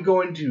 I'm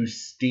going to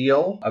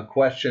steal a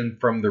question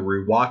from the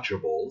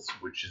Rewatchables,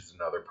 which is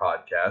another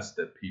podcast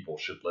that people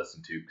should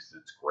listen to because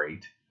it's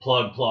great.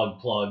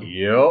 Plug.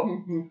 Yep.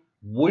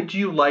 Would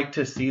you like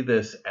to see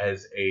this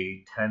as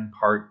a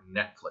 10-part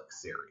Netflix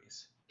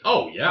series?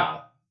 Oh,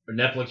 yeah. Or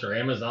Netflix or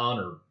Amazon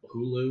or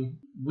Hulu.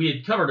 We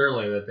had covered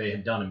earlier that they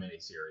had done a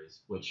miniseries,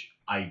 which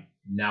I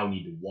now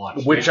need to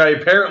watch. Which I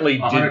apparently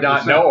did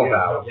not 100%, know yeah.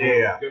 about.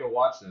 Yeah, I'm gonna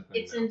watch that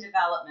thing. It's now. in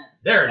development.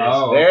 There it is.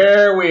 Oh.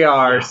 There we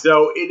are. Yeah.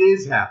 So it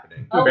is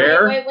happening. Oh,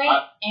 Bear? wait.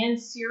 And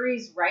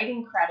series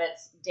writing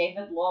credits,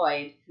 David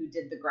Lloyd, who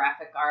did the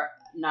graphic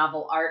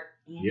novel art,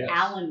 and Yes.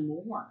 Alan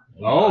Moore.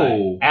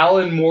 Oh.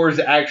 Alan Moore's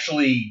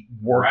actually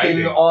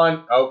working Writing.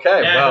 on.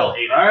 Okay, Yeah, well. he'll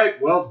hate it. All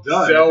right, well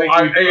done. So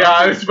I think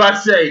I was about to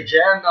say,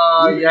 Jen.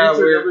 We've Yeah,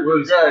 answered we're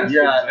everybody's good. questions,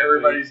 Yeah, I think.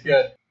 everybody's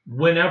good.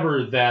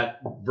 Whenever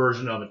that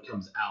version of it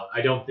comes out,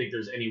 I don't think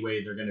there's any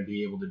way they're going to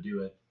be able to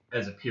do it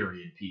as a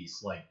period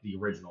piece like the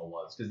original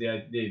was, because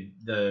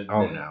the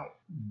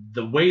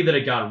way that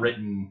it got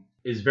written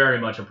is very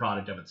much a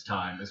product of its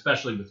time,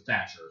 especially with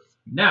Thatcher.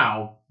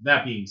 Now,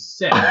 that being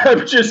said,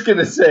 I'm just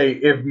gonna say,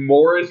 if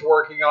Moore is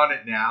working on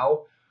it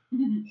now,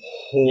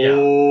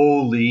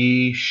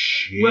 holy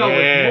shit! well,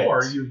 with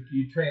more,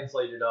 you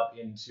translate it up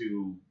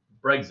into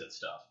Brexit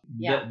stuff.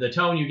 Yeah. The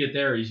tone you get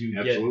there is you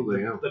Absolutely,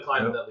 get yeah. the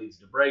climate that leads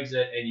to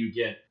Brexit, and you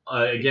get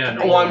again.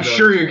 Oh, all I'm of those-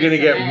 sure you're gonna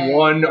get Hey.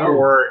 one Oh.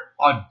 or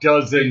a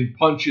dozen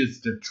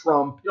punches to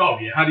Trump. Oh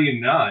yeah. How do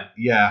you not?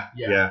 Yeah,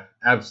 Yeah.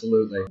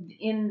 absolutely.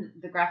 In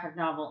the graphic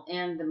novel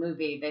and the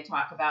movie, they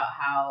talk about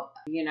how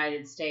the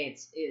United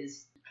States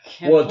is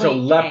Well, it's a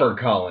complete leper chaos.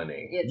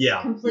 colony. It's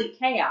Yeah. complete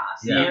chaos.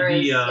 Yeah. There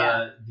is,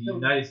 The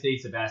United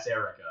States of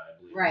Assarica, I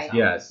believe. Right. is how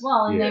Yes.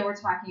 Well, and Yeah. they were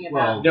talking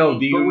Well, about No,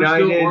 the But we're still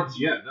United. working.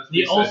 Yeah, that's what The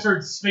he said.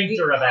 ulcered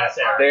sphincter of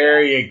Assarica.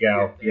 There you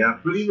go. Yeah.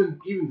 But even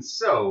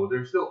so,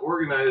 they're still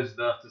organized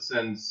enough to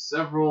send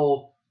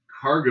several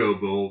cargo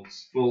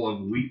boats full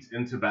of wheat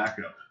and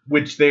tobacco.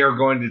 Which they are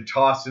going to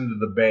toss into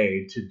the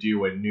bay to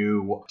do a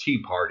new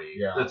tea party.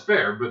 Yeah. That's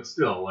fair, but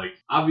still, like,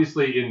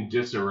 obviously in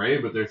disarray,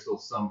 but there's still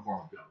some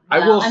form of government. I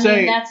will say-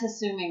 mean, that's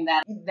assuming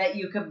that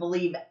you could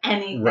believe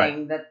anything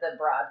Right. that the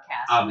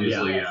broadcast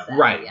Obviously, media yeah. said,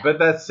 Right, yeah. but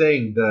that's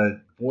saying the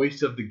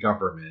voice of the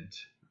government,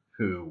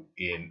 who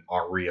in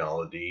our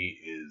reality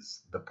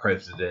is the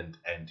president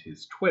and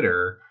his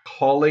Twitter,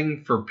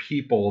 calling for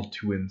people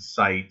to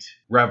incite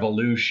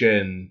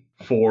revolution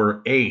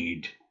for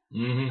aid.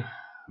 Mm-hmm.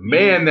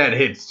 Man, that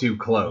hits too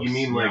close. You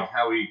mean like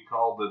how he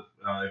called that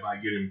if I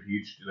get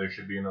impeached, there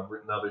should be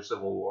another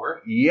civil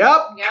war?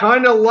 Yep, Yep.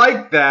 kind of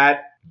like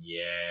that.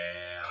 Yeah.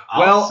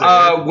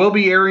 Well, we'll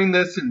be airing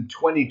this in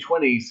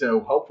 2020,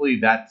 so hopefully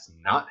that's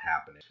not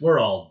happening. We're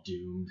all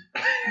doomed.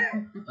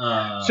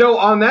 So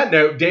on that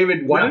note,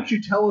 David, why Yeah. don't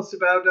you tell us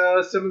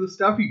about some of the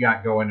stuff you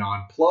got going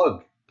on?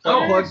 Plug,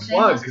 Oh, plug,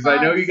 because I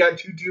know plugs. you got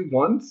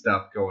 221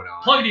 stuff going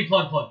on. Pluggity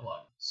plug.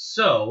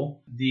 So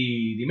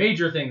the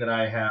major thing that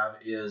I have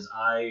is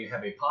I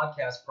have a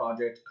podcast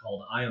project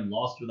called I Am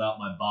Lost Without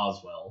My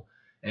Boswell,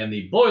 and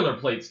the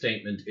boilerplate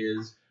statement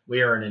is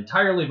we are an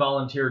entirely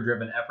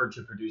volunteer-driven effort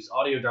to produce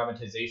audio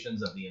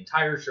dramatizations of the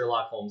entire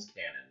Sherlock Holmes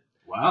canon.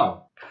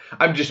 Wow.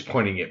 I'm just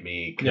pointing at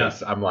me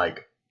because I'm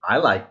like, I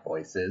like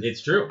voices.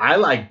 It's true. I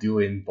like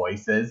doing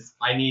voices.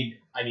 I need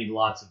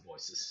lots of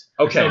voices.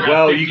 Okay, I still got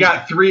well, 50 you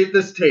got 3 at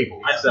this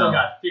table. I've so still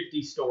got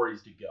 50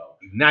 stories to go.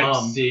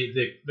 nice.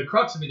 The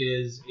crux of it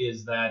is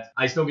that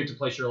I still get to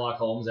play Sherlock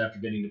Holmes after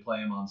getting to play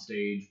him on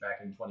stage back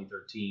in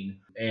 2013.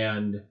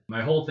 And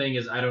my whole thing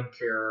is I don't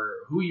care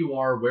who you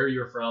are, where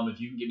you're from. If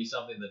you can give me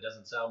something that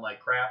doesn't sound like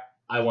crap,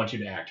 I want you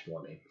to act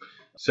for me.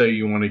 So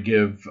you want to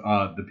give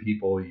the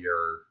people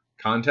your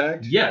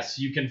contact? Yes,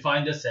 you can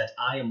find us at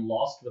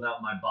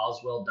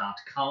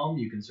IamLostWithoutMyBoswell.com.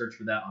 You can search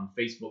for that on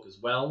Facebook as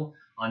well.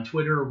 On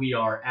Twitter, we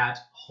are at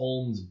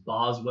Holmes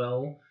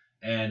Boswell.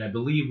 And I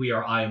believe we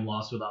are I Am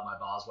Lost Without My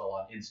Boswell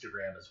on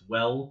Instagram as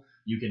well.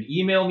 You can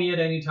email me at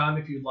any time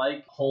if you'd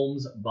like,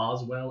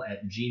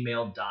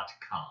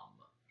 holmesboswell@gmail.com.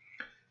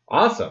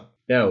 Awesome.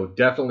 No,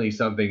 definitely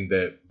something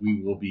that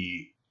we will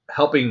be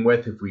helping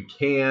with if we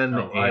can.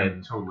 Oh, I am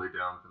and totally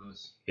down for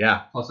this.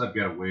 yeah. Plus, I've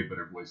got a way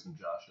better voice than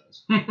Josh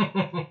does.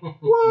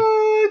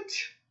 What?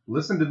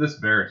 Listen to this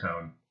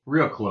baritone.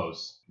 Real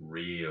close.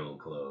 Real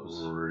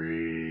close.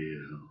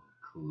 Real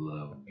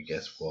close. I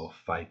guess we'll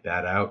fight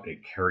that out at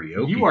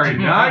karaoke. You are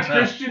tonight. not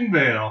Christian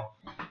Bale.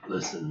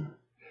 Listen,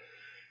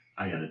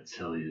 I gotta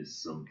tell you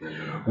something.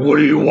 What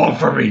do you want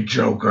from me,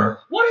 Joker?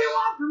 What do you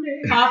want from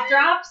me? Cough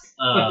drops?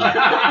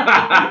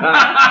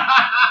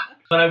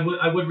 But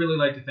I would really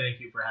like to thank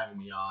you for having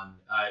me on.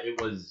 It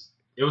was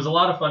a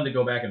lot of fun to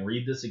go back and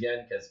read this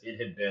again because it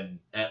had been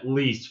at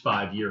least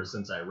 5 years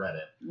since I read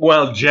it.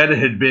 Well, Jen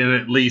had been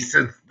at least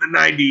since the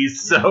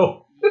 90s,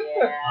 so.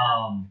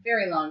 Yeah.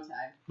 Very long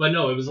time. But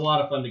no, it was a lot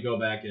of fun to go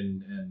back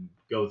and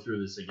go through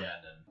this again,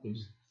 and it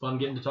was fun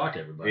getting to talk to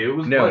everybody. It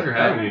was a pleasure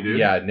having you, dude.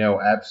 Yeah, no,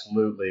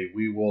 absolutely.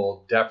 We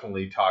will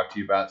definitely talk to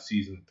you about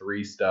season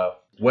 3 stuff.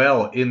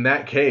 Well, in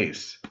that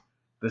case,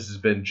 this has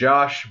been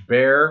Josh,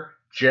 Bear,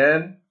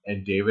 Jen,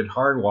 and David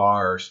Harnois,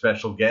 our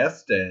special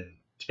guest, and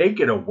take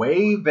it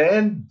away,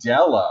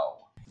 Vandello.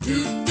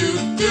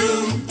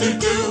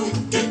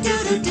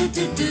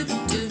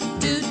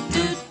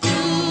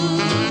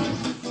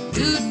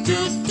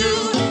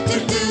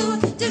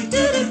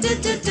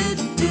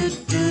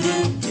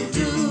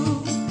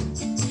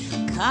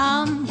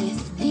 Come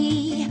with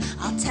me,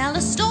 I'll tell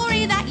a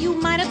story that you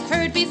might have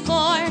heard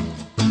before.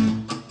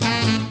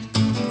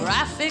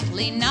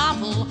 graphically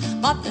novel,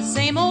 but the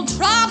same old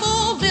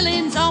trouble.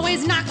 Villains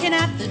always knocking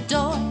at the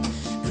door.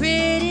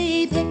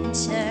 Pretty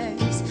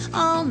pictures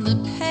on the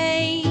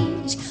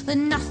page, but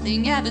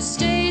nothing ever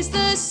stays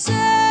the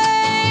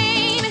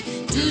same.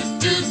 Do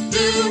do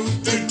do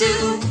do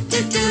do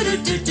do do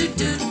do do do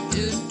do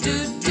do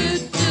do do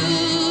do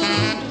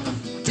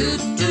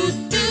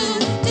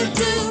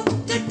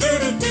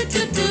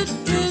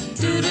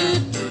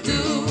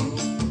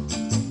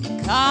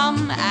do.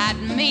 Come at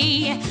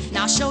me,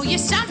 now show you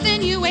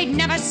something you ain't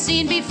never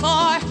seen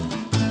before.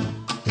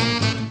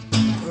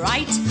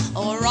 Right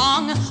or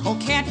wrong, oh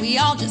can't we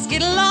all just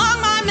get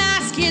along? My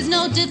mask is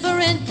no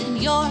different than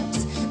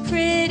yours.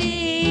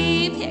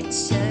 Pretty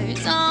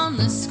pictures on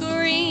the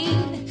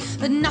screen,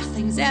 but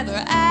nothing's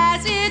ever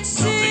as it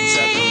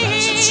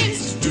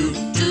seems. Do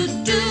do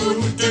do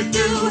do